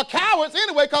them are cowards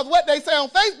anyway because what they say on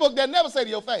Facebook, they'll never say to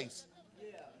your face.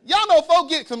 Y'all know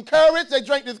folks get some courage. They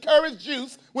drink this courage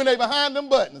juice when they behind them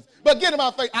buttons. But get in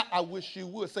my face. I wish you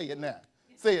would say it now.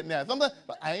 Say it now. But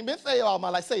I ain't been saying all my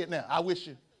life. Say it now. I wish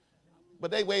you.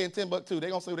 But they weighing 10 bucks too. They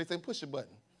going to say what they say. Push a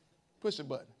button. Push a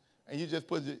button. And you just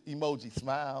put your emoji.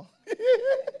 Smile.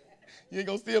 You ain't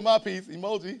going to steal my piece.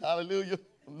 Emoji. Hallelujah.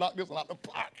 Knock this one out the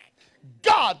park.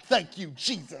 God, thank you,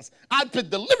 Jesus. I've been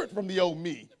delivered from the old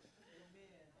me.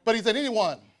 But he said,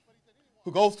 anyone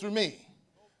who goes through me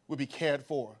will be cared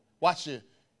for. Watch it.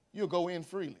 You'll go in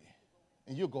freely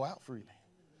and you'll go out freely.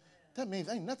 That means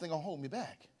ain't nothing going to hold me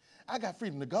back. I got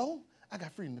freedom to go. I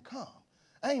got freedom to come.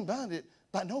 I ain't bounded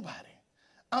by nobody.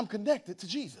 I'm connected to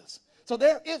Jesus. So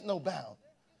there is no bound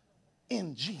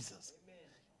in Jesus.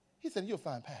 He said, you'll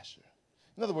find pasture.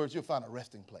 In other words, you'll find a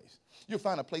resting place. You'll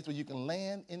find a place where you can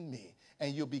land in me,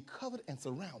 and you'll be covered and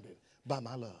surrounded by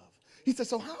my love. He said,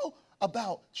 so how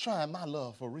about trying my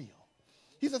love for real?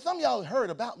 He said, some of y'all heard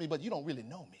about me, but you don't really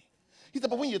know me. He said,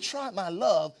 but when you try my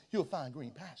love, you'll find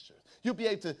green pastures. You'll be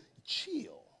able to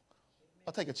chill.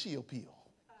 I'll take a chill pill.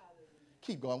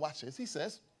 Keep going, watch this. He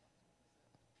says,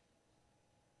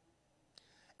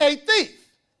 a thief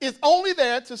is only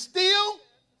there to steal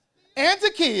and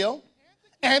to kill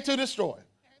and to destroy.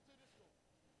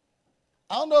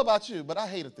 I don't know about you, but I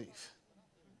hate a thief.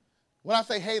 When I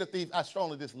say hate a thief, I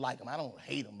strongly dislike them. I don't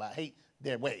hate them, but I hate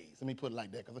their ways. Let me put it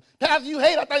like that. Because Pastor, you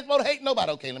hate, I think you're supposed to hate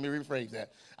nobody. Okay, let me rephrase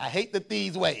that. I hate the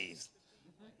thieves' ways.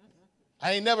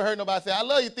 I ain't never heard nobody say, I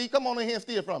love you, thief. Come on in here and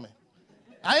steal from me.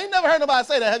 I ain't never heard nobody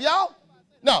say that. Have y'all?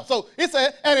 No. So it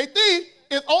said, and a thief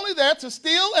is only there to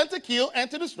steal and to kill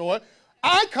and to destroy.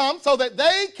 I come so that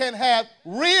they can have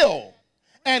real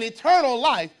and eternal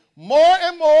life, more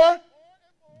and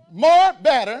more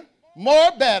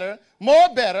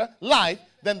better life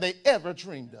than they ever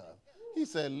dreamed of. He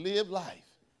said, live life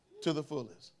to the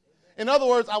fullest. In other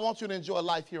words, I want you to enjoy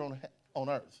life here on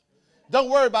earth. Don't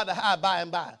worry about the high by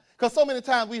and by. Because so many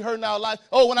times we heard in our life,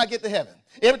 oh, when I get to heaven,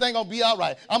 everything going to be all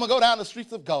right. I'm going to go down the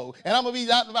streets of gold, and I'm going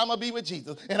to be with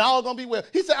Jesus, and all going to be well.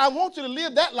 He said, I want you to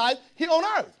live that life here on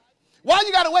earth. Why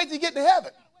you got to wait till you get to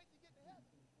heaven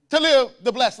to live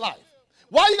the blessed life?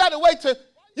 Why you got to wait till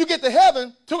you get to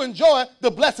heaven to enjoy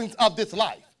the blessings of this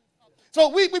life? So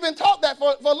we've been taught that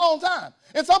for a long time.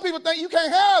 And some people think you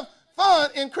can't have fun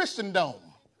in Christendom.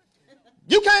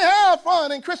 You can't have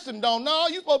fun in Christendom. No,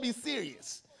 you're supposed to be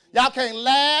serious. Y'all can't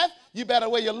laugh. You better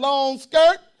wear your long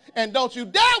skirt. And don't you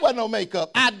dare wear no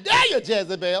makeup. I dare you,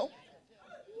 Jezebel.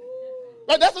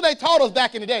 But that's what they taught us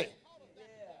back in the day.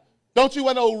 Don't you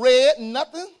wear no red,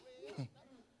 nothing.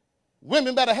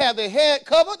 Women better have their head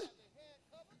covered.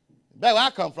 Back where I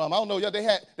come from, I don't know, they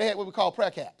had what we call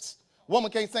prayer caps. Woman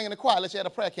can't sing in the choir unless she had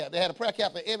a prayer cap. They had a prayer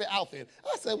cap for every outfit.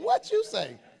 I said, what you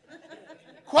say?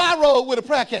 Choir robe with a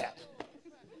prayer cap.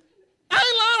 I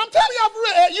ain't lying, I'm telling y'all for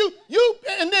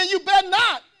real. And then you better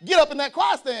not get up in that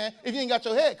choir stand if you ain't got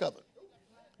your head covered.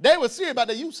 They were serious about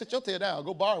that. You sit your tail down,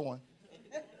 go borrow one.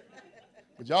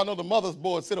 But y'all know the mother's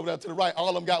board sit over there to the right. All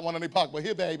of them got one in their pocket. But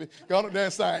here, baby, go on the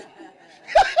damn side.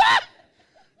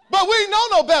 But we know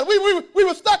no better. We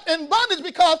were stuck in bondage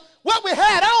because what we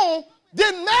had on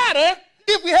didn't matter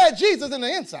if we had Jesus in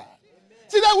the inside.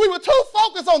 See, that we were too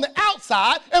focused on the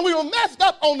outside and we were messed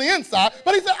up on the inside.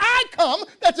 But he said, I come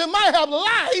that you might have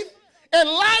life and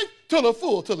life to the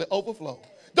full, till it overflows.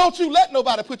 Don't you let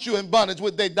nobody put you in bondage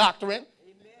with their doctrine.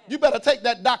 You better take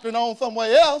that doctrine on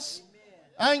somewhere else.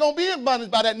 I ain't going to be in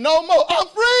bondage by that no more. I'm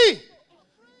free.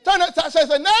 Turn that side,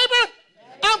 say, neighbor,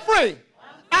 I'm free.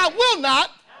 I will not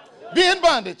be in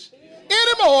bondage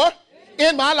anymore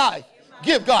in my life.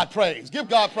 Give God praise. Give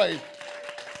God praise.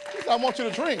 I want you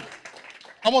to dream.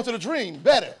 I want you to dream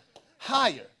better,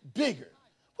 higher, bigger.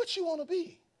 What you want to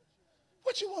be?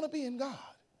 What you want to be in God?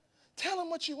 Tell him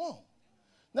what you want.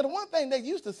 Now, the one thing they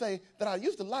used to say that I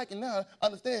used to like and now I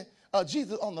understand,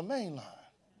 Jesus on the main line.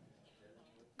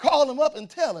 Call him up and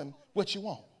tell him what you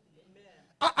want.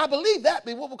 I believe that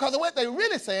because what they're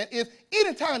really saying is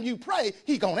anytime you pray,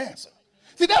 he's going to answer.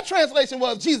 See, that translation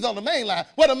was Jesus on the main line.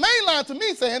 Well, the main line to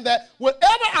me saying that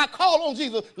whatever I call on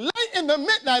Jesus late in the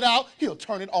midnight hour, he'll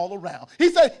turn it all around. He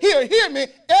said, he'll hear me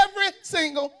every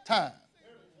single time.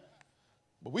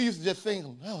 But we used to just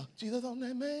sing, oh, Jesus on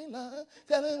that main line,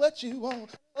 tell him what you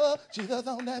want. Oh, Jesus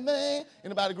on that main.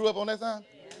 Anybody grew up on that song?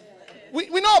 We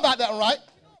know about that, right?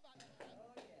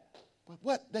 But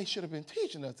what they should have been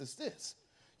teaching us is this.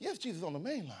 Yes, Jesus on the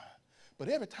main line, but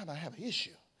every time I have an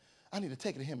issue, I need to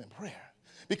take it to him in prayer.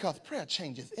 Because prayer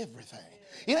changes everything.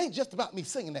 It ain't just about me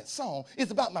singing that song.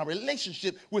 It's about my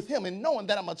relationship with him and knowing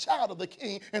that I'm a child of the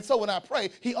King. And so when I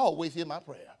pray, he always hears my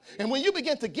prayer. And when you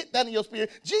begin to get that in your spirit,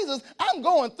 Jesus, I'm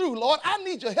going through, Lord. I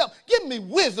need your help. Give me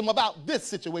wisdom about this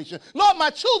situation. Lord,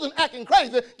 my children acting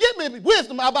crazy. Give me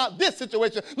wisdom about this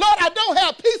situation. Lord, I don't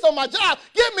have peace on my job.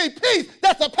 Give me peace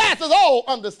that surpasses all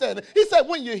understanding. He said,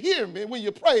 when you hear me, when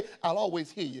you pray, I'll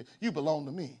always hear you. You belong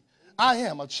to me. I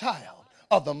am a child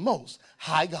of the Most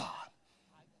High God.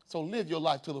 So live your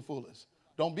life to the fullest.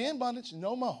 Don't be in bondage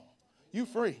no more. You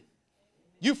free.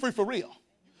 You free for real.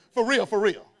 For real, for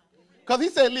real. Because he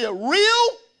said live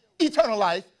real eternal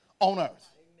life on earth.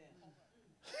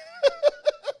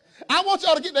 I want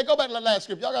y'all to get that. Go back to the last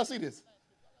script. Y'all got to see this.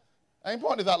 I ain't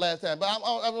pointing this out last time, but I'm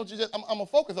going to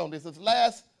focus on this. This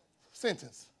last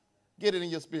sentence. Get it in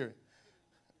your spirit.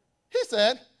 He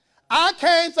said, I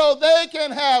came so they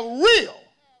can have real.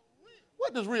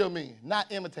 What does real mean?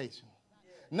 Not imitation.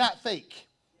 Not fake.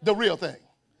 The real thing.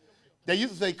 They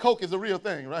used to say Coke is the real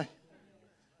thing, right?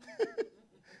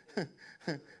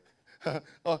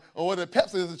 or whether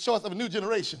Pepsi is the choice of a new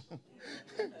generation.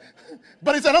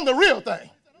 But he said, I'm the real thing.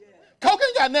 Coke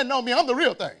ain't got nothing on me. I'm the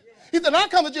real thing. He said, I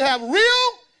come that you have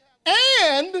real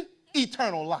and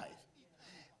eternal life.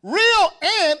 Real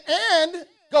and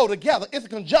go together. It's a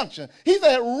conjunction. He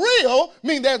said real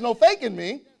means there's no fake in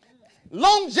me.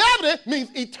 Longevity means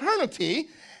eternity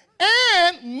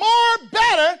and more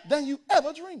better than you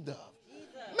ever dreamed of.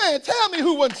 Man, tell me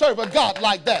who wouldn't serve a God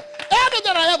like that. Better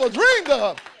than I ever dreamed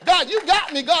of. God, you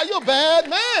got me. God, you're a bad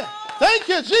man. Thank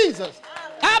you, Jesus.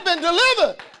 I've been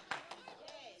delivered.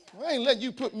 I ain't letting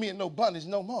you put me in no bondage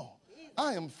no more.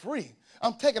 I am free.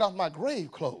 I'm taking off my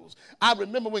grave clothes. I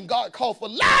remember when God called for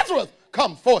Lazarus,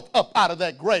 come forth up out of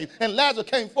that grave. And Lazarus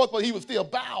came forth, but he was still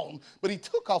bound. But he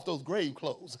took off those grave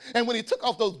clothes. And when he took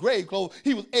off those grave clothes,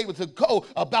 he was able to go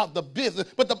about the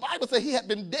business. But the Bible said he had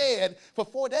been dead for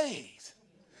 4 days.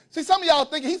 See, some of y'all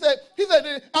thinking, he said,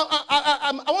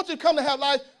 I want you to come to have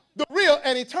life, the real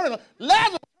and eternal.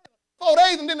 Lazarus 4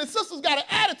 days, and then the sisters got an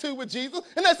attitude with Jesus.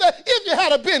 And they said, if you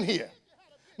had been here,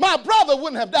 my brother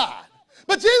wouldn't have died.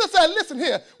 But Jesus said, listen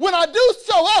here, when I do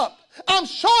show up, I'm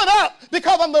showing up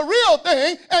because I'm the real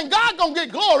thing, and God's going to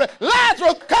get glory.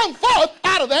 Lazarus, come forth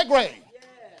out of that grave.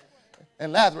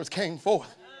 And Lazarus came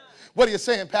forth. What are you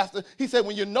saying, Pastor? He said,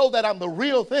 when you know that I'm the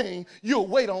real thing, you'll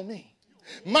wait on me.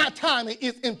 My timing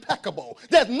is impeccable.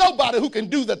 There's nobody who can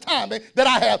do the timing that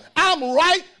I have. I'm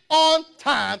right on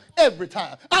time every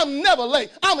time. I'm never late.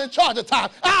 I'm in charge of time.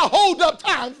 I'll hold up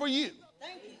time for you.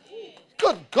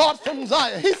 Good God from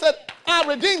Zion. He said, I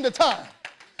redeemed the time.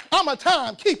 I'm a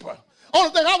time keeper.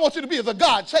 Only thing I want you to be is a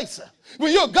God chaser.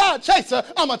 When you're a God chaser,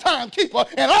 I'm a time keeper,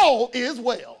 and all is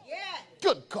well. Yeah.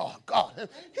 Good God.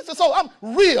 He said, so I'm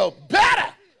real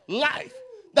better life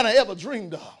than I ever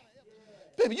dreamed of.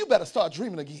 Baby, you better start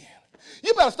dreaming again.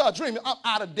 You better start dreaming. I'm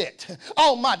out of debt.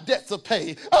 All my debts are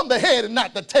paid. I'm the head and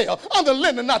not the tail. I'm the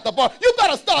lender, not the bar. You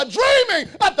better start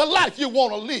dreaming of the life you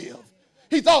want to live.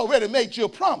 He's already made you a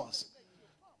promise.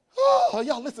 Oh,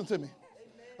 y'all listen to me.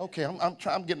 Okay,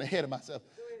 I'm getting ahead of myself.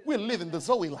 We're living the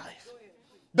Zoe life.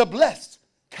 The blessed,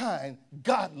 kind,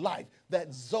 God life.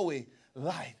 That Zoe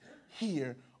life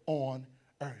here on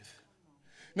earth.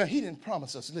 Now, he didn't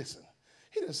promise us, listen.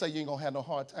 He didn't say you ain't going to have no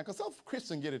hard time, because some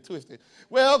Christians get it twisted.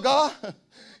 Well, God,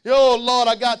 oh, Lord,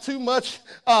 I got too much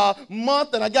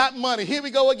month and I got money. Here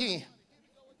we go again.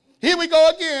 Here we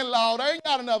go again, Lord. I ain't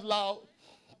got enough, Lord.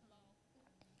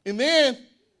 And then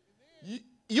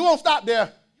you won't stop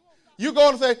there. You're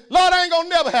going to say, Lord, I ain't going to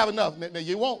never have enough. Now,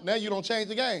 you won't. Now you don't change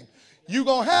the game. You're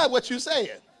going to have what you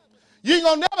said. You ain't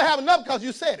going to never have enough because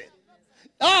you said it.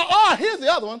 Here's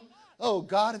the other one. Oh,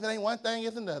 God, if it ain't one thing,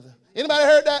 it's another. Anybody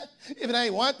heard that? If it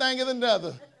ain't one thing, it's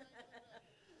another.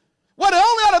 Well, the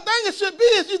only other thing it should be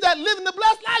is you that living the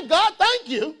blessed life. God, thank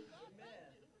you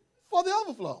for the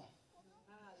overflow.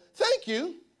 Thank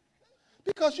you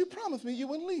because you promised me you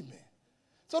wouldn't leave me.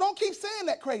 So don't keep saying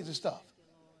that crazy stuff.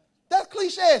 That's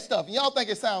cliche stuff, and y'all think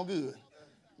it sound good.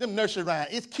 Them nursery rhymes,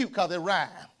 it's cute because it rhyme.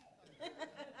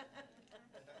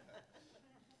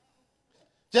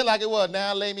 Just like it was,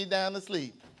 now lay me down to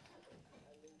sleep.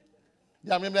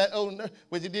 Y'all remember that old nurse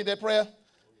when you did that prayer?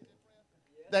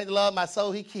 Thank the Lord, my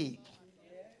soul he keep.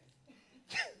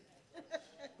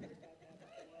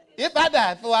 If I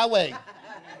die before I wake.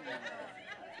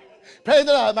 Praise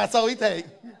the Lord, my soul he take.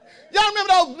 Y'all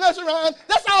remember those nursery rhymes?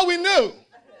 That's all we knew.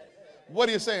 What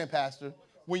are you saying, Pastor?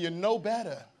 When you know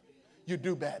better, you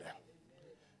do better.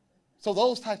 So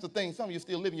those types of things, some of you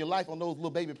still living your life on those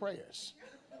little baby prayers.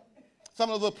 Some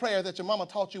of the little prayers that your mama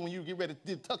taught you when you get ready to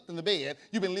get tucked in the bed,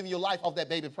 you've been living your life off that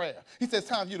baby prayer. He says it's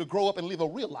time for you to grow up and live a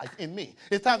real life in me.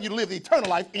 It's time for you to live the eternal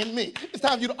life in me. It's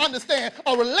time for you to understand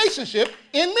a relationship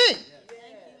in me.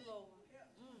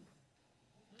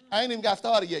 I ain't even got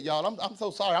started yet, y'all. I'm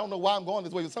so sorry. I don't know why I'm going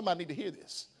this way, but somebody need to hear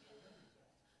this.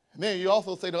 And then you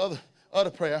also say the other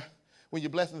prayer when you're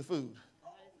blessing the food.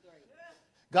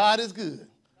 God is good.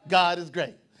 God is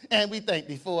great. And we thank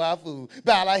thee for our food.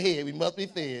 Bow our head, we must be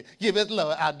fed. Give us,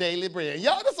 Lord, our daily bread.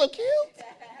 Y'all, that's so cute.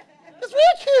 That's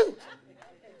real cute.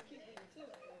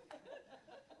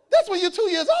 That's when you're 2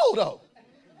 years old, though.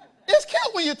 It's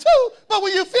cute when you're 2, but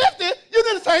when you're 50,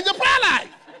 you need to change your prayer life.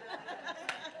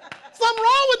 Something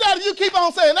wrong with that if you keep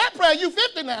on saying that prayer. You're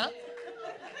 50 now.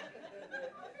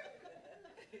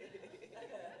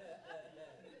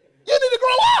 You need to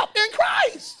grow up in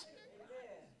Christ.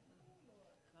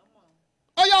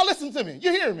 Oh, y'all listen to me.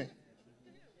 You hear me?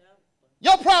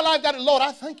 Your prayer life got it. Lord,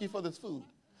 I thank you for this food.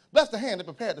 Bless the hand that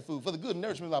prepared the food for the good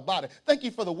nourishment of our body. Thank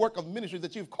you for the work of ministry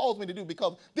that you've caused me to do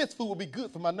because this food will be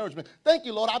good for my nourishment. Thank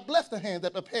you, Lord. I bless the hand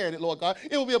that prepared it, Lord God.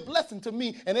 It will be a blessing to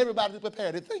me and everybody that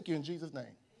prepared it. Thank you in Jesus' name.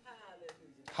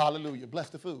 Hallelujah. Hallelujah. Bless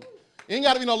the food. It ain't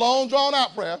got to be no long,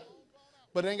 drawn-out prayer,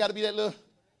 but it ain't got to be that little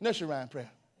nursery rhyme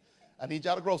prayer. I need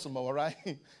y'all to grow some more, all right?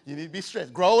 You need to be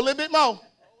stretched. Grow a little bit more.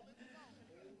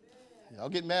 Y'all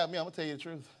get mad at me. I'm going to tell you the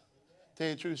truth. Tell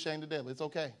you the truth, shame the devil. It's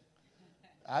okay.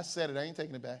 I said it. I ain't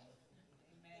taking it back.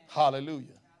 Amen.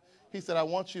 Hallelujah. He said, I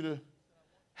want you to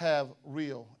have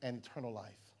real and eternal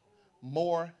life.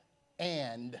 More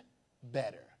and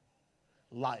better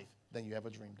life than you ever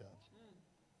dreamed of.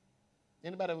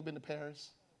 Anybody ever been to Paris?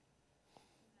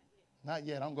 Not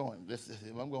yet. I'm going.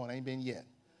 I ain't been yet.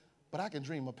 But I can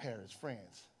dream of Paris,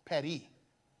 France. Paris.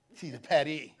 See the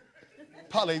Paris.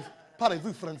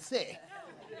 Parlez-vous français?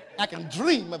 I can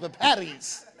dream of the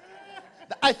Paris.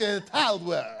 The Eiffel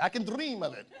Tower. I can dream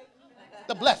of it.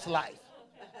 The blessed life.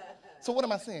 So what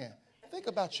am I saying? Think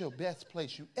about your best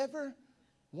place you ever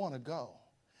want to go.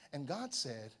 And God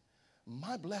said,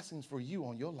 my blessings for you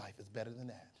on your life is better than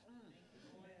that.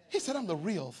 He said, I'm the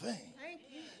real thing.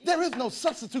 There is no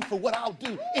substitute for what I'll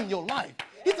do in your life.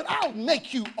 He said, I'll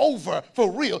make you over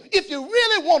for real. If you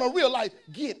really want a real life,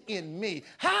 get in me.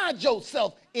 Hide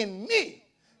yourself in me.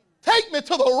 Take me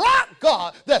to the rock,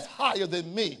 God, that's higher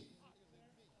than me.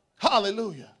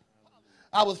 Hallelujah.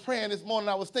 I was praying this morning.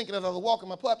 I was thinking as I was walking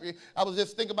my puppy, I was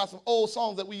just thinking about some old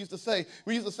songs that we used to say.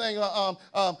 We used to sing,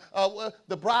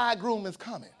 the bridegroom is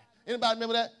coming. Anybody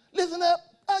remember that? Listen up,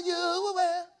 are you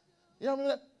aware? You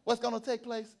remember that? What's going to take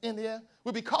place in the air?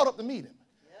 We'll be caught up to meet him.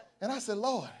 And I said,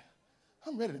 Lord,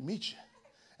 I'm ready to meet you.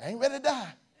 I ain't ready to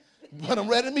die, but I'm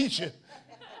ready to meet you.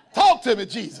 Talk to me,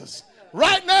 Jesus,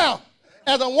 right now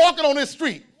as I'm walking on this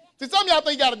street. See, some of y'all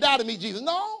think you got to die to meet Jesus.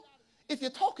 No, if you're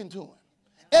talking to him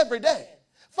every day,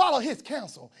 follow his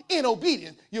counsel in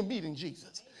obedience, you're meeting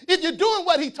Jesus. If you're doing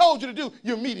what he told you to do,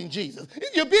 you're meeting Jesus.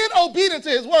 If you're being obedient to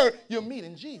his word, you're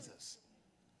meeting Jesus.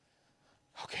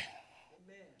 Okay.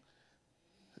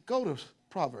 Go to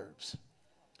Proverbs.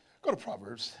 Go to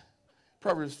Proverbs.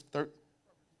 Proverbs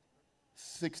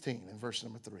 16 and verse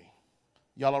number 3.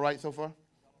 Y'all all right so far?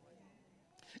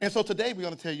 And so today we're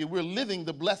going to tell you we're living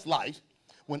the blessed life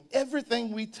when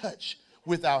everything we touch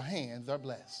with our hands are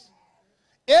blessed.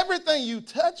 Everything you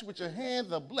touch with your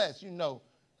hands are blessed. You know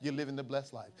you're living the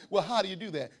blessed life. Well, how do you do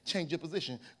that? Change your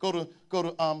position. Go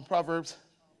to Proverbs.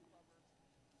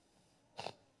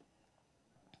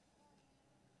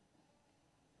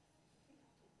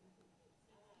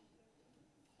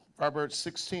 Proverbs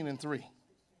 16 and 3.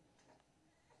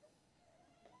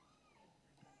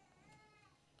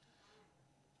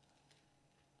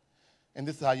 And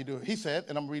this is how you do it. He said,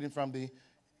 and I'm reading from the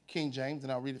King James,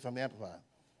 and I'll read it from the Amplified.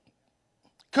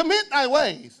 Commit thy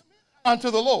ways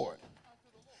unto the Lord,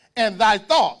 and thy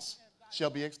thoughts shall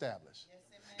be established.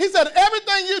 He said,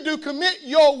 everything you do, commit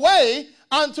your way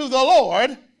unto the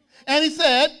Lord. And he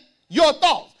said, your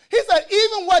thoughts. He said,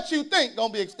 even what you think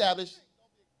going to be established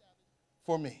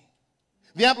for me.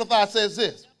 The Amplified says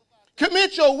this,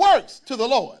 commit your works to the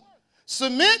Lord.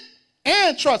 Submit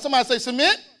and trust. Somebody say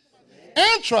submit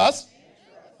and trust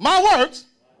my works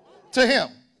to him.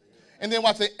 And then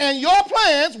watch it. And your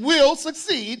plans will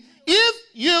succeed if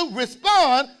you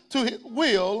respond to his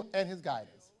will and his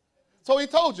guidance. So he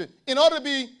told you, in order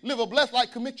to live a blessed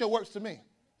life, commit your works to me.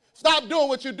 Stop doing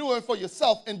what you're doing for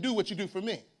yourself and do what you do for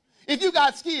me. If you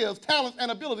got skills, talents,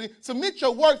 and ability, submit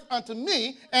your works unto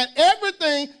me, and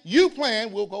everything you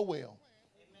plan will go well.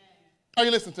 Amen. Are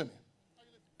you listening to me?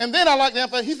 And then I like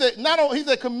that. He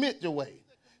said, commit your way.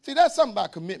 See, that's something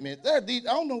about commitment. I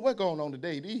don't know what's going on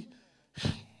today. These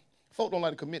folk don't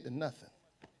like to commit to nothing.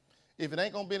 If it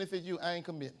ain't going to benefit you, I ain't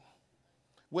committing.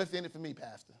 What's in it for me,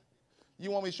 Pastor? You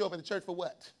want me to show up in the church for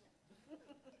what?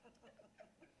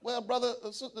 Well, brother,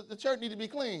 the church need to be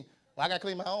clean. Well, I got to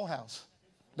clean my own house.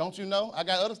 Don't you know? I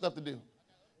got other stuff to do.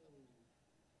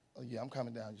 Oh, yeah, I'm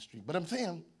coming down your street. But I'm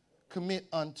saying commit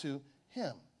unto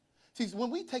him. See, when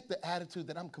we take the attitude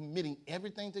that I'm committing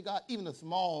everything to God, even the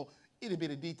small itty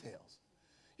bitty details.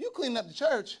 You clean up the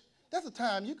church, that's a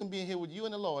time you can be in here with you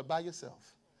and the Lord by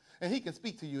yourself. And he can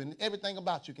speak to you, and everything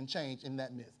about you can change in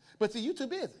that midst. But see, you too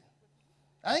busy.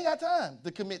 I ain't got time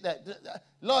to commit that.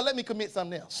 Lord, let me commit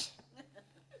something else.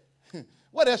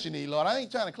 What else you need, Lord? I ain't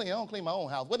trying to clean. I don't clean my own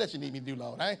house. What else you need me to do,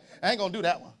 Lord? I ain't going to do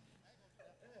that one.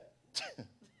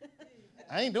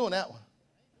 I ain't doing that one.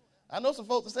 I know some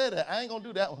folks that say that. I ain't going to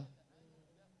do that one.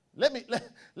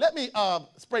 Let me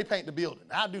spray paint the building.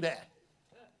 I'll do that.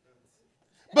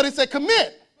 But it said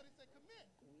commit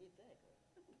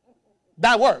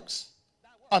thy works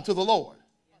unto the Lord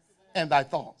and thy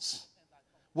thoughts.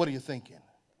 What are you thinking?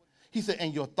 He said,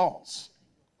 and your thoughts,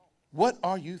 what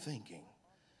are you thinking,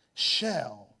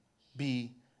 shall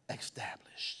be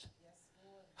established.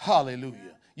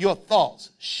 Hallelujah. Your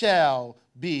thoughts shall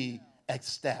be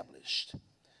established.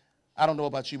 I don't know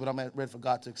about you, but I'm ready for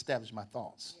God to establish my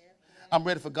thoughts. I'm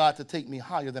ready for God to take me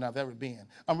higher than I've ever been.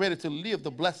 I'm ready to live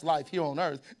the blessed life here on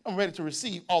earth. I'm ready to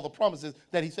receive all the promises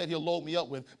that he said he'll load me up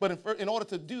with. But in order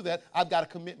to do that, I've got to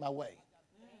commit my way.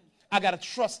 I got to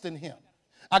trust in him.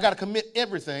 I got to commit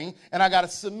everything, and I got to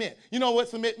submit. You know what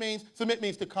submit means? Submit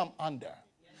means to come under.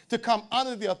 To come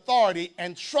under the authority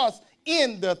and trust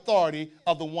in the authority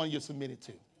of the one you're submitted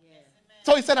to.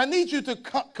 So he said, I need you to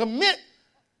commit,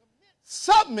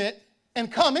 submit,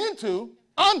 and come into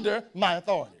under my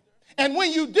authority. And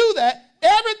when you do that,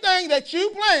 everything that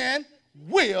you plan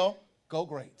will go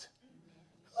great.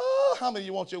 Oh, how many of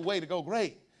you want your way to go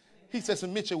great? He said,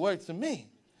 submit your works to me.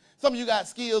 Some of you got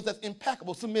skills that's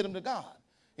impeccable. Submit them to God.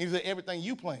 He said, everything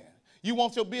you plan. You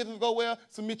want your business to go well?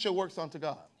 Submit your works unto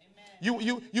God. You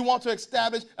want to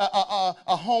establish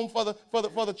a home for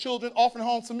the children, orphan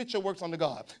home, submit your works unto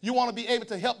God. You want to be able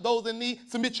to help those in need,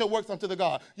 submit your works unto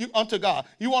God. You want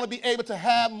to be able to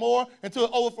have more until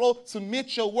it overflow,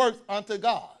 submit your works unto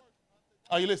God.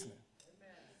 Are you listening?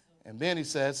 And then he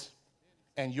says,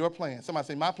 and your plans, somebody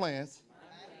say, my plans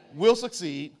will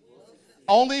succeed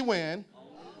only when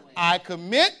I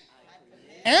commit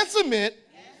and submit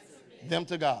them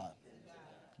to God.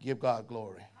 Give God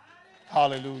glory.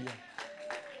 Hallelujah.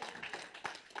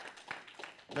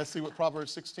 Let's see what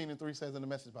Proverbs 16:3 says in the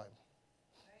Message Bible.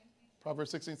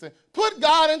 Proverbs 16 says, put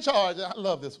God in charge. I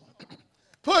love this one.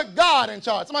 Put God in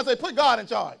charge. Somebody say, put God in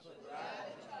charge.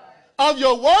 Of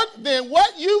your work, then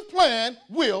what you've planned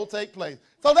will take place.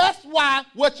 So that's why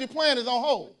what you plan is on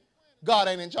hold. God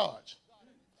ain't in charge.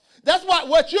 That's why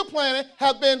what you're planning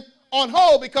have been on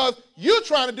hold because you're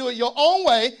trying to do it your own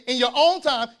way, in your own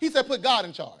time. He said, put God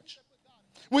in charge.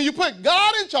 When you put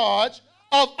God in charge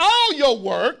of all your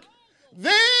work,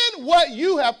 then what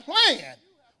you have planned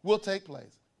will take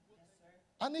place.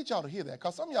 I need y'all to hear that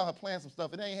because some of y'all have planned some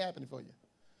stuff. It ain't happening for you.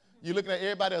 You're looking at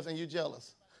everybody else and you're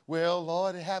jealous. Well,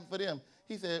 Lord, it happened for them.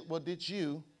 He said, well, did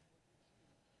you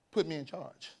put me in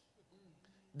charge?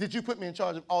 Did you put me in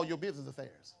charge of all your business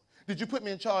affairs? Did you put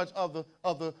me in charge of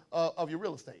your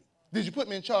real estate? Did you put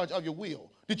me in charge of your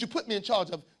will? Did you put me in charge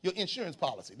of your insurance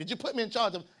policy? Did you put me in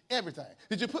charge of everything?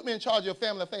 Did you put me in charge of your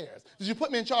family affairs? Did you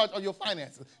put me in charge of your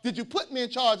finances? Did you put me in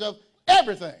charge of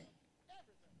everything?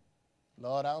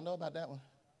 Lord, I don't know about that one.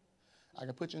 I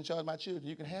can put you in charge of my children.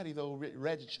 You can have these old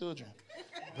wretched children.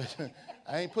 But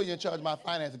I ain't put you in charge of my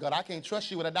finances. God, I can't trust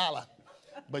you with $1.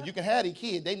 But you can have these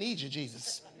kids. They need you,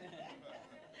 Jesus.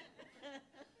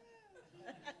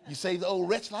 You save the old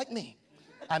wretch like me.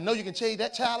 I know you can change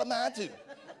that child of mine too.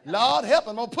 Lord, help him.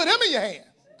 I'm going to put him in your hand.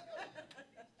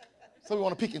 So we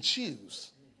want to pick and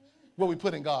choose what we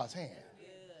put in God's hand.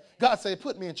 God said,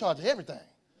 put me in charge of everything.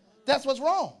 That's what's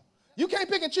wrong. You can't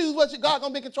pick and choose what God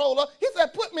going to be in control of. He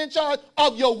said, put me in charge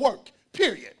of your work,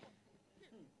 period.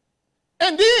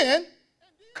 And then,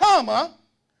 comma,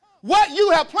 what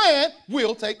you have planned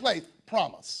will take place.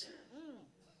 Promise.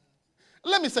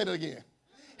 Let me say that again.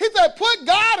 He said, put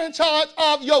God in charge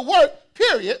of your work,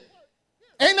 period.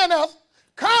 Ain't nothing else.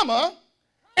 Comma,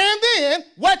 and then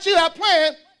what you have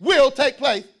planned will take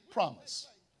place. Promise.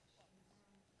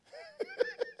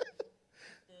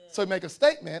 So he make a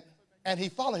statement, and he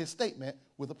follow his statement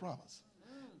with a promise.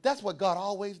 That's what God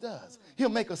always does. He'll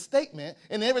make a statement,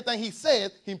 and everything he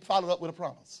says, he followed up with a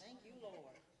promise. Thank you, Lord.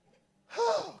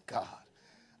 Oh, God.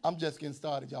 I'm just getting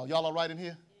started, y'all. Y'all all right in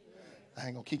here? I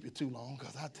ain't going to keep you too long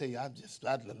because I tell you, I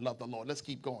love the Lord. Let's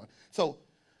keep going. So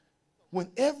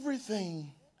when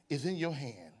everything is in your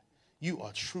hand, you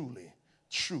are truly,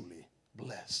 truly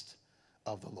blessed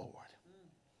of the Lord.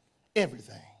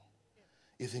 Everything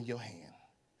is in your hand.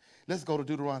 Let's go to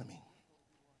Deuteronomy.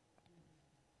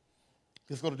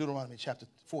 Let's go to Deuteronomy chapter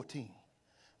 14,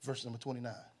 verse number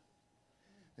 29.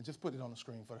 And just put it on the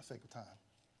screen for the sake of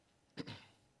time.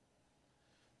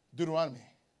 Deuteronomy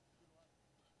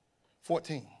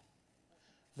 14,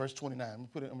 verse 29. I'm going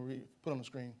to put it on the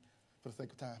screen for the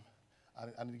sake of time.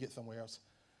 I need to get somewhere else.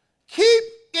 Keep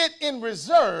it in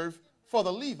reserve for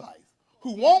the Levites,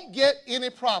 who won't get any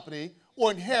property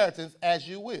or inheritance as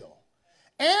you will,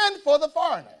 and for the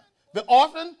foreigner, the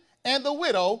orphan, and the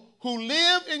widow who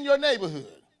live in your neighborhood.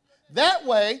 That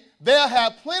way, they'll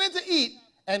have plenty to eat,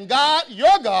 and God,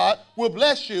 your God, will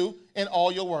bless you in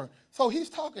all your work. So he's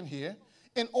talking here.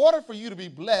 In order for you to be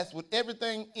blessed with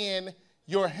everything in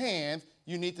your hands,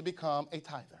 you need to become a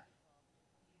tither.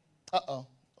 Uh-oh.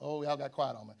 Oh, y'all got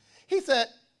quiet on me. He said,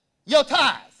 your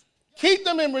tithes, keep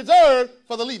them in reserve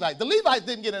for the Levites. The Levites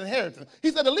didn't get an inheritance.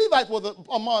 He said the Levites were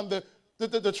among the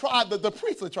tribe, the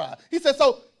priestly tribe. He said,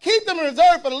 so keep them in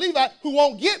reserve for the Levites who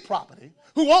won't get property,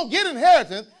 who won't get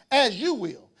inheritance as you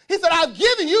will. He said, I've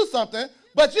given you something,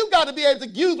 but you've got to be able to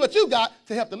use what you got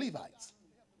to help the Levites.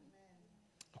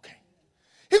 Okay.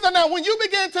 He said, now when you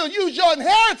begin to use your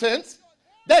inheritance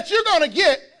that you're going to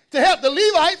get to help the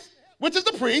Levites, which is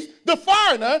the priest, the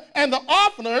foreigner, and the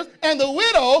orphaners, and the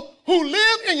widow who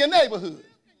live in your neighborhood.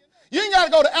 You ain't got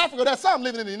to go to Africa. That's some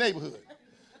living in your neighborhood.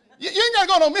 You ain't got to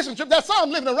go on a mission trip. That's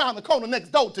some living around the corner next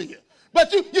door to you.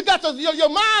 But you got your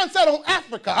mindset on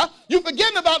Africa. You're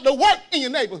forgetting about the work in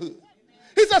your neighborhood.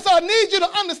 He said, so I need you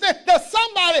to understand that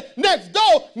somebody next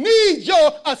door needs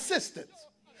your assistance.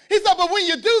 He said, but when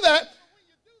you do that,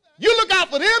 you look out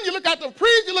for them, you look out for the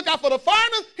priests, you look out for the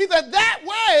foreigners. He said, that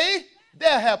way,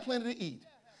 they'll have plenty to eat.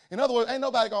 In other words, ain't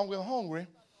nobody going to go hungry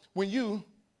when you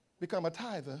become a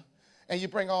tither and you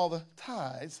bring all the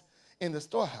tithes in the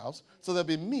storehouse, so there'll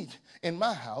be meat in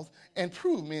my house, and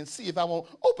prove me and see if I won't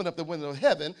open up the window of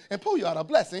heaven and pull you out a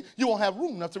blessing. You won't have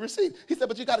room enough to receive. He said,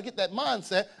 but you got to get that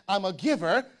mindset, I'm a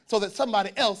giver, so that somebody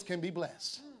else can be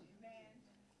blessed.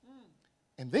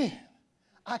 And then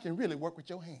I can really work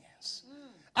with your hands.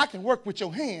 I can work with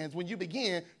your hands when you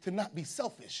begin to not be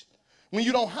selfish. When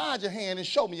you don't hide your hand and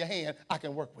show me your hand, I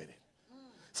can work with it.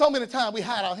 So many times we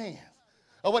hide our hands.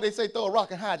 Or what they say, throw a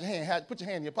rock and hide your hand. Put your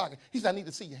hand in your pocket. He said, I need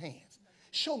to see your hands.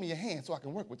 Show me your hands so I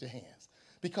can work with your hands.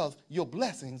 Because your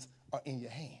blessings are in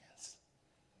your hands.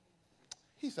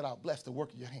 He said, I'll bless the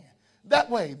work of your hand. That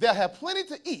way, they'll have plenty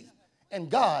to eat. And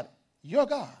God, your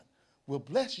God, will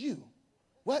bless you.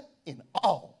 What? In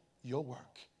all your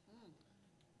work.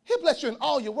 He'll bless you in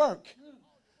all your work.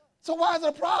 So why is it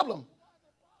a problem?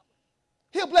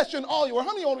 He'll bless you in all your work.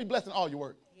 How many of you want to be blessed in all your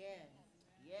work? Yes.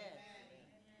 Yes.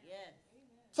 Yes.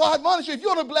 So I admonish you, if you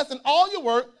want to be blessed in all your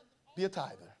work, be a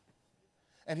tither.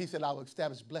 And he said, I will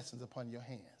establish blessings upon your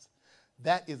hands.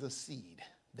 That is a seed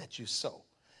that you sow.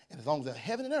 And as long as there's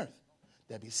heaven and earth,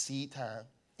 there'll be seed time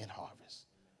and harvest.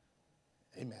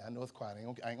 Amen. I know it's quiet.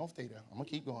 I ain't gonna stay there. I'm gonna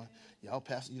keep going. Y'all,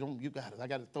 Pastor, you got it. I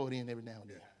got to throw it in every now and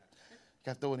then.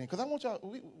 Got to throw it in because I want y'all.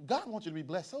 God wants you to be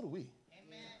blessed. So do we.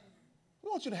 Amen. We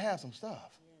want you to have some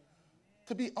stuff.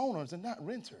 To be owners and not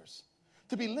renters.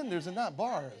 To be lenders and not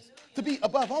borrowers. To be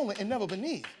above only and never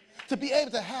beneath. To be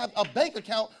able to have a bank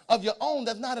account of your own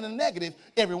that's not in a negative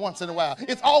every once in a while.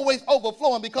 It's always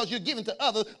overflowing because you're giving to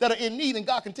others that are in need, and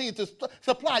God continues to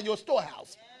supply your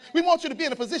storehouse. We want you to be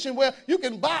in a position where you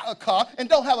can buy a car and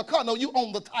don't have a car. No, you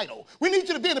own the title. We need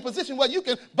you to be in a position where you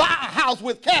can buy a house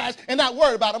with cash and not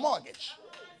worry about a mortgage.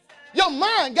 Your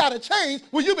mind got to change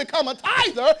when you become a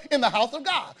tither in the house of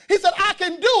God. He said, I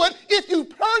can do it if you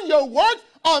turn your work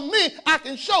on me. I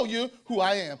can show you who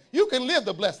I am. You can live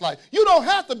the blessed life. You don't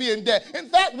have to be in debt. In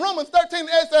fact, Romans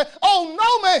 13:8 says, oh,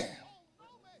 no man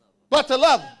but to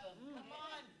love him.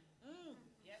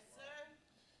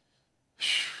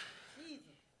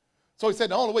 So he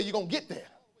said the only way you're going to get there,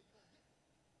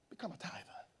 become a tither.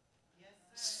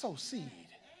 Sow seed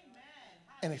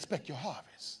and expect your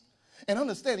harvest. And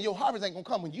understand your harvest ain't going to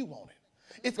come when you want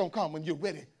it. It's going to come when you're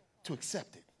ready to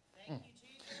accept it.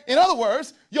 In other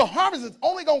words, your harvest is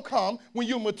only going to come when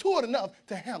you're matured enough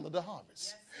to handle the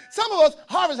harvest. Some of us,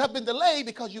 harvests have been delayed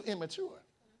because you're immature.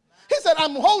 He said,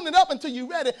 I'm holding it up until you're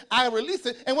ready. I release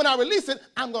it. And when I release it,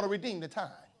 I'm going to redeem the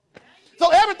time. So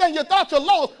everything you thought you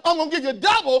lost, I'm going to give you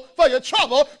double for your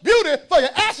trouble, beauty for your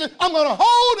ashes. I'm going to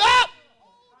hold up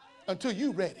until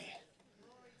you're ready.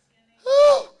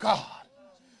 Oh, God.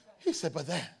 He said, but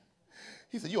then,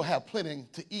 he said, you'll have plenty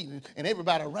to eat, and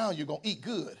everybody around you going to eat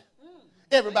good.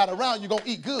 Everybody around you going to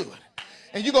eat good.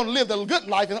 And you're going to live the good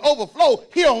life and overflow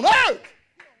here on earth.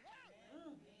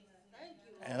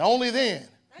 And only then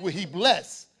will he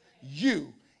bless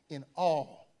you in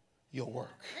all your work.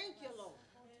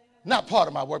 Not part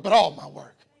of my work, but all my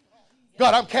work.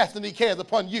 God, I'm casting these cares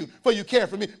upon you, for you care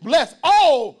for me. Bless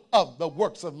all of the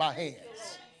works of my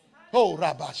hands. Oh,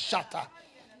 Rabashata.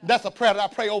 That's a prayer that I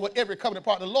pray over every covenant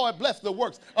partner. Lord, bless the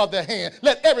works of their hand.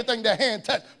 Let everything their hand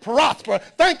touch prosper.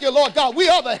 Thank you, Lord God. We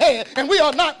are the head, and we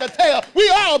are not the tail. We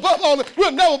are above only.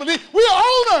 We'll never believe. We are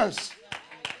owners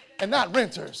and not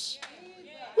renters.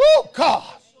 Woo,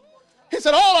 God. He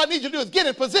said, all I need you to do is get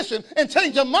in position and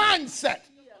change your mindset.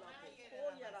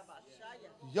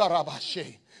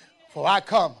 Yarabashe. For I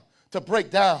come to break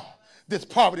down this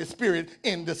poverty spirit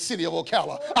in the city of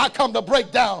Ocala. I come to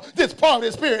break down this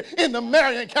poverty spirit in the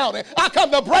Marion County. I come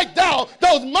to break down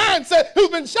those mindsets who've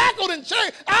been shackled and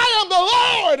chained. I am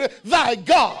the Lord thy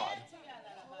God.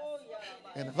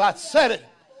 And if I said it,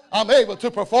 I'm able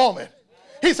to perform it.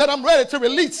 He said, I'm ready to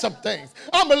release some things.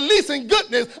 I'm releasing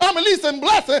goodness. I'm releasing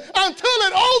blessing until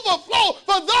it overflows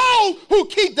for those who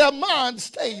keep their minds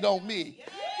stayed on me.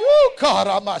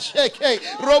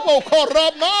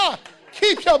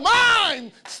 Keep your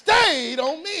mind stayed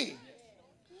on me.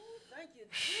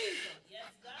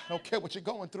 I don't care what you're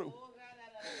going through.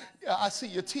 Yeah, I see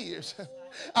your tears.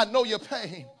 I know your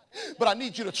pain. But I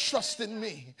need you to trust in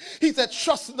me. He said,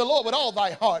 trust in the Lord with all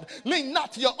thy heart. Lean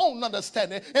not to your own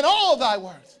understanding. In all thy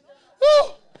words,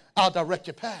 I'll direct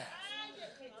your path.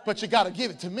 But you got to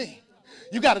give it to me.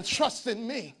 You got to trust in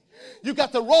me. You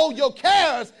got to roll your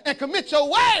cares and commit your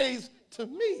ways to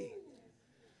me.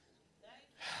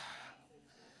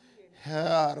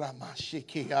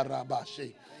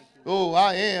 Oh,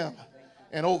 I am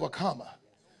an overcomer.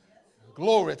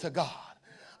 Glory to God.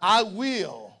 I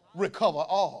will recover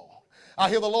all. I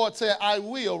hear the Lord say, I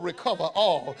will recover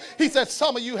all. He said,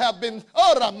 some of you have been,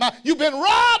 you've been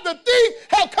robbed. The thief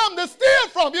have come to steal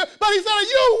from you. But he said,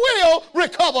 you will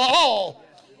recover all.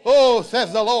 Oh,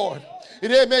 says the Lord.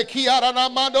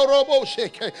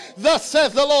 Thus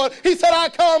says the Lord. He said, I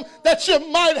come that you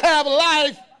might have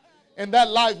life, and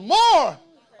that life more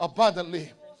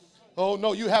abundantly. Oh,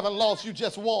 no, you haven't lost. You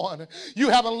just won. You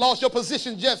haven't lost. Your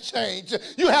position just changed.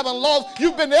 You haven't lost.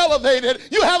 You've been elevated.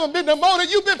 You haven't been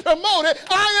demoted. You've been promoted.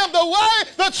 I am the way,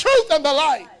 the truth, and the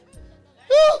light.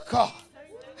 Oh, God.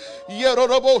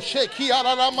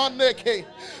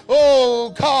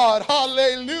 Oh God,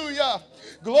 hallelujah.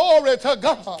 Glory to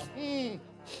God.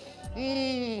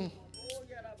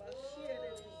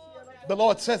 The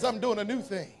Lord says, I'm doing a new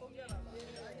thing.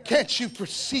 Can't you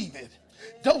perceive it?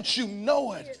 Don't you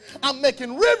know it? I'm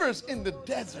making rivers in the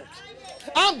desert.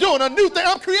 I'm doing a new thing.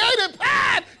 I'm creating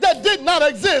paths that did not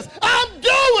exist. I'm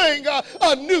doing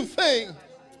a new thing.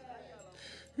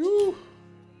 Whew.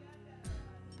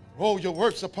 Roll your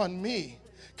works upon me.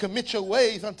 Commit your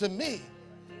ways unto me,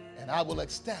 and I will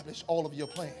establish all of your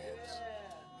plans.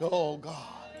 Oh God,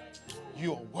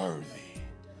 you're worthy.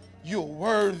 You're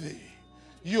worthy.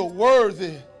 You're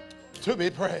worthy to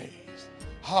be praised.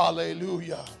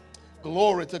 Hallelujah.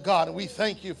 Glory to God. And we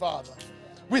thank you, Father.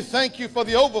 We thank you for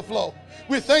the overflow.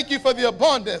 We thank you for the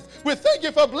abundance. We thank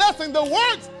you for blessing the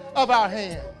works of our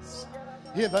hands.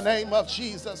 In the name of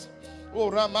Jesus. I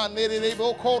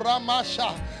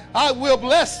will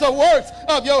bless the works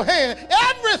of your hand.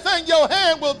 Everything your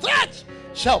hand will touch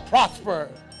shall prosper.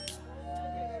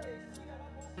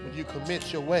 When you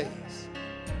commit your ways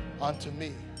unto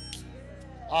me.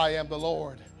 I am the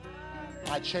Lord.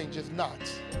 I changeth not.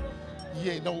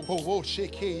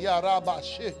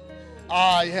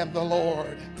 I am the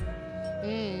Lord.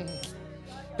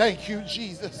 Thank you,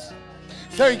 Jesus.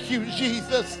 Thank you,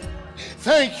 Jesus.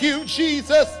 Thank you,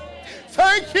 Jesus.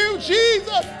 Thank you,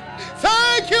 Jesus.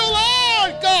 Thank you,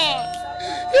 Lord God.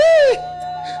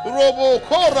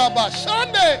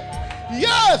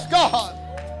 Yes, God.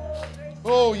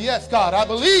 Oh, yes, God. I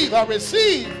believe, I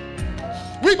receive.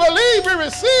 We believe, we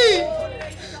receive.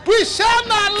 We shall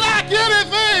not lack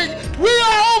anything. We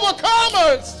are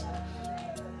overcomers.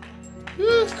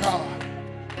 Yes, God.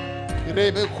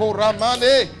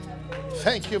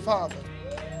 Thank you, Father.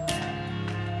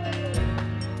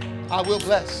 I will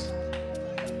bless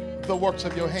the works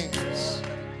of your hands.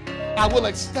 I will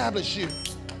establish you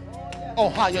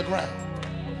on higher ground.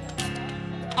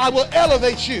 I will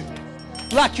elevate you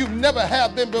like you never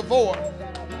have been before.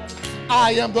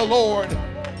 I am the Lord.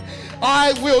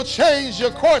 I will change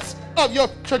your course of your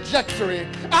trajectory.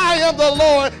 I am the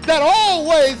Lord that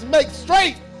always makes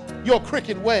straight your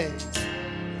crooked ways.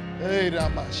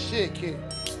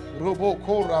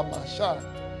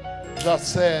 Thus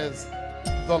says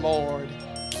the Lord.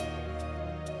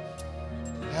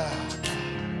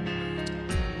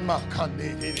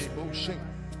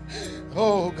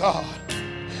 Oh God.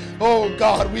 Oh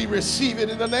God, we receive it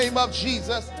in the name of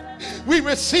Jesus. We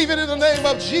receive it in the name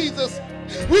of Jesus.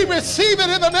 We receive it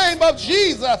in the name of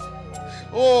Jesus.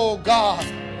 Oh God.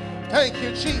 Thank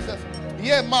you, Jesus.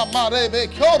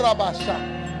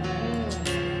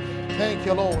 Thank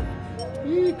you, Lord.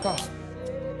 God.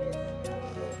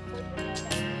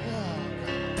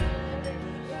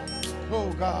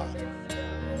 Oh God.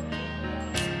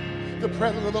 The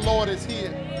presence of the Lord is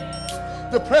here.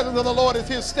 The presence of the Lord is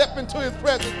here. Step into his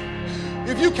presence.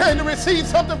 If you came to receive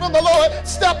something from the Lord,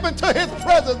 step into his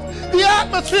presence. The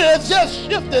atmosphere has just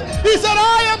shifted. He said,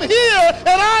 I am here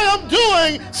and I am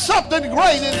doing something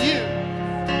great in you.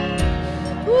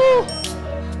 Woo.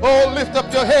 Oh, lift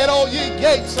up your head, all ye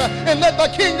gates, and let the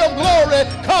King of glory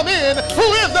come in.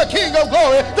 Who is the King of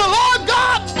glory? The Lord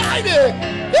God mighty.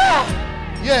 Yeah.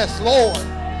 Yes, Lord.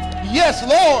 Yes,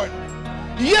 Lord.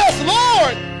 Yes,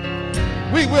 Lord.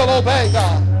 We will obey,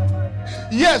 God.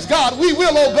 Yes, God, we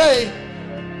will obey.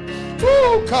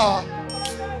 Oh, God.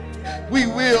 We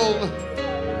will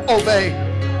obey.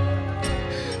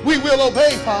 We will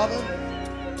obey, Father.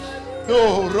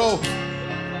 Oh, Lord.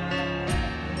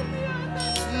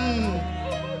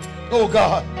 Oh,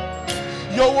 God.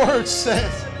 Your word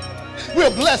says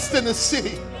we're blessed in the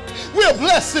city. We're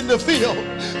blessed in the field.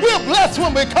 We're blessed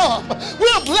when we come.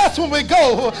 We're blessed when we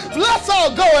go. Bless all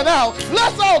going out.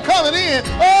 Bless all coming in.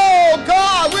 Oh,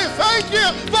 God, we thank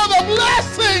you for the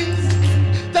blessings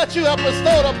that you have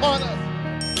bestowed upon us.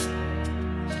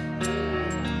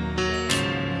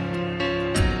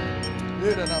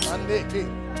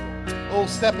 Oh,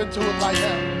 step into it right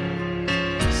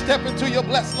now. Step into your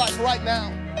blessed life right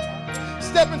now.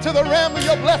 Step into the realm of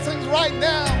your blessings right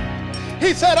now.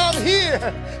 He said, I'm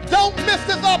here. Don't miss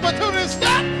this opportunity.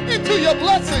 Step into your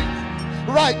blessings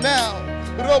right now.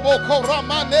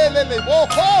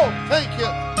 Thank you.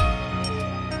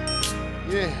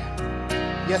 Yeah.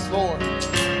 Yes, Lord.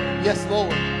 Yes,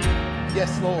 Lord.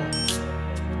 Yes, Lord.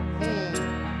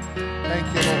 Thank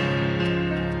you, Lord.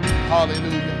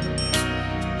 Hallelujah.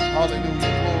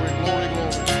 Hallelujah. Glory, glory,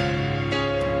 glory.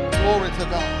 Glory to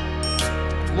God.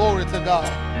 Glory to God.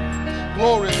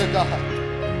 Glory to God.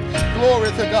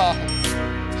 Glory to God.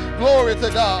 Glory to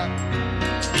God.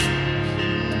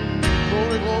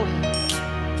 Glory, glory.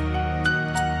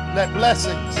 Let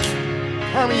blessings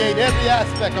permeate every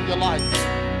aspect of your life.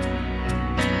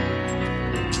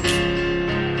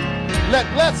 Let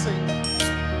blessings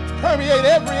permeate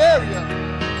every area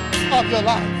of your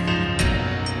life.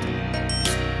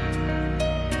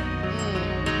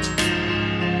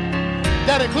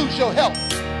 That includes your health.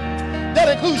 That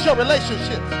includes your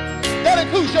relationships. That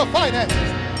includes your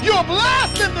finances. You're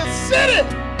blessed in the city.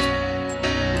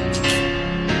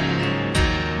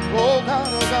 Oh God,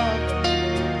 oh God.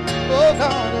 Oh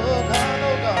God, oh God,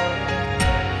 oh God.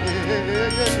 Yeah, yeah,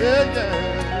 yeah, yeah.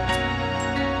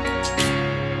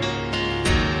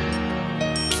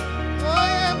 I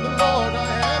am the Lord, I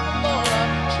am the Lord,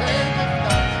 I'm changing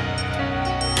not.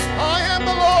 I am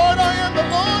the Lord, I am the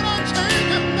Lord, I'm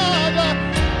changing not.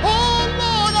 Oh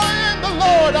Lord, I am the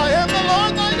Lord, I am the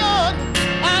Lord, my God,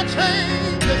 I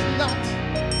change not.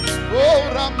 Oh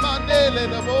Ramanele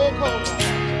the Boko.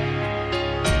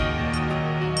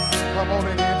 Come on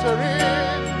and enter in.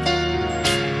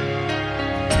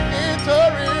 Enter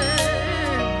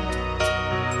in.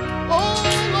 Oh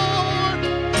Lord,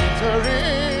 enter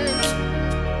in.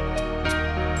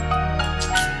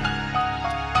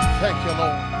 Thank you,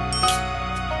 Lord.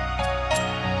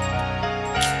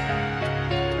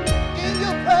 In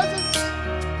your presence,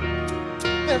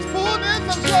 there's fullness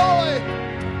of joy.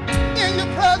 In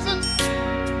your presence,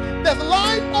 there's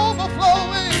life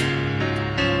overflowing.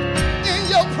 In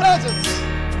your presence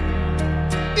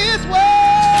is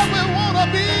where we want to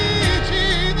be,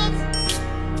 Jesus.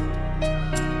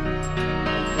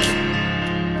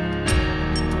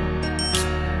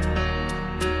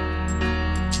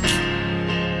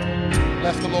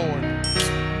 Bless the Lord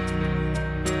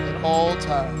at all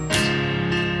times,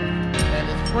 and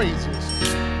his praises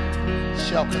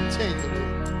shall continually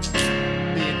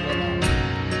be in your mouth.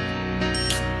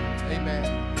 Amen.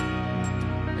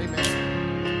 Amen.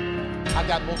 I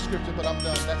got more scripture, but I'm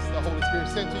done. That's the Holy Spirit.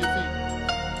 Stand to your feet.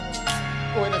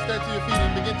 Go ahead and stand to your feet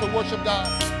and begin to worship God.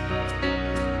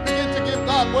 Begin to give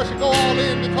God worship. Go all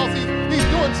in because he's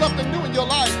doing something new in your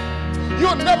life.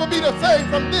 You'll never be the same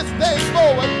from this day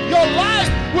forward. Your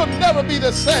life will never be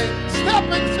the same. Step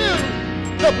into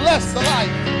the blessed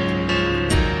life.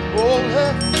 Oh,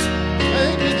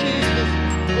 thank you, Jesus.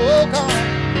 Oh, God.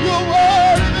 You're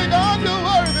worthy, God. You're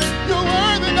worthy. You're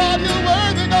worthy, God. You're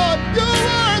worthy, God. You're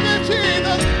worthy,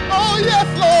 Jesus. Oh, yes,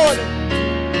 Lord.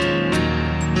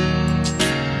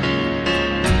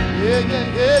 Yeah, yeah,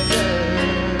 yeah, yeah.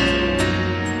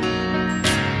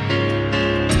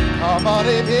 Come on,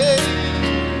 baby.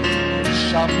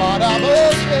 Shamara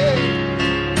Moshe,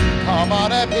 come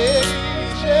on and pay,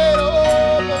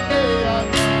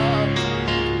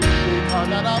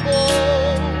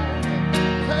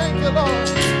 thank you, Lord.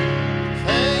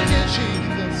 Thank you,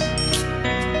 Jesus.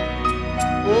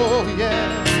 Oh, yeah.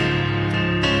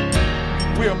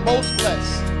 We are most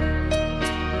blessed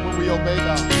when we obey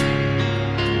God.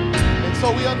 And so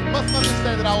we must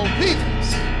understand that our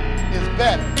obedience is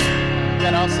better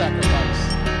than our sacrifice.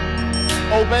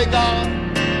 Obey God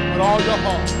with all your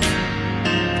heart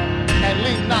and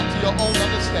lean not to your own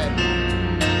understanding.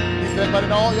 He said, but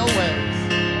in all your ways,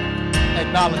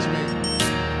 acknowledge me,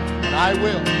 and I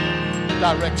will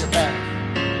direct your path.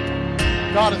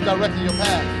 God is directing your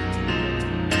path.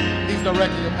 He's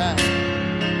directing your path.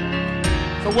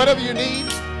 So whatever you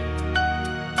need,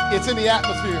 it's in the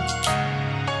atmosphere.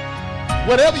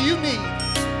 Whatever you need,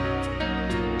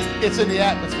 it's in the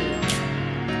atmosphere.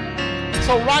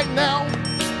 So right now,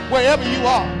 wherever you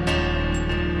are,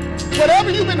 whatever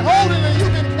you've been holding and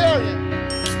you've been carrying,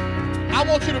 I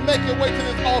want you to make your way to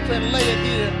this altar and lay it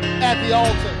here at the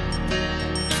altar.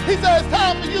 He said, it's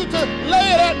time for you to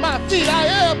lay it at my feet. I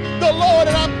am the Lord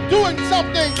and I'm doing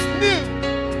something new.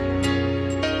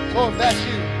 So if that's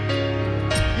you,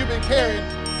 you've been carrying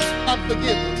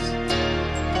unforgiveness.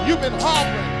 You've been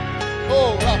harboring,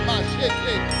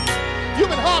 you've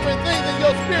been harboring things in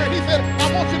your spirit. He said, I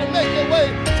want you to make your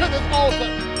way to this altar.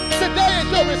 Today is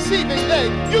your receiving day.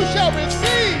 You shall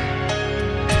receive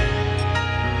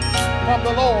from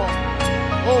the Lord.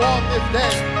 On this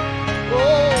day.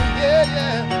 Oh, yeah,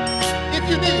 yeah. If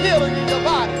you need healing in your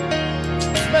body,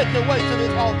 make your way to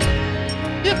this altar.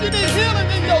 If you need healing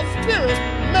in your spirit,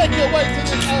 make your way to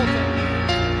this altar.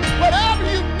 Whatever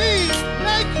you need,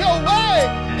 make your way.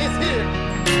 It's here.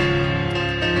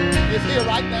 It's here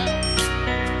right now.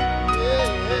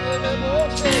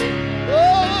 Oh,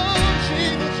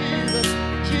 Jesus, Jesus,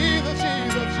 Jesus,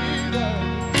 Jesus, Jesus.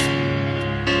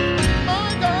 My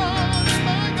God,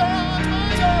 my God, my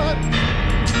God.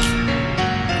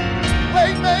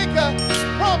 Waymaker,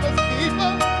 promise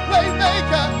keeper.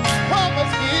 Waymaker,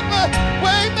 promise keeper.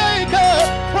 Waymaker,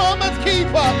 promise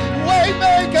keeper.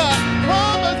 Waymaker,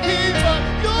 promise keeper.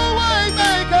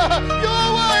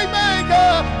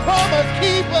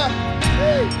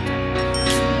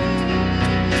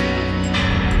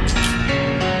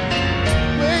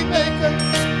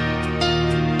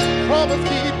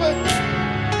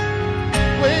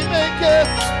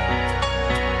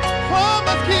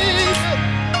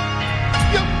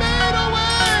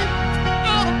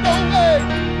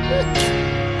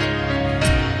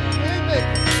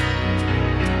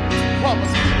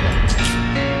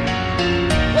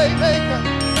 Waymaker,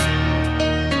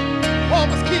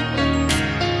 promise keeper,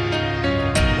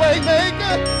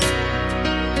 waymaker,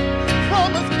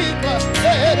 promise keeper.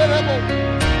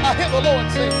 I hear the Lord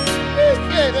say,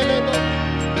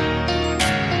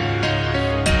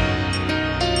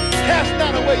 cast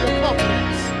not away your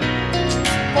confidence,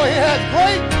 for he has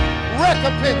great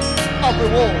recompense of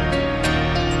reward.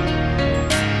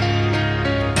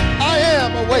 I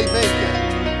am a waymaker.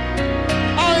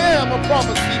 I am a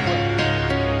promise keeper.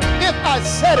 If I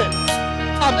said it,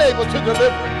 I'm able to deliver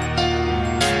it.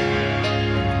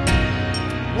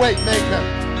 Waymaker,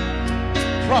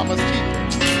 promise keeper.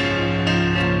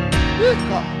 Good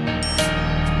God.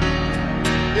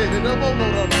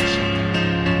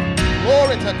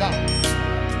 Glory to God.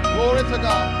 Glory to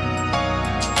God.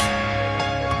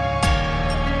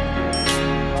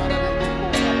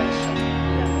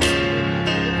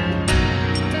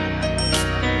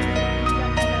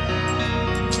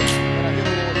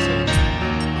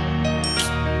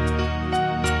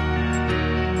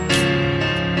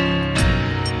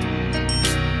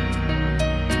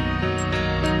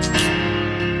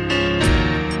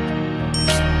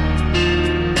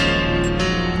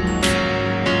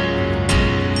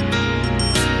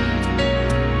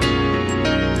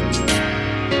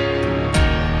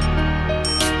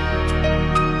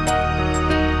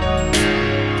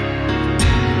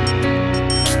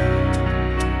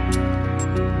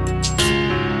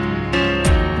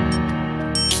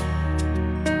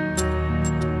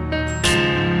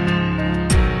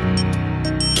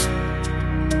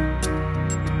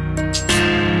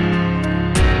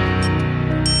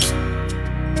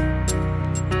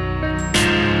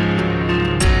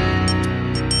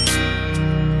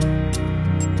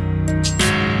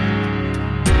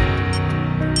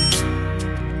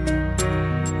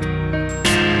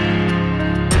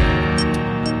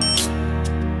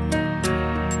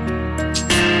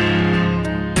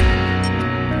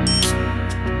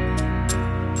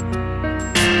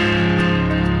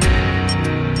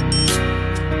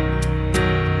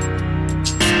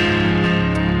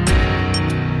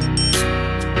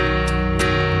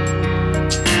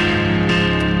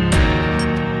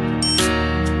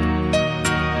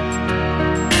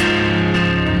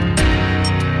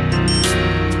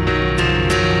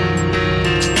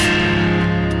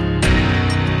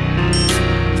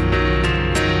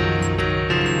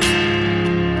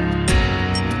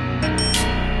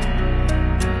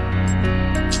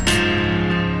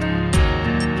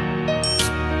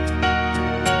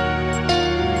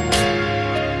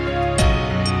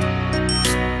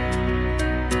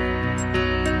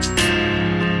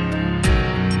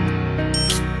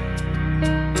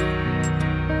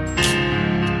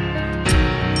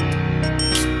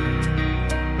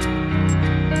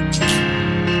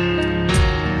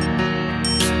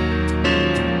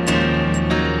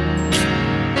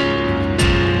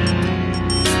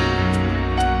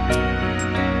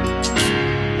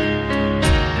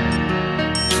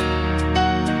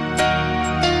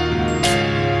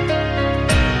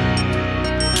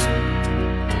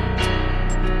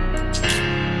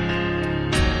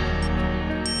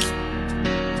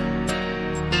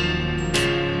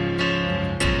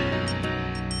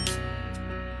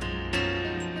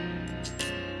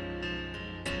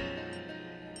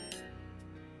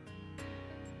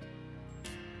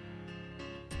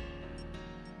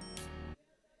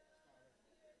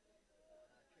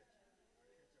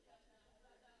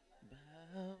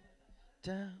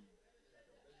 Down.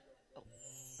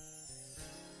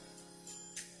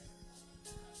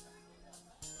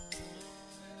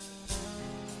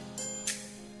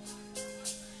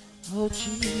 Oh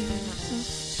Jesus,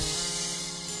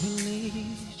 we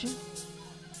need you.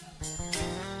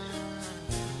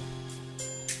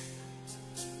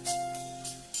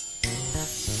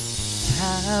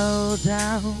 Bow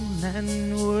down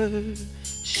and worship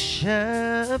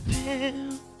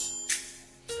Him.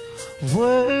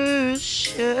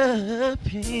 Worship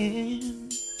Him.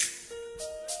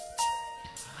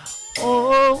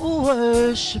 Oh,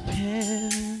 worship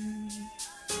Him.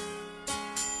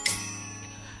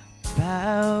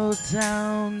 Bow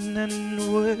down and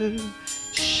worship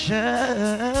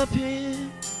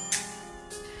Him.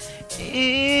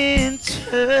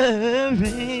 Enter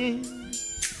in.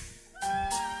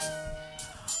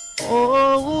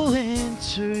 Oh,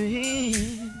 enter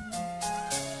in.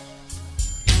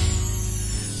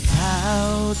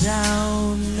 Bow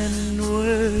down and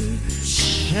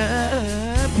worship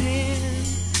Him.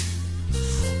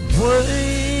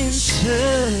 Enter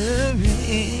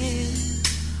in.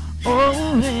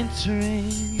 Oh, enter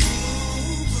in.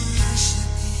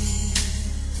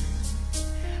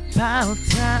 Bow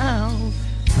down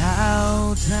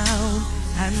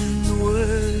and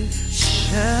worshiping,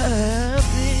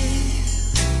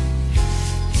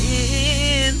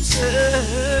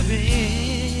 entering,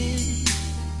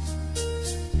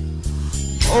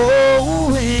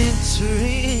 oh,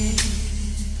 entering,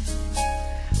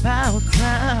 bow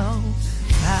down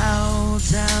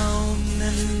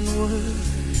and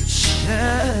worshiping,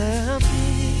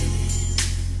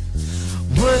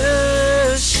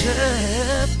 worshiping,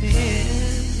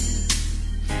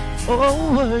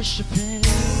 oh, worshiping,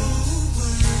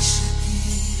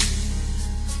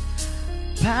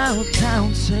 bow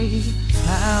down, say,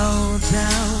 bow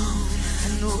down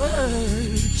and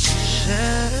worshiping,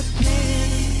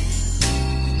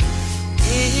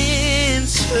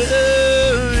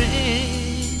 entering,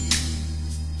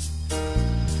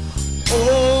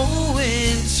 oh,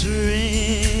 entering.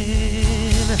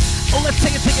 Oh, let's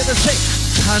sing it together. Say,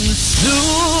 consuming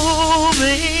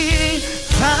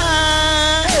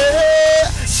fire,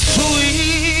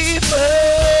 sweet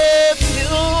perfume,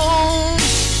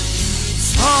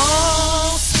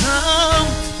 awesome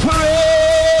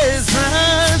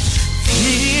presence,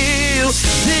 fill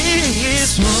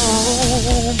this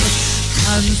room.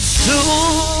 Consuming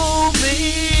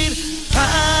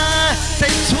fire,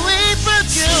 say, sweet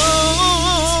perfume,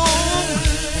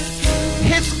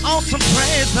 His awesome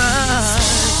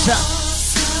presence.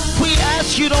 We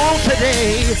ask you on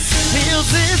today, fill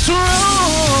this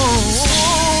room.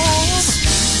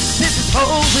 This is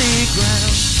holy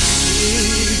ground.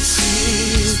 This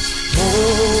is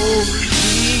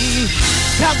holy.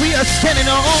 God, we are standing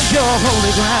on your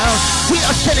holy ground. We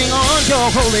are standing on your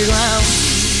holy ground.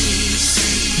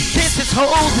 This is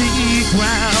holy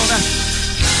ground.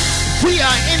 We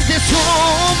are in this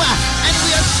room and we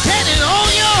are standing on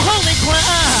your holy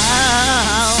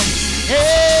ground. Yeah.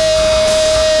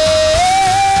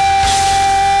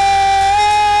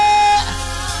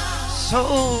 So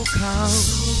come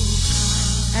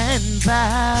and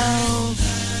bow.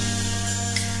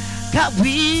 God,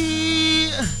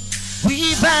 we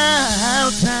bow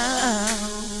down.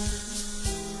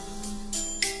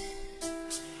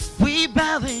 We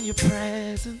bow in your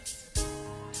presence.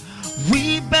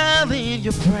 We bow in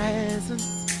your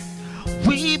presence.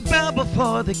 We bow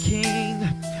before the King.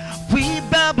 We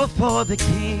bow before the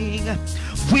King.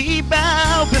 We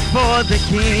bow before the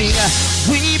King.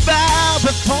 We bow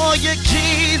before you,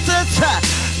 Jesus.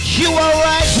 You are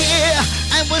right here,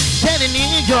 and we're standing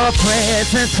in your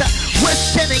presence. We're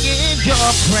standing in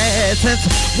your presence.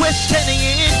 We're standing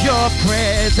in your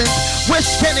presence. We're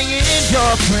standing in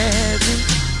your presence.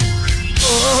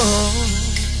 Oh.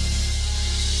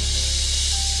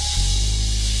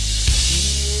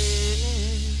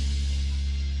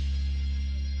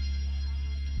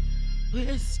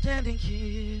 We're standing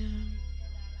here.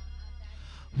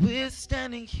 We're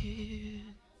standing here.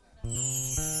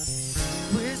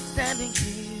 We're standing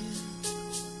here.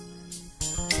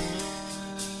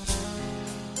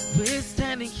 We're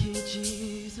standing here,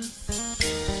 Jesus.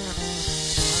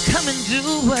 Come and do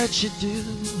what you do.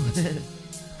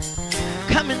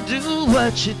 Come and do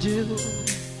what you do.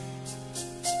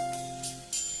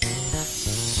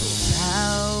 So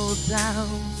bow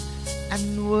down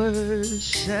and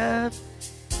worship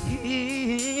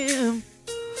Him.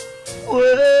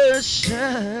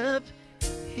 Worship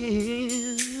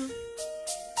Him.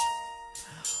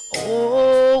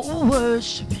 Oh,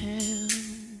 worship Him.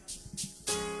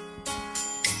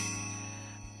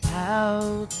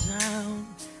 Bow down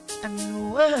and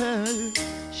worship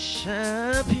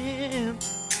Him.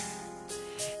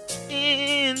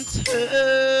 Entering.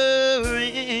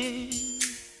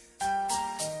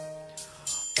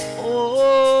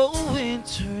 Oh,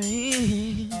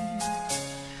 entering.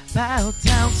 Bow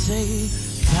down, say,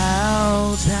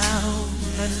 bow down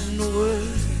and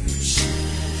worship.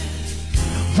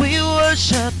 We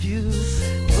worship you,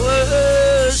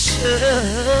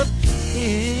 worship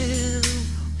Him.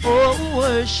 Oh,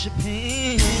 worship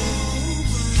Him.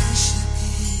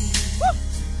 Woo.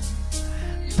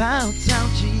 Bow down,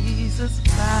 Jesus,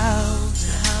 bow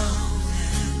down.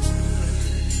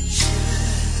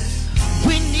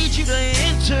 We need you to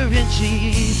enter in,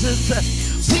 Jesus.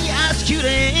 We ask you to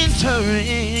enter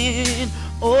in.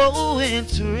 Oh,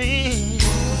 enter in. Woo.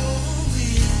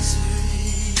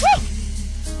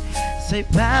 Say,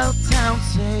 bow down,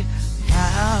 say,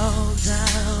 bow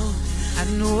down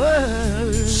and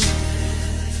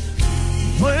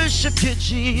worship you,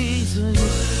 Jesus.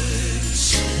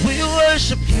 We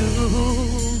worship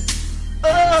you.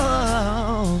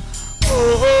 Oh,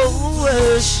 oh,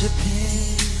 worship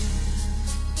Him.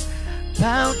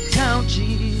 Bow down,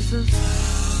 Jesus.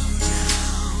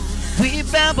 We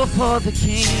bow before the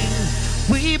King.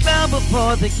 We bow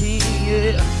before the King.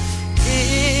 Yeah.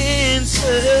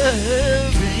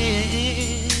 entering,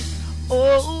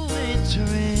 oh,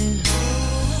 entering.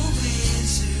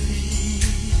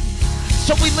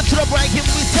 So we lift it up right here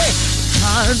and we say,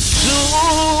 consuming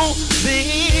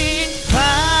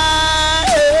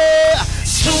fire,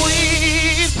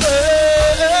 sweet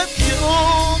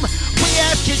perfume. We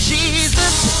ask you,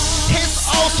 Jesus, His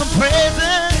awesome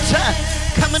presence,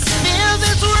 come and fill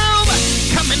this room,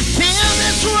 come and fill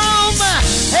this room.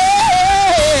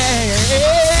 Hey,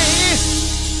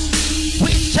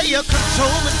 we say you're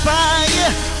consuming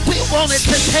fire, we want it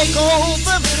to take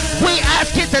over, we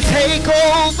ask it to take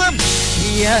over.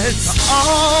 Yes,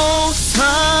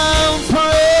 awesome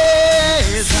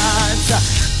presence,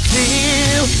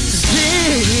 fill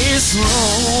this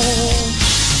room.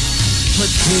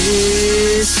 But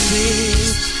this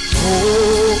is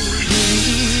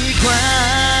holy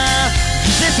ground.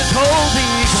 This is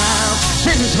holy ground.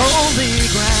 This is holy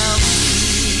ground.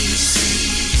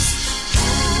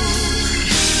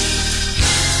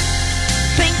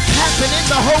 Things happen in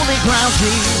the holy ground,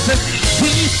 Jesus. We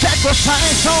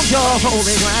sacrifice on your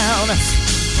holy ground.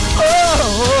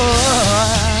 Oh,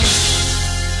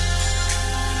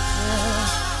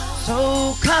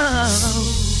 so come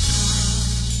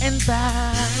and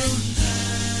bow.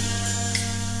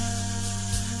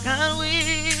 God,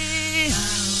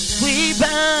 we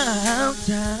bow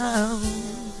down.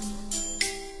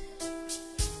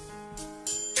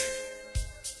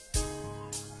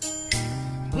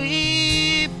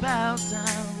 We bow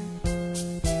down.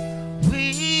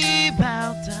 We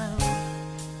bow down.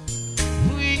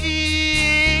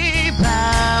 We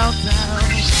bow down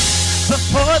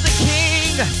before the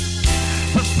King,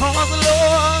 before the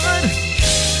Lord.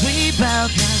 We bow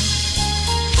down.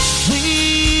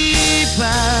 We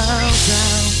bow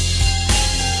down.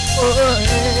 Oh,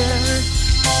 yeah.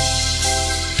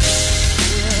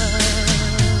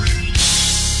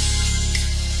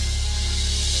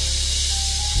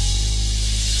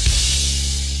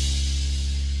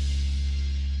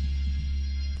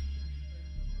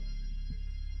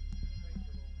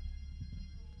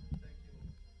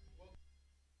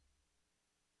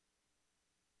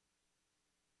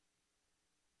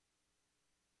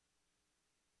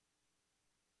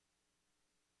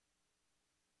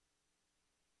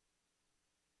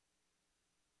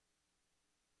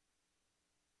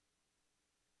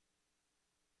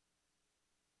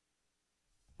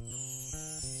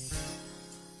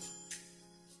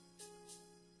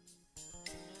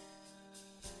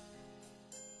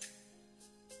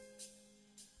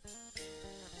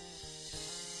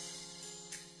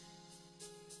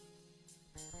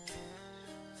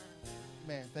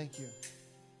 Man, thank you.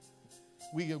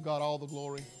 We give God all the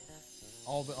glory,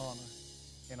 all the honor,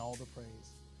 and all the praise.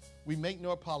 We make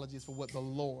no apologies for what the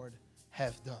Lord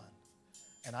has done.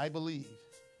 And I believe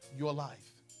your life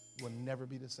will never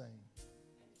be the same.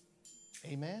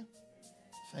 Amen?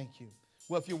 Thank you.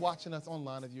 Well, if you're watching us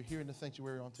online, if you're here in the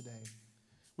sanctuary on today,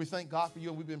 we thank God for you,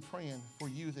 and we've been praying for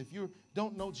you. If you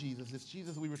don't know Jesus, it's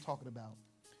Jesus we were talking about,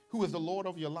 who is the Lord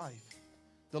over your life,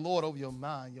 the Lord over your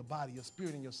mind, your body, your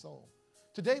spirit, and your soul.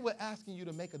 Today, we're asking you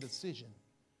to make a decision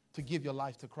to give your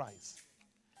life to Christ.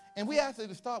 And we asked you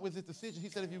to start with this decision. He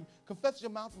said, if you confess with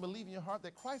your mouth and believe in your heart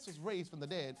that Christ was raised from the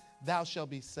dead, thou shalt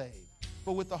be saved.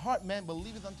 For with the heart man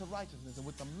believeth unto righteousness, and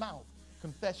with the mouth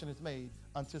confession is made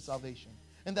unto salvation.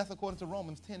 And that's according to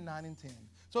Romans 10:9-10.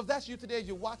 So if that's you today,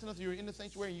 you're watching us, you're in the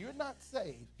sanctuary, and you're not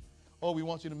saved, we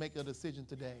want you to make a decision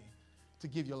today to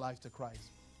give your life to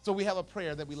Christ. So we have a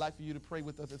prayer that we'd like for you to pray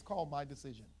with us. It's called My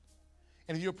Decision.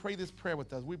 And if you pray this prayer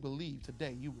with us, we believe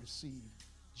today you receive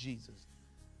Jesus.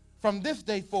 From this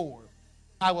day forward,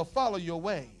 I will follow your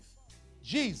ways.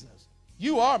 Jesus,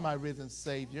 you are my risen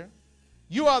Savior.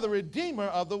 You are the Redeemer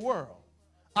of the world.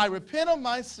 I repent of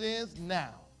my sins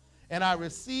now, and I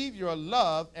receive your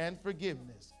love and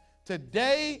forgiveness.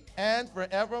 Today and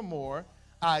forevermore,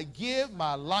 I give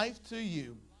my life to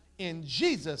you. In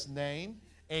Jesus' name,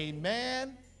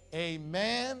 amen,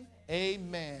 amen,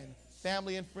 amen.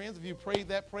 Family and friends, if you prayed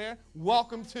that prayer,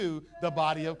 welcome to the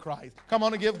body of Christ. Come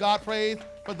on and give God praise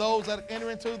for those that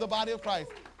enter into the body of Christ.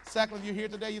 Second, if you're here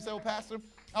today, you say, well, Pastor,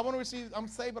 I'm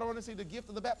saved, but I want to receive the gift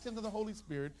of the baptism of the Holy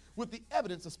Spirit with the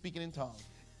evidence of speaking in tongues.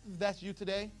 If that's you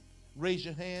today, raise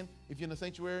your hand if you're in the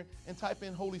sanctuary and type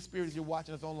in Holy Spirit as you're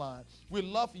watching us online. We'd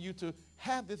love for you to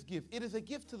have this gift. It is a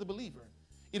gift to the believer.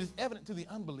 It is evident to the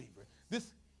unbeliever.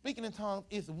 This speaking in tongues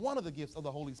is one of the gifts of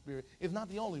the Holy Spirit. It's not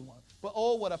the only one. But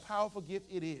oh, what a powerful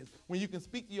gift it is when you can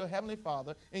speak to your Heavenly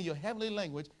Father in your heavenly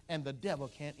language and the devil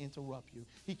can't interrupt you.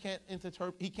 He can't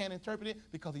interpret it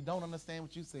because he don't understand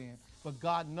what you're saying. But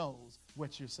God knows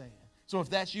what you're saying. So if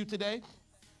that's you today,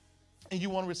 and you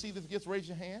want to receive this gift, raise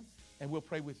your hand, and we'll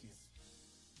pray with you.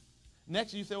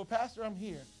 Next, you say, well, Pastor, I'm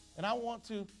here, and I want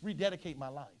to rededicate my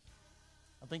life.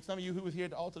 I think some of you who was here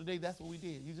at the altar today, that's what we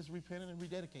did. You just repented and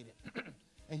rededicated,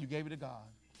 and you gave it to God.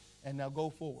 And now go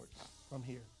forward from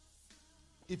here.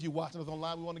 If you're watching us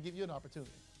online, we want to give you an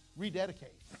opportunity.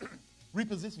 Rededicate.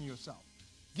 Reposition yourself.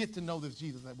 Get to know this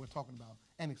Jesus that we're talking about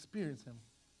and experience him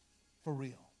for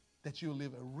real. That you'll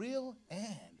live a real and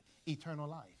eternal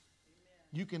life.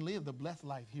 Amen. You can live the blessed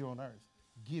life here on earth.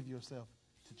 Give yourself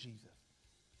to Jesus.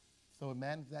 So,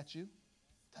 man, is that you?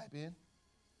 Type in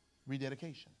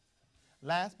rededication.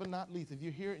 Last but not least, if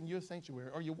you're here in your sanctuary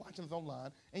or you're watching us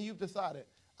online and you've decided,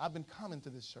 I've been coming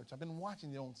to this church, I've been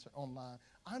watching you online,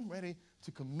 I'm ready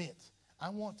to commit. I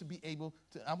want to be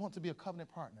a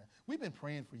covenant partner. We've been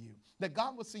praying for you, that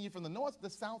God will send you from the north, the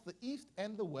south, the east,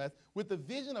 and the west with the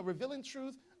vision of Revealing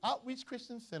Truth Outreach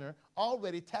Christian Center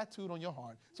already tattooed on your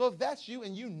heart. So if that's you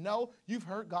and you know you've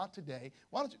heard God today,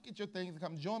 why don't you get your things and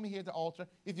come join me here at the altar.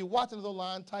 If you're watching us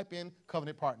online, type in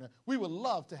covenant partner. We would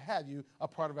love to have you a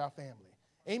part of our family.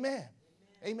 Amen.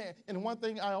 Amen. And one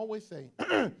thing I always say,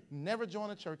 never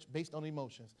join a church based on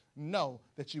emotions. Know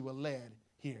that you were led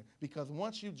here. Because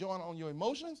once you join on your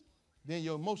emotions, then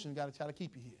your emotions got to try to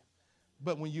keep you here.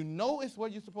 But when you know it's where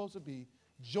you're supposed to be,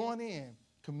 join in,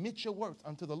 commit your works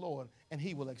unto the Lord, and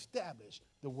he will establish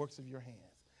the works of your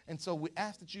hands. And so we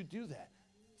ask that you do that.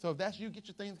 So if that's you, get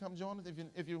your things, come join us.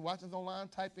 If you're watching us online,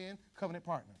 type in covenant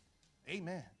partner.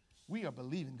 Amen. We are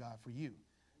believing God for you.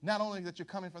 Not only that you're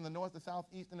coming from the north, the south,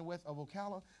 east, and the west of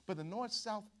Ocala, but the north,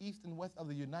 south, east, and west of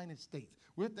the United States.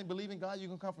 We're believing God you're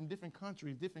going to come from different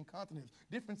countries, different continents,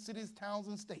 different cities, towns,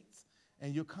 and states.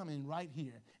 And you're coming right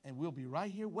here, and we'll be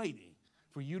right here waiting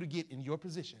for you to get in your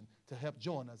position to help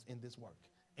join us in this work.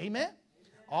 Amen?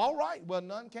 All right. Well,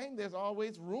 none came. There's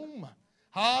always room.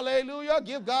 Hallelujah.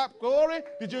 Give God glory.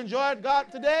 Did you enjoy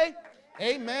God today?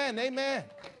 Amen. Amen.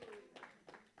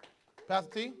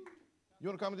 Pastor T, you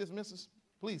want to come and dismiss us?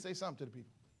 Please say something to the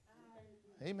people.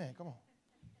 Amen. Come on.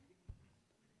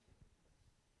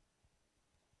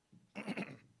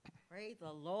 Praise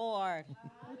the Lord.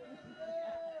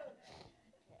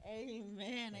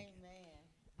 Amen.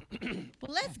 Amen.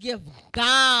 Well, let's give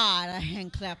God a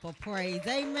hand clap of praise.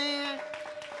 Amen.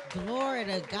 Glory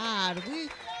to God.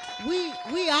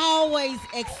 We always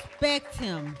expect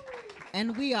him,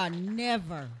 and we are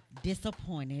never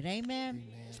disappointed. Amen.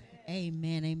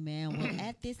 Amen, amen. Well,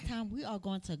 at this time, we are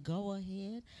going to go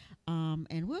ahead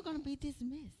and we're going to be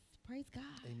dismissed. Praise God.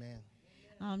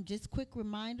 Amen. Just quick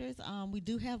reminders. We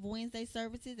do have Wednesday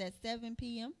services at 7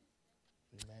 p.m.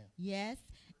 Amen. Yes.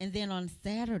 And then on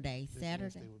Saturday.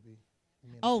 Would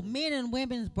be men and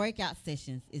women's breakout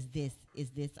sessions is this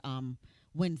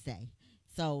Wednesday.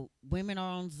 So women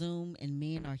are on Zoom and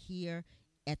men are here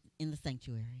in the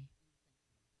sanctuary.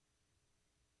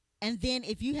 And then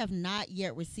if you have not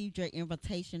yet received your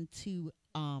invitation to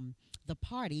the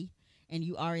party and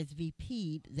you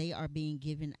RSVP'd, they are being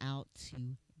given out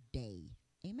today.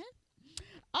 Amen?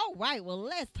 All right, well,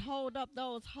 let's hold up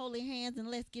those holy hands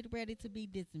and let's get ready to be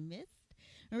dismissed.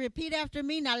 And repeat after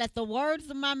me. Now let the words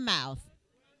of my mouth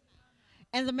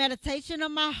and the meditation of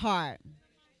my heart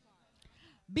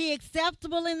be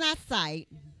acceptable in thy sight.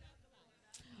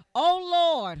 O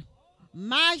Lord,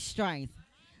 my strength,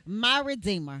 my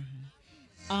Redeemer.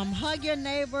 Hug your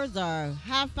neighbors or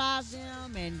high five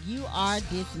them, and you are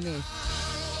dismissed.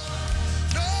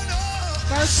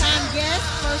 First time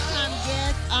guests,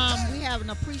 we have an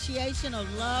appreciation of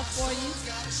love for you.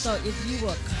 So if you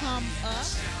will come up,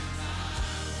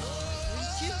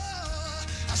 greet you.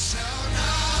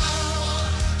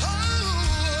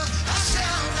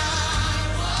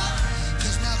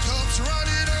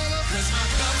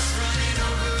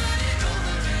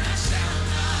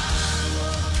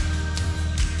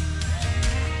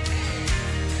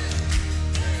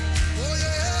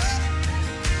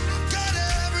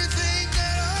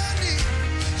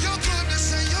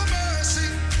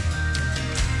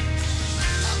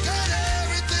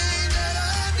 Everything that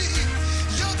I need.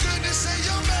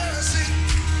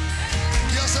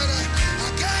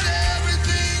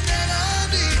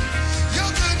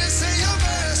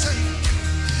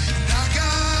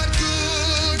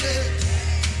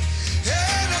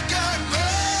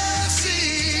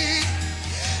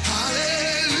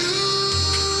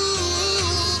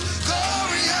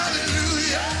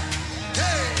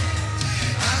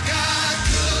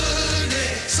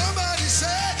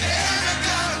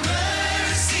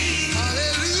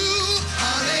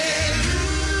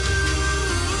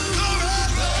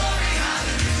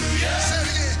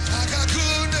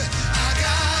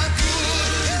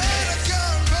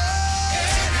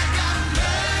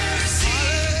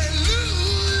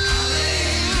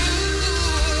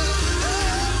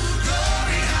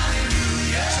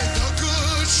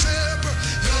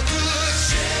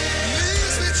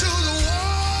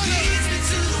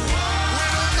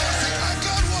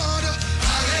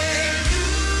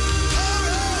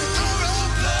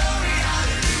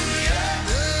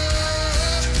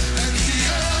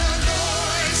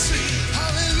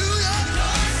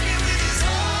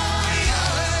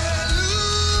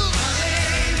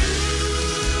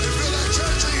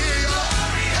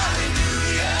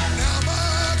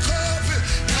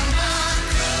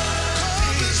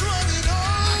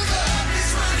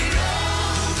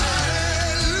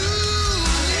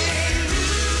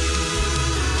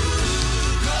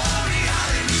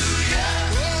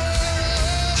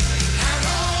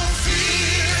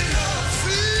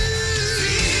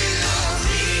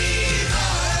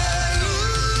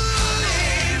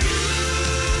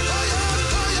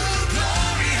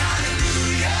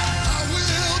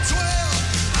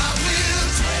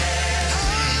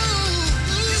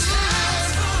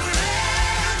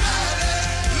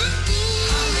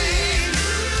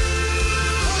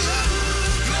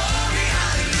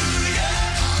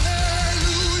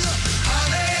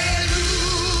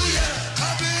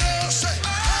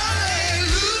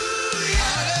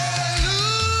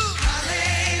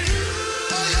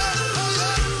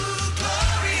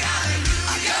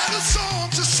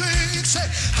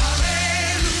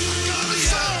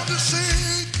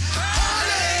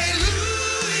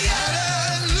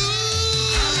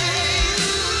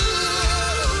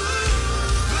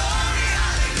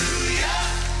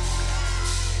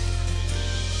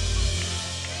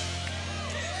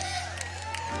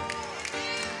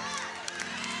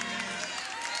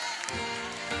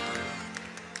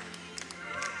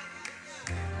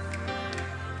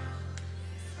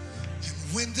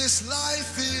 this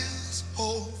life is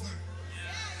over,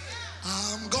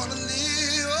 I'm gonna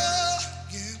live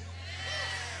again.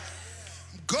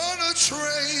 I'm gonna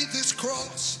trade this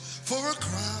cross for a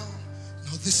crown.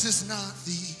 No, this is not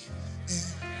the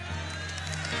end.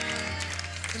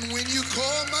 And when you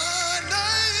call my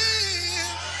name,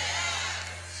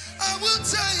 I will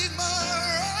take my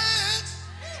right.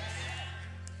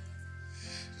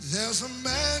 There's a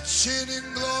mansion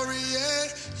in glory,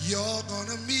 and you're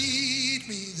gonna meet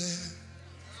me there.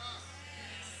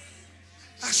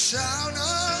 I shall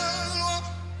not